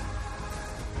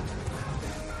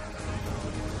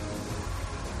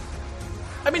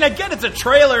 I mean, I get it's a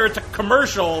trailer, it's a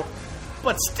commercial,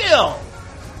 but still!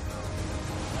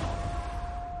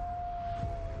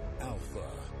 Alpha.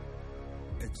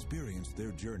 Experience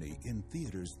their journey in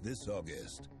theaters this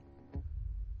August.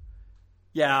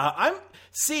 Yeah,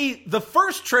 See, the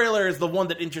first trailer is the one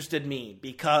that interested me,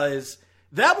 because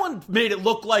that one made it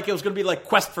look like it was going to be like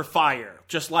Quest for Fire.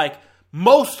 Just like,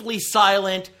 mostly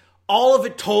silent, all of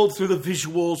it told through the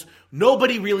visuals,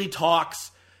 nobody really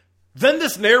talks. Then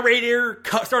this narrator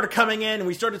started coming in, and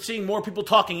we started seeing more people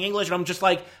talking English, and I'm just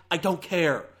like, I don't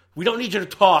care. We don't need you to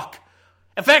talk.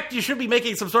 In fact, you should be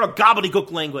making some sort of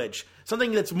gobbledygook language.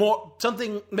 Something that's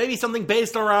maybe something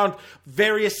based around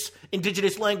various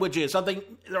indigenous languages,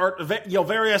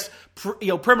 various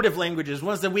primitive languages,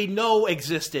 ones that we know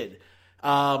existed.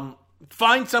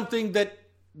 Find something that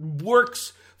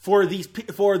works for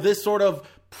this sort of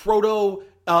sort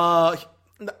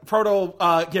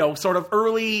of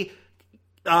early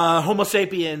Homo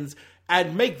sapiens,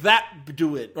 and make that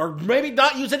do it. Or maybe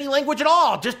not use any language at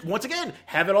all. Just, once again,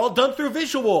 have it all done through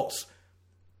visuals.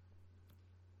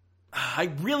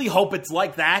 I really hope it's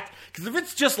like that. Because if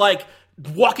it's just like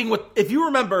if you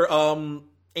remember,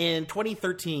 in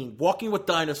 2013, Walking with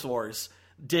Dinosaurs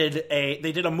they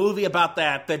did a movie about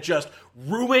that just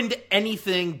ruined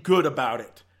anything good about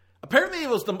it. Apparently it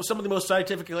was some of the most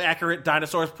scientifically accurate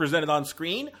dinosaurs presented on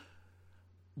screen,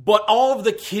 but all of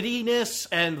the kiddiness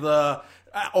and the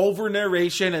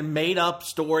over-narration and made-up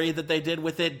story that they did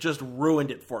with it just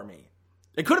ruined it for me.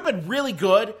 It could have been really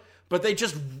good, but they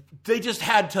just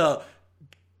had to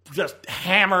just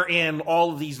hammer in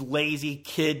all of these lazy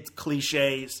kid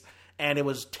cliches, and it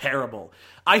was terrible.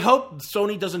 I hope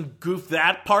Sony doesn't goof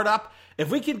that part up. If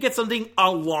we can get something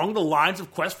along the lines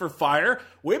of Quest for Fire,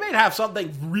 we may have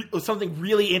something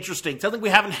really interesting, something we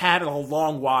haven't had in a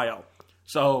long while.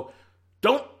 So,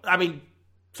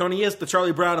 Sony is the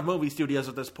Charlie Brown of movie studios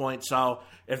at this point, so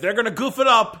if they're going to goof it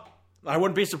up, I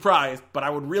wouldn't be surprised, but I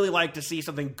would really like to see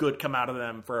something good come out of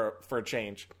them for a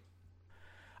change.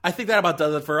 I think that about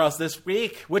does it for us this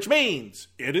week, which means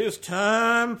it is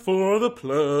time for the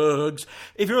plugs.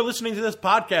 If you're listening to this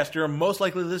podcast, you're most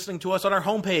likely listening to us on our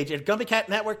homepage at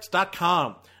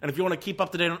GumbyCatNetworks.com. And if you want to keep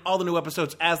up to date on all the new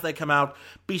episodes as they come out,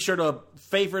 be sure to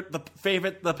favorite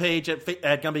the page at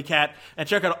GumbyCat and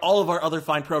check out all of our other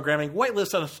fine programming.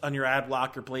 Whitelist us on your ad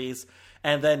blocker, please.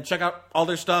 And then check out all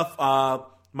their stuff.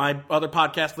 My other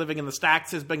podcast, Living in the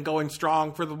Stacks, has been going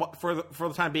strong for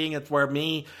the time being. It's where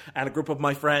me and a group of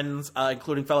my friends,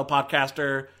 including fellow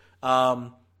podcaster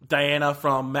Diana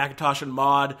from Macintosh and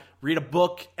Mod, read a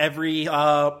book every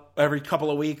couple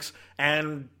of weeks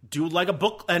and do like an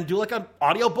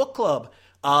audio book club.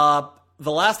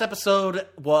 The last episode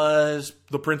was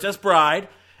The Princess Bride,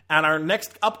 and our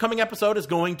next upcoming episode is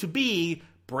going to be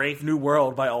Brave New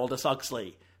World by Aldous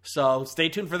Huxley. So stay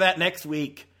tuned for that next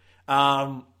week.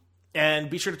 And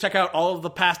be sure to check out all of the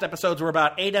past episodes. We're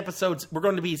about 8 episodes. We're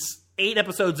going to be 8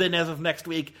 episodes in as of next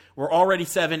week. We're already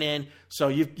 7 in, so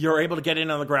you're able to get in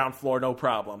on the ground floor, no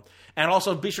problem. And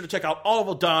also be sure to check out all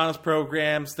of Donna's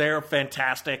programs. They're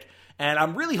fantastic. And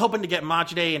I'm really hoping to get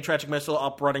Majide and Tragic Missile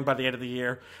up running by the end of the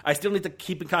year. I still need to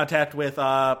keep in contact with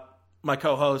my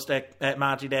co-host at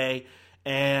Majide.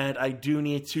 And I do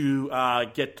need to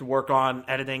get to work on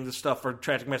editing the stuff for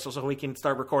Tragic Missile so we can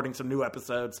start recording some new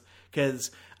episodes.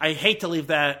 Because I hate to leave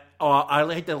that,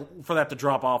 for that to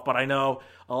drop off, but I know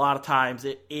a lot of times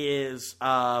it is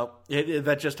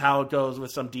that's just how it goes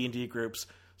with some D&D groups.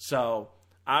 So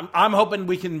I'm hoping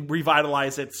we can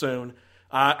revitalize it soon.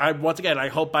 Once again, I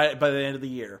hope by the end of the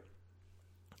year.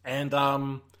 And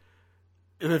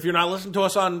if you're not listening to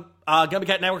us on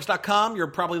GumbyCatNetworks.com, you're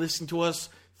probably listening to us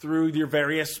through your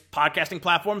various podcasting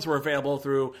platforms. We're available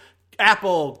through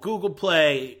Apple, Google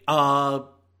Play,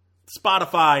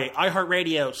 Spotify,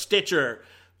 iHeartRadio, Stitcher.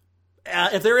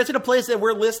 If there isn't a place that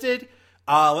we're listed,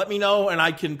 let me know, and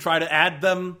I can try to add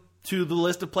them to the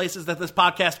list of places that this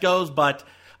podcast goes. But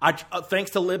thanks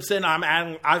to Libsyn,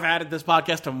 I've added this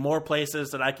podcast to more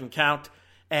places that I can count,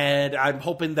 and I'm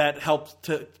hoping that helps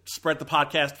to spread the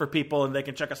podcast for people, and they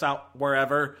can check us out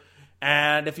wherever.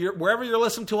 And if you're wherever you're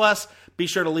listening to us, be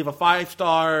sure to leave a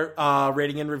 5-star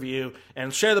rating and review,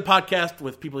 and share the podcast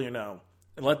with people you know.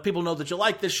 And let people know that you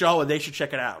like this show and they should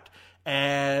check it out.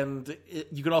 And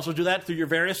you can also do that through your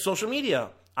various social media.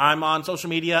 I'm on social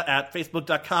media at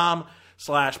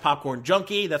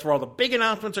facebook.com/popcornjunkie. That's where all the big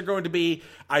announcements are going to be.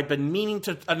 I've been meaning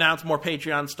to announce more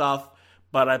Patreon stuff,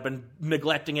 but I've been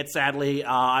neglecting it, sadly.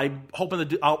 I'm hoping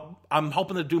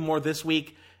to do more this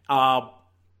week. I'll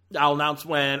announce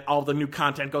when all the new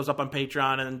content goes up on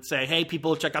Patreon and say, hey,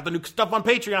 people, check out the new stuff on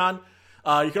Patreon.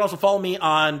 You can also follow me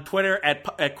on Twitter at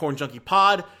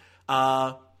CornJunkiePod.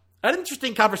 I had an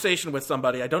interesting conversation with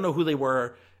somebody. I don't know who they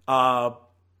were,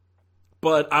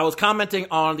 but I was commenting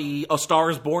on the A Star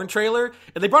Is Born trailer,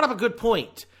 and they brought up a good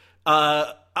point.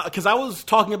 Because I was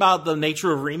talking about the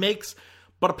nature of remakes,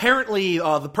 but apparently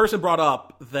the person brought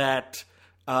up that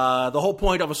the whole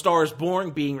point of A Star Is Born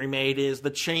being remade is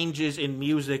the changes in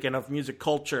music and of music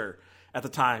culture at the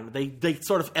time. They're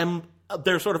sort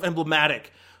of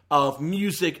emblematic of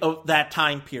music of that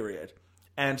time period.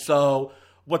 And so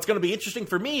what's going to be interesting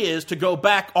for me is to go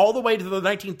back all the way to the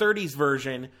 1930s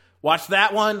version, watch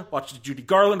that one, watch the Judy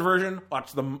Garland version,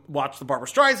 watch the Barbra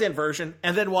Streisand version,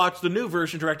 and then watch the new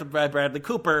version directed by Bradley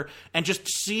Cooper, and just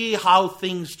see how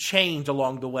things change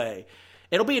along the way.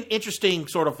 It'll be an interesting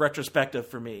sort of retrospective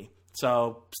for me.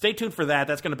 So stay tuned for that.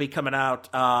 That's going to be coming out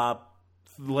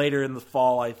later in the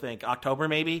fall, I think. October,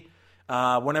 maybe?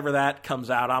 Whenever that comes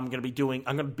out, I'm going to be doing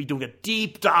a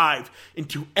deep dive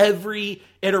into every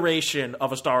iteration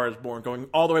of A Star Is Born, going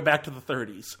all the way back to the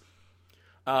 30s.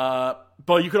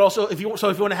 But you could also, if you want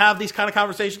to have these kind of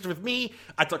conversations with me,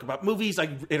 I talk about movies,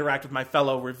 I interact with my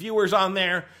fellow reviewers on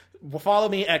there. Follow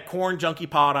me at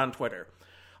CornJunkiePod on Twitter.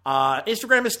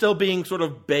 Instagram is still being sort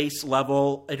of base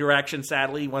level interaction,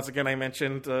 sadly. Once again, I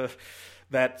mentioned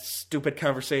that stupid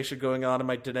conversation going on in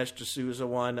my Dinesh D'Souza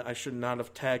one. I should not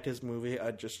have tagged his movie.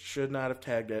 I just should not have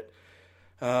tagged it.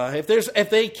 If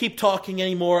they keep talking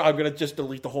anymore, I'm gonna just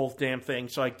delete the whole damn thing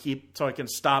so I can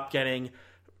stop getting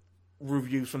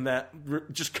reviews from that.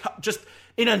 Just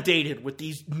inundated with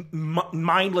these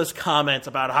mindless comments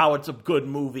about how it's a good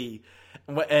movie,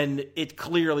 and it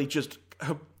clearly just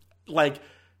like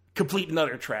complete and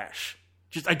utter trash.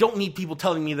 I don't need people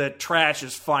telling me that trash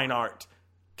is fine art,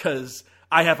 because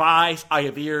I have eyes, I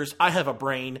have ears, I have a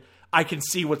brain, I can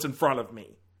see what's in front of me.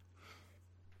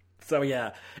 So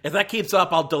yeah, if that keeps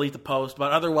up, I'll delete the post,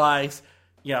 but otherwise,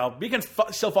 you can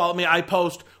still follow me. I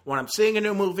post when I'm seeing a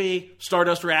new movie,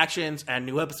 Stardust reactions, and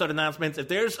new episode announcements. If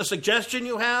there's a suggestion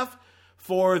you have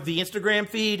for the Instagram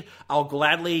feed, I'll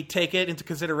gladly take it into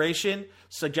consideration.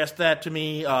 Suggest that to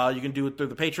me. You can do it through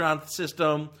the Patreon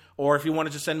system, or if you want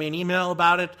to just send me an email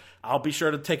about it, I'll be sure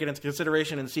to take it into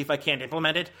consideration and see if I can't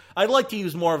implement it. I'd like to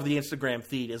use more of the Instagram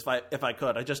feed if I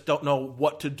could. I just don't know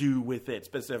what to do with it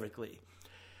specifically.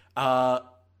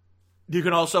 You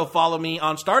can also follow me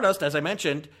on Stardust, as I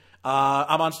mentioned.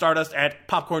 I'm on Stardust at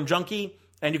Popcorn Junkie,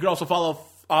 and you can also follow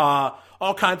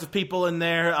all kinds of people in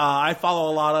there. I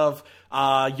follow a lot of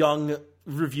young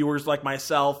reviewers like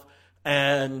myself,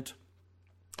 and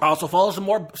I also follow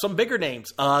some bigger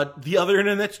names. The other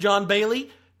internet's John Bailey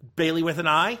with an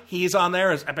I. He's on there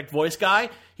as Epic Voice Guy.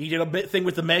 He did a thing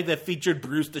with the Meg that featured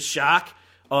Bruce the Shock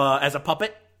as a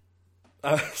puppet.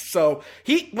 So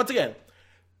once again,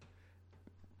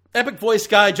 Epic Voice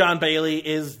Guy John Bailey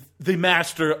is the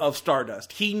master of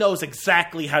Stardust. He knows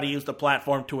exactly how to use the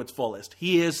platform to its fullest.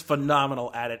 He is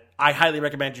phenomenal at it. I highly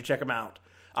recommend you check him out.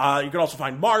 You can also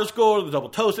find Marscore, the Double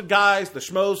Toasted guys, the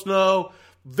Schmo Snow,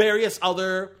 various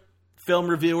other film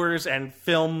reviewers and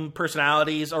film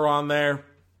personalities are on there.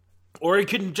 Or you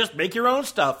can just make your own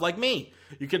stuff like me.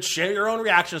 You can share your own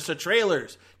reactions to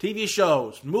trailers, TV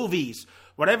shows, movies,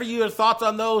 whatever your thoughts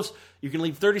on those. You can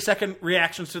leave 30-second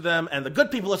reactions to them, and the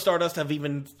good people at Stardust have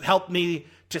even helped me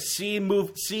to see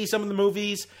some of the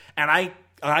movies, and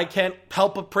I can't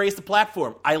help but praise the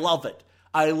platform. I love it.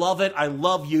 I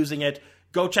love using it.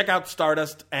 Go check out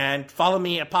Stardust and follow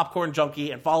me at Popcorn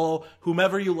Junkie and follow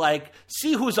whomever you like.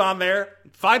 See who's on there.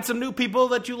 Find some new people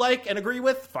that you like and agree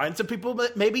with. Find some people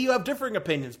that maybe you have differing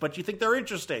opinions, but you think they're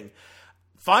interesting.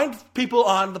 Find people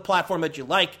on the platform that you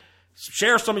like.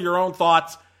 Share some of your own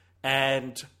thoughts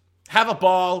and have a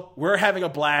ball. We're having a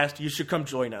blast. You should come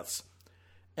join us.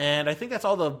 And I think that's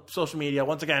all the social media.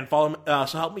 Once again, follow me.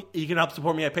 So help me. You can help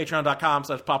support me at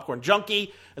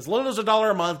patreon.com/popcornjunkie. As little as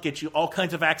 $1 a month gets you all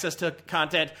kinds of access to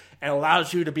content and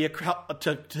allows you to be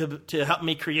to help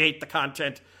me create the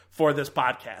content for this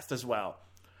podcast as well.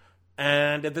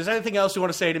 And if there's anything else you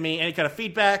want to say to me, any kind of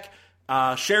feedback,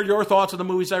 share your thoughts on the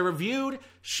movies I reviewed,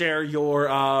 share your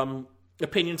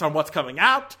opinions on what's coming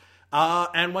out.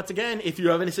 And once again, if you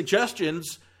have any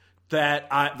suggestions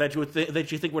that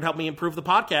you think would help me improve the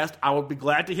podcast, I would be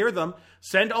glad to hear them.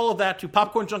 Send all of that to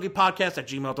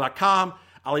popcornjunkiepodcast@gmail.com.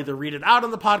 I'll either read it out on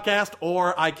the podcast,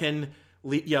 or I can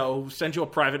send you a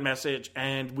private message,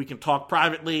 and we can talk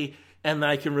privately, and then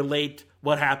I can relate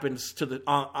what happens to the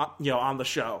on the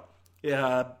show.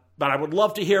 But I would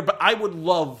love to hear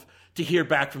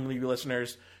back from you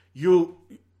listeners.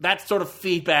 That sort of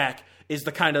feedback is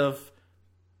the kind of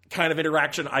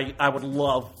interaction I would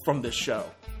love from this show.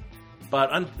 But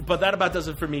that about does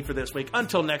it for me for this week.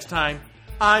 Until next time,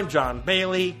 I'm John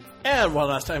Bailey, and one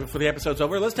last time before the episode's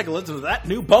over, let's take a listen to that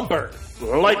new bumper.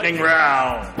 Lightning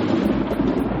round.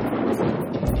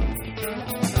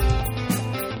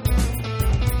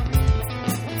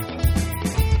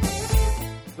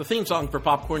 The theme song for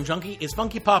Popcorn Junkie is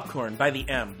Funky Popcorn by the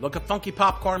M. Look up Funky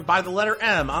Popcorn by the letter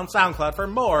M on SoundCloud for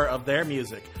more of their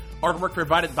music. Artwork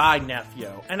provided by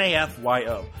Nafyo,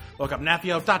 Nafyo. Look up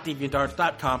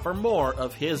nafyo.deviantart.com for more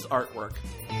of his artwork.